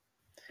brilliant?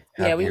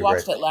 Yeah, we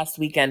watched it last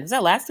weekend. Was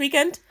that last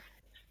weekend?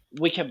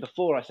 Weekend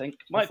before, I think.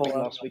 Might be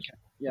last weekend.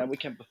 Yeah,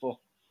 weekend before.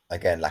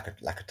 Again, lack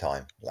of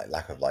time,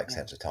 lack of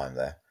sense of time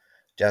there.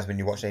 Jasmine,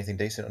 you watched anything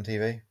decent on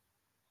TV?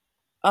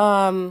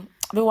 I've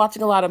been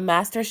watching a lot of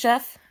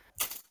MasterChef.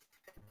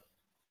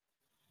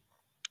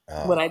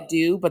 When I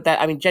do, but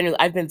generally,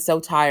 I've been so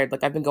tired.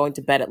 Like, I've been going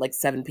to bed at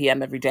 7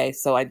 p.m. every day,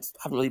 so I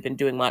haven't really been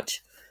doing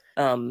much.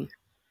 I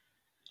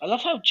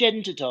love how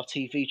gendered our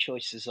TV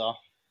choices are.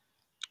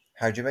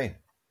 How do you mean?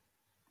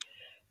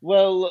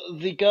 Well,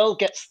 the girl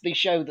gets the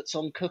show that's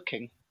on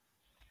cooking,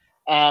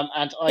 and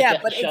I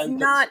get the show.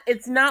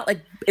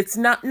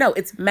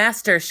 It's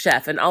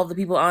MasterChef, and all the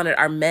people on it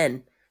are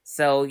men.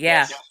 So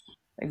yeah, yes.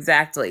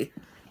 Exactly.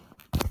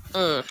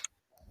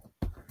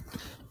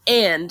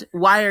 And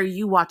why are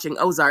you watching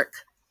Ozark?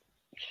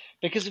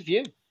 Because of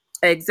you.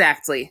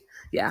 Exactly.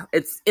 Yeah.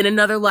 It's in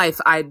another life,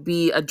 I'd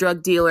be a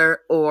drug dealer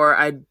or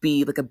I'd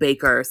be like a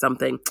baker or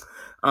something.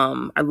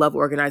 I love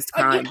organized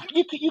crime.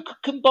 You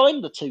could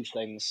combine the two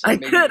things. I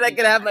could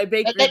have my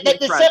bakery.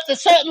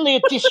 There's certainly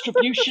a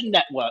distribution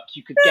network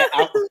you could get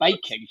out of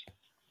baking.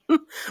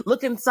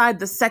 Look inside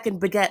the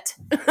second baguette.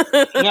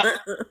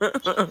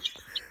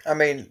 I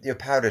mean, your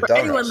powdered For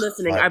donuts. anyone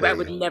listening, I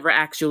would never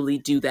actually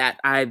do that.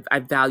 I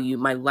value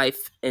my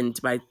life and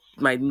my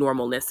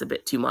normalness a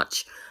bit too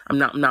much. I'm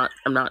not.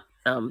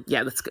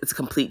 It's a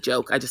complete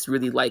joke. I just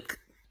really like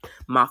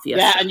mafia.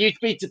 Yeah, stuff. and you'd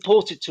be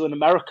deported to an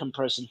American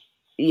prison.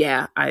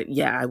 Yeah,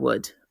 I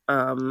would.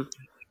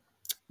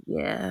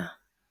 Yeah.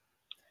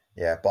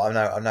 Yeah, but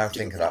I'm now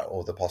thinking about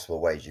all the possible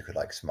ways you could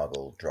like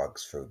smuggle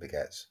drugs through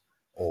baguettes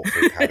or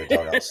through powdered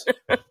donuts.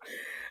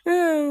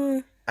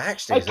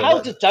 Actually,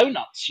 powdered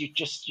donuts. You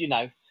just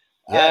the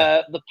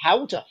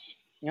powder.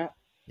 Yeah.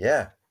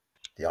 Yeah,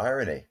 the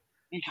irony.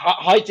 You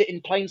hide it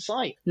in plain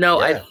sight. No,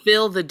 Yeah. I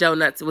fill the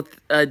donuts with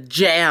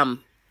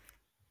jam.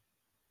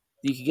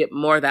 You could get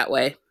more that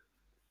way.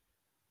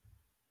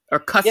 Or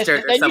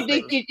custard or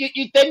something.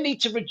 You then need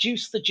to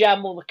reduce the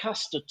jam or the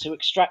custard to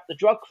extract the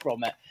drug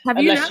from it. Have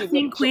you not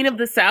seen Queen of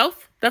the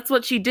South? That's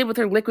what she did with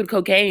her liquid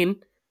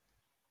cocaine.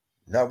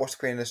 No, what's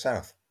Queen of the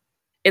South?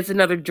 It's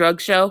another drug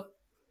show.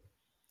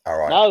 All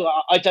right. No,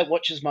 I don't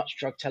watch as much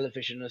drug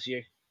television as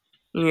you.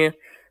 Yeah,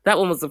 that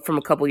one was from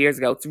a couple years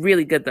ago. It's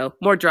really good though.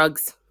 More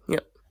drugs. Yeah.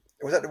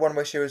 Was that the one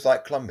where she was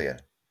like Colombian?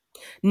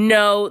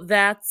 No,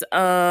 that's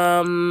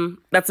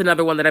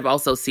another one that I've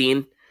also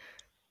seen.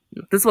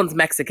 This one's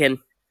Mexican.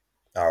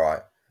 All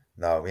right.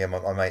 No, yeah,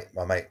 my mate.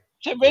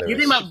 So you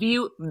think about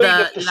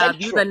La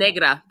Viuda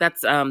Negra?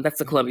 That's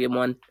the Colombian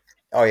one.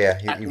 Oh yeah,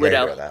 he raved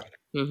about that.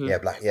 Mm-hmm.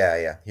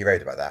 Yeah, he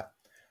raved about that.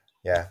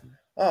 Yeah.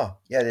 Oh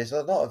yeah, there's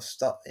a lot of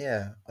stuff.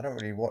 Yeah, I don't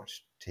really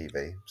watch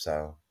TV,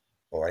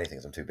 or anything,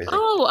 because I'm too busy.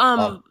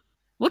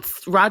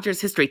 What's Roger's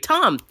history?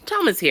 Tom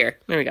is here.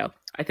 There we go.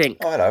 I think.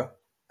 Oh, hello.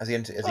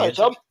 Hello,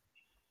 Tom.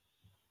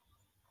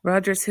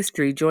 Roger's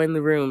history. Join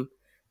the room.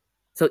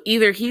 So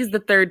either he's the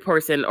third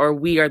person or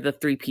we are the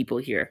three people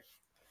here.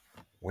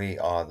 We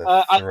are the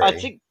three. I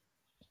think.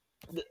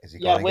 We're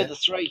again? the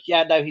three.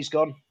 Yeah, no, he's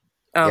gone.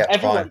 Oh, yeah,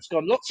 everyone's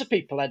gone. Lots of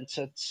people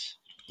entered.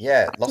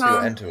 Yeah, lots of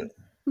people entered.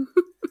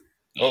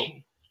 Oh,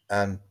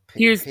 and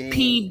here's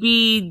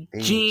PBGAE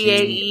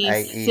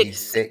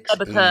 6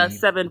 Ebica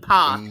 7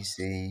 Pa.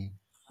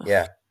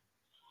 Yeah.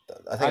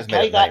 I think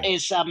okay, that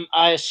is,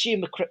 I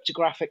assume, a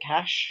cryptographic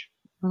hash.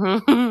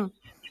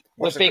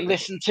 We're being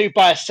listened to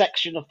by a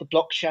section of the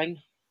blockchain.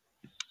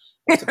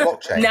 What's a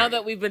blockchain? Now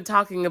that we've been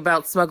talking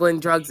about smuggling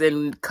drugs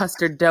in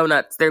custard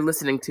donuts, they're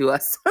listening to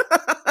us.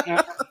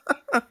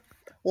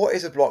 What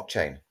is a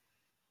blockchain?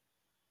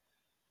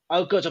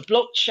 Oh, good. A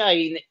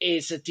blockchain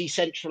is a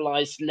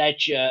decentralized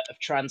ledger of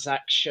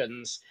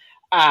transactions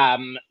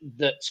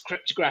that's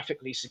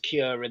cryptographically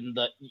secure, in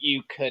that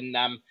you can.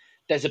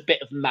 There's a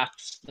bit of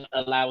maths that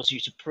allows you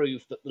to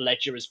prove that the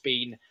ledger has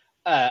been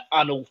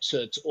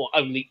unaltered or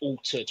only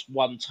altered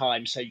one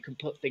time, so you can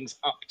put things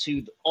up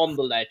on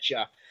the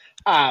ledger,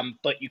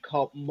 but you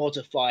can't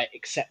modify it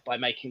except by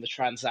making the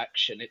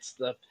transaction. It's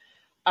the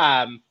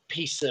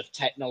piece of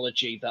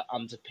technology that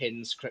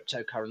underpins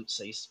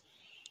cryptocurrencies.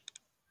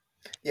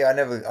 Yeah,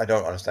 I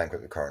don't understand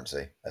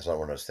cryptocurrency. That's not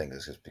one of those things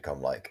that's just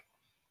become like,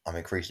 I'm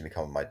increasingly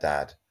becoming my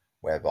dad,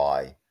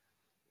 whereby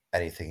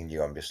anything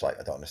new, I'm just like,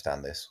 I don't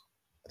understand this.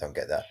 I don't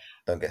get that.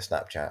 Don't get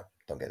Snapchat.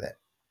 Don't get that.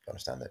 Don't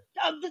understand it.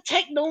 The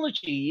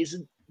technology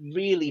isn't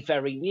really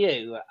very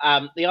new.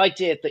 The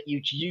idea that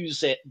you'd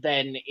use it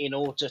then in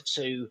order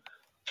to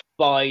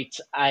provide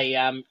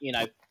a,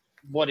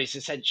 what is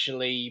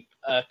essentially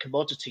a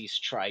commodities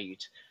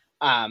trade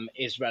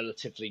is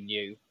relatively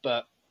new,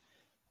 but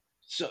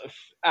sort of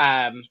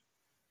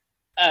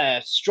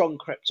strong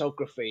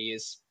cryptography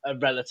is a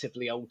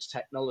relatively old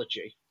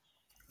technology.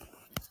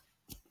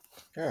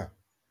 Yeah.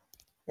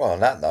 Well, on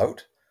that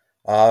note,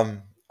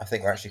 I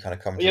think we're actually kind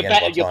of coming to the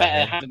end of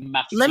our time.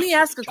 Let me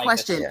ask a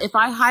question. If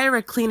I hire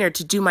a cleaner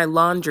to do my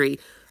laundry,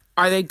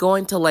 are they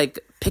going to like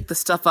pick the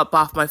stuff up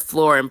off my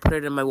floor and put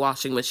it in my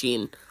washing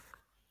machine?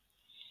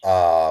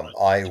 I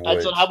would.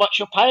 Depends on how much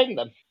you're paying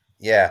them.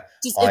 Yeah,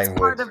 it's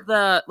part of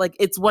the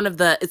it's one of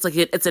the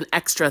it's an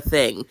extra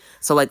thing.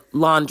 So like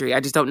laundry, I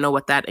just don't know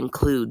what that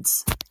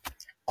includes.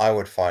 I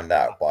would find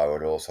out, but I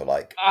would also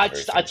like. I'd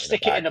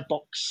stick it in a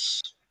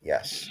box.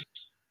 Yes.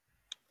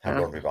 Have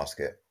a laundry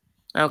basket.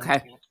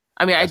 Okay.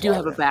 I mean, I do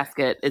have a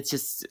basket. It's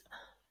just,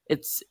 I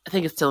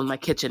think it's still in my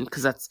kitchen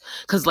because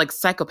like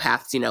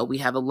psychopaths, we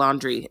have a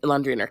laundry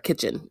in our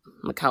kitchen.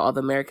 Like how all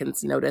the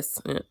Americans notice.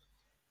 Yeah.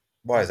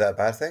 Why is that a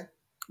bad thing?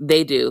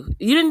 They do.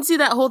 You didn't see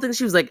that whole thing?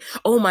 She was like,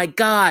 "Oh my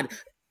God,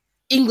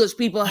 English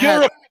people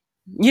have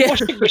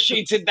washing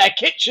machines in their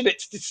kitchen.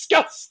 It's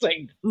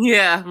disgusting."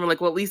 Yeah, and we're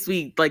like, well, at least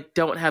we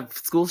don't have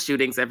school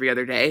shootings every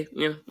other day.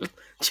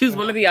 Choose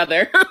one or the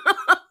other.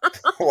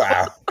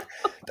 Wow.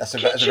 That's a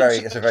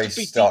very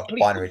stark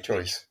binary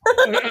choice.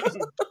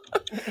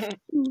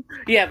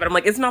 Yeah, but I'm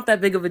like, it's not that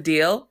big of a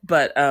deal.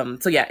 But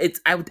so yeah,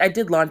 I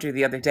did laundry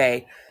the other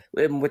day,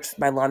 in which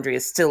my laundry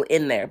is still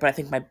in there, but I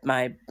think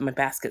my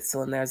basket's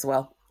still in there as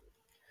well.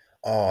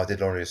 Oh, I did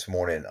laundry this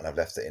morning and I've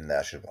left it in there.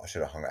 I should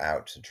have hung it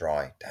out to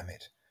dry. Damn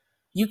it.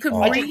 You could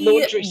I did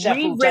laundry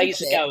several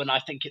days ago and I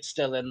think it's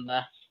still in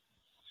there.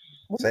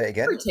 Say it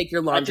again? Take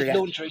your laundry I did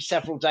laundry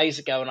several days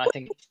ago and I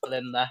think it's still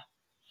in there.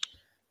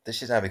 This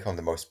has now become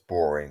the most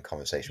boring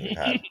conversation we've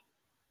had.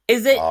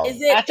 Is it?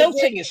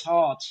 Adulting is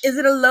hard. Is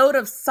it a load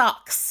of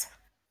socks?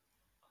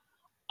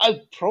 Oh,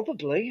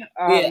 probably.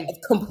 Yeah,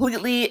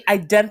 completely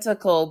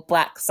identical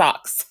black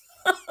socks.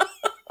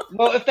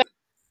 Well, if they're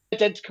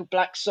identical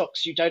black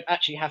socks, you don't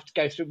actually have to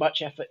go through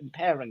much effort in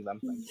pairing them.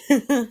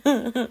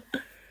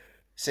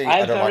 See, I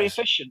am very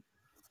efficient.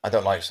 I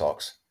don't like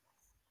socks.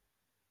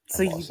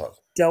 So you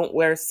don't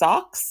wear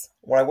socks?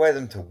 Well, I wear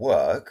them to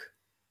work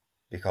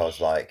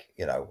because, like,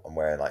 you know, I'm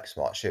wearing like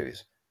smart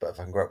shoes. But if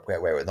I can get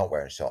away with not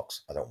wearing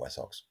socks, I don't wear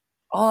socks.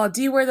 Oh,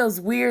 do you wear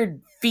those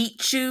weird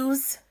feet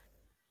shoes?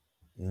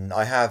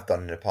 I have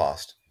done in the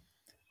past,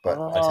 but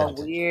I tend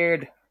to...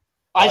 weird.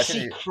 I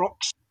see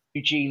Crocs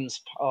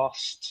jeans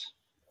past.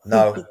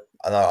 No,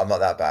 I'm not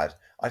that bad.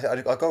 I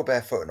go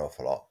barefoot an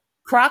awful lot.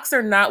 Crocs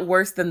are not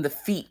worse than the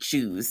feet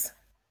shoes.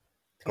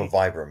 They're called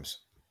Vibrams.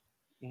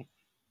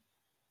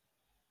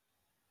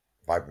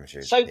 Vibram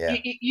shoes. So yeah.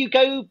 you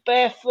go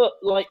barefoot,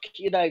 like,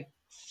 you know,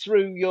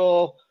 through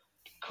your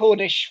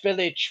Cornish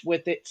village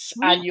with its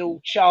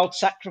annual child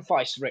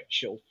sacrifice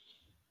ritual?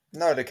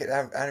 No,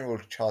 the annual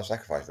child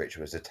sacrifice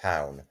ritual is a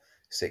town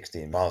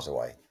 16 miles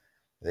away.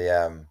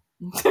 That's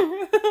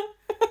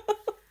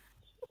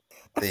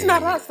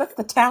not us. That's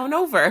the town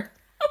over.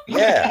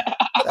 Yeah,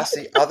 that's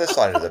the other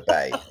side of the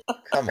bay.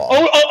 Come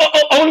on.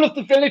 All of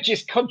the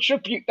villages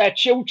contribute their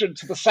children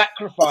to the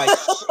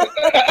sacrifice.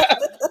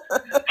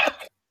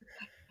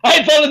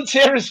 I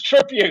volunteer as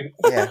tribute.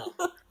 Yeah,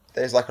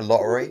 there's like a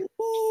lottery,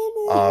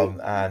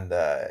 and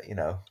you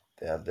know,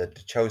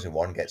 the chosen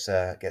one gets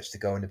to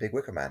go in the big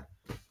wicker man.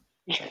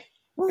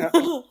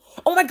 Oh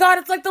my God!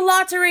 It's like the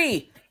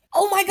lottery.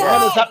 Oh my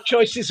God! Runners-up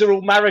choices are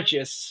all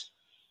marriages.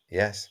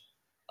 Yes.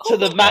 To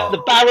the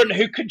Baron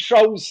who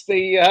controls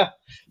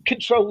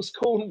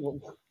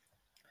Cornwall.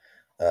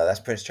 That's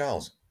Prince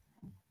Charles.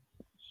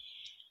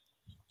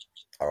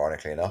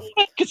 Ironically enough,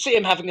 I could see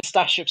him having a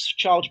stash of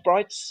child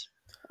brides.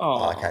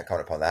 I can't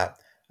comment upon that.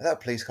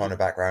 Without police car in the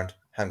background,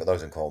 haven't got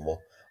those in Cornwall.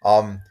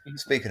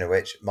 Speaking of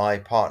which, my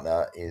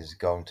partner is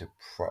going to.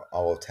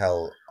 I'll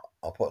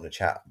put in the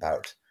chat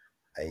about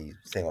a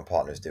thing my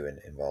partner's doing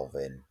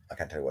involving. I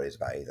can't tell you what it is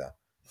about either,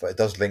 but it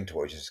does link to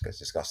what we just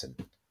discussing,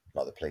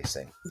 not the police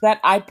thing. Is that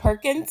I.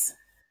 Perkins?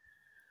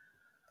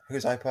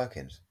 Who's I.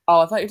 Perkins?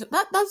 Oh, I thought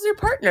that was your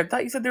partner. I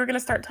thought you said they were going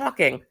to start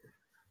talking.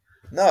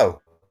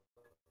 No,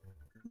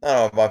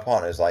 my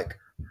partner's like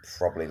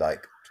probably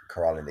like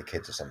corralling the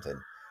kids or something.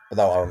 But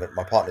no,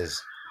 my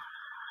partner's.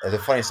 The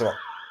funny thing.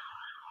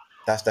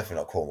 That's definitely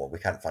not Cornwall. We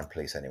can't find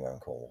police anywhere in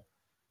Cornwall.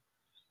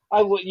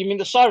 Oh, well, you mean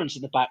the sirens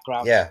in the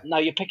background? Yeah. No,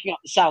 you're picking up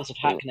the sounds of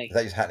Hackney.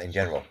 That just Hackney in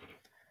general.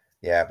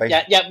 Yeah,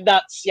 basically. Yeah,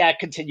 that's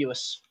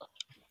continuous.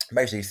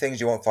 Basically, things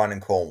you won't find in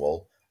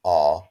Cornwall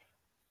are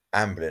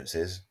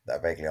ambulances that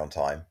are vaguely on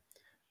time,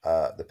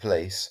 the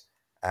police,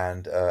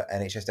 and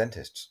NHS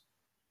dentists.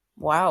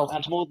 Wow.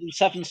 And more than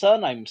 7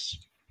 surnames.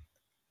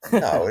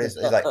 No, it's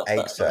like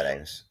 8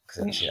 surnames,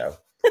 because it's, you know.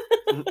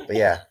 But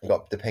yeah, we've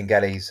got the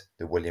Pengellies,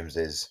 the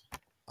Williamses,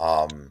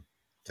 the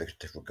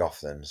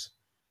Gothlans,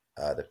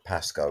 the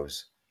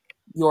Pascoes.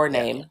 Your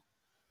name.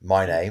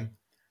 My name,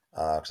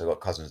 because I've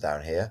got cousins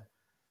down here.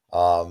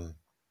 And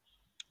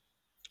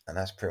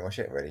that's pretty much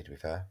it, really, to be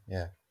fair.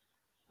 Yeah.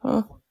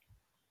 Huh.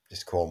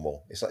 Just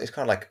Cornwall. It's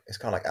kind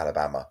of like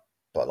Alabama,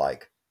 but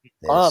like.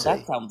 Oh,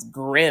 that sounds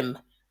grim.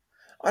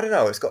 I don't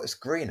know. It's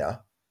greener.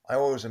 I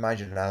always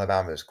imagined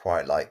Alabama as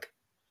quite like.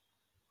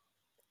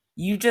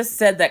 You just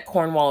said that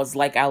Cornwall is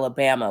like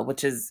Alabama,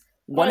 which is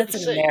one, it's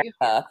in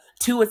America.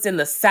 2, it's in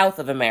the south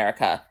of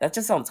America. That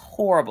just sounds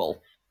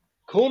horrible.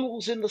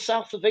 Cornwall's in the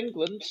south of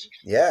England.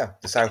 Yeah,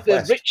 the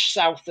southwest. The rich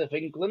south of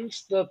England.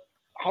 The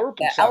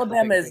horrible south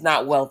Alabama is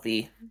not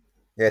wealthy.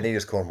 Yeah, neither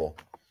is Cornwall.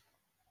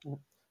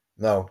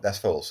 No, that's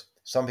false.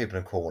 Some people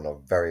in Cornwall are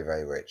very,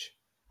 very rich.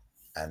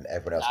 And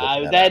everyone else.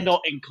 No, they're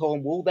not in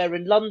Cornwall. They're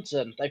in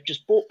London. They've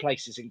just bought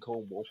places in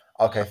Cornwall.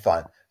 Okay,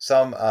 fine.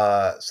 Some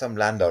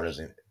landowners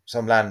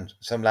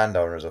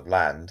of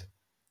land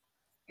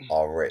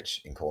are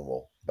rich in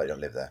Cornwall, but they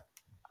don't live there.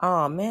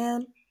 Oh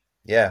man.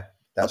 Yeah,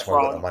 that's why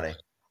they got no money.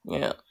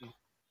 Yeah.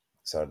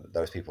 So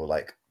those people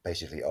like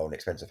basically own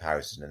expensive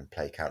houses and then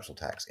pay council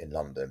tax in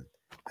London.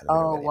 And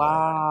oh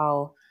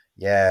wow.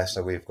 Money. Yeah,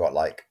 so we've got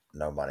like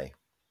no money.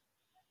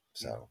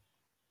 So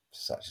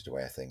such is the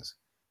way of things.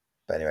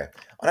 But anyway,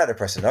 on that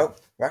depressing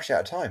note, we're actually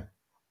out of time.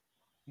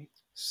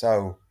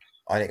 So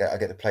I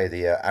get to play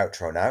the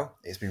outro now.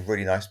 It's been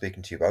really nice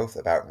speaking to you both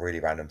about really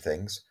random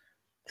things,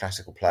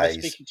 classical plays.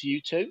 Nice speaking to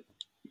you too.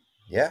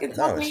 Yeah, It's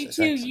no, happening it's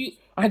too. excellent.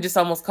 I just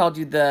almost called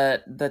you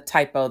the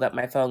typo that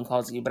my phone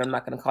calls you, but I'm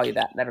not going to call you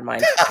that. Never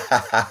mind.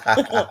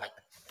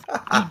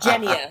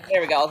 Eugenia. There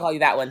we go. I'll call you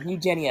that one.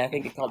 Eugenia. I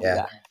think it called you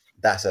Yeah,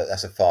 that.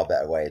 that's a far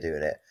better way of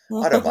doing it.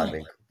 I don't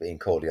mind being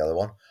called the other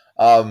one.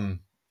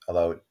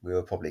 Although we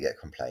will probably get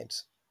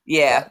complaints.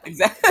 Yeah,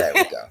 exactly. There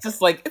we go.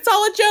 Just like, it's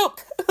all a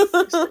joke.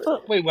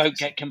 We won't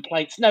get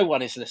complaints. No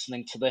one is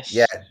listening to this.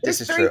 Yeah, There's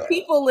this is 3 true.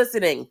 people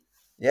listening.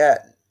 Yeah,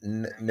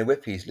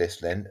 Nwippi's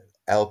listening.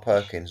 L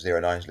Perkins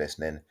 09's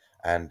listening,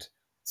 and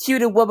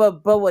Huda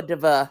Wubba Boa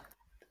Deva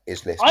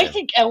is listening. I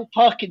think L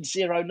Perkins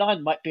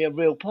 09 might be a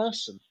real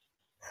person.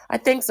 I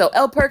think so.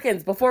 L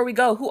Perkins, before we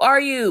go, who are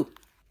you?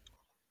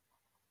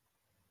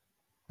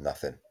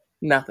 Nothing.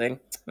 Okay.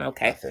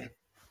 Nothing.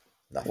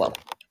 Well,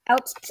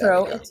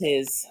 outro it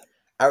is.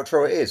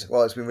 Outro it is.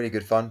 Well, it's been really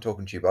good fun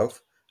talking to you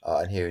both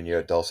and hearing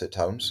your dulcet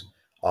tones.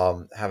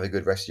 Have a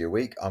good rest of your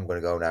week. I'm going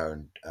to go now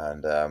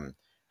and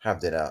have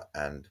dinner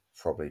and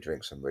probably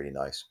drink some really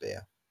nice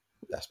beer.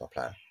 That's my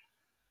plan.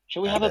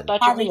 Shall we have a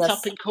badger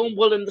meet-up in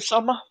Cornwall in the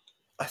summer?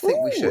 I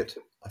think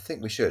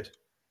we should.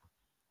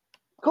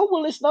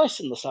 Cornwall is nice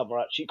in the summer,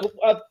 actually.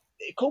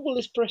 Cornwall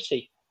is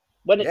pretty.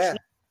 When it's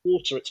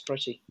water, it's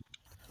pretty.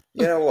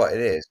 You know what?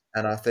 It is.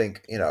 And I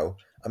think, you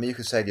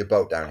can sail your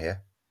boat down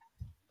here.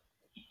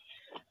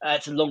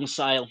 It's a long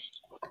sail.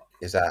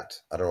 Is that?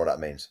 I don't know what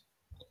that means.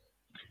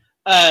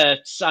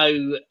 It's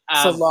a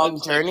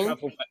long journey?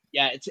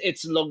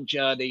 It's a long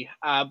journey,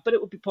 but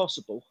it would be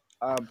possible.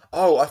 I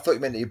thought you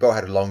meant that your boat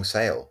had a long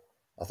sail.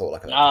 I thought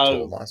like a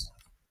tall mast.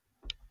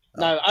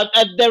 No,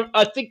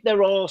 I think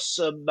there are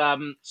some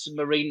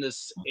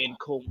marinas in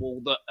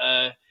Cornwall that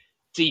are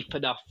deep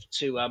enough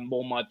to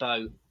moor my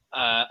boat.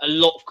 A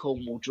lot of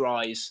Cornwall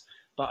dries,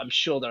 but I'm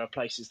sure there are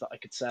places that I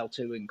could sail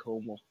to in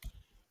Cornwall.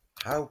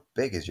 How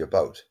big is your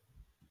boat?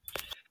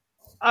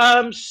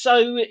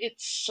 So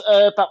it's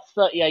about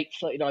 38,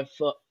 39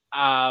 foot.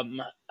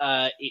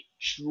 It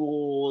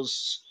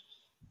draws.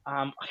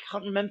 I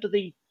can't remember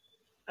the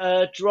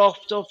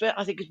draft of it.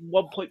 I think it's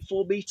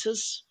 1.4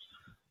 meters.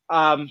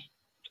 And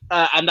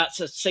that's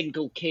a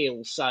single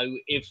keel. So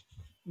if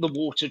the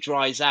water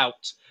dries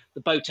out,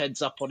 the boat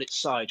ends up on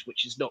its side,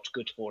 which is not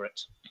good for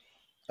it.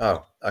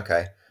 Oh,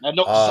 okay. They're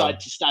not designed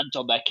to stand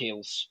on their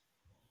keels.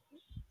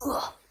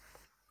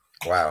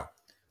 Wow.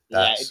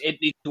 Yeah,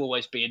 it needs to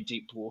always be in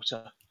deep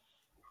water.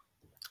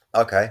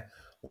 Okay.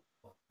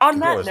 On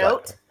that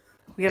note,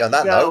 we have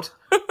to go.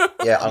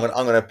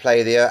 I'm going to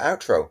play the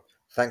outro.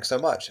 Thanks so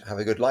much. Have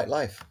a good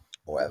life.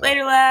 Or whatever.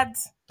 Later,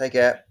 lads. Take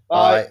care.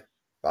 Bye.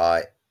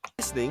 Bye.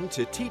 Listening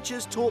to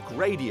Teachers Talk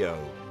Radio.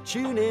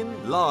 Tune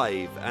in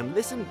live and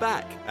listen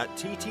back at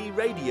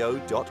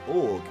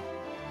ttradio.org.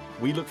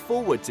 We look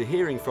forward to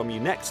hearing from you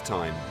next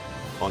time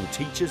on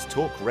Teachers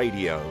Talk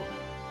Radio.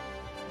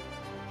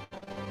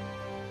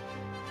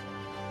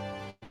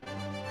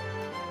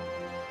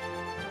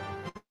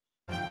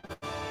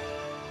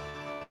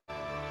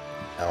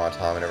 Am I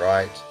timing it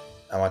right?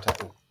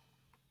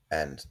 End.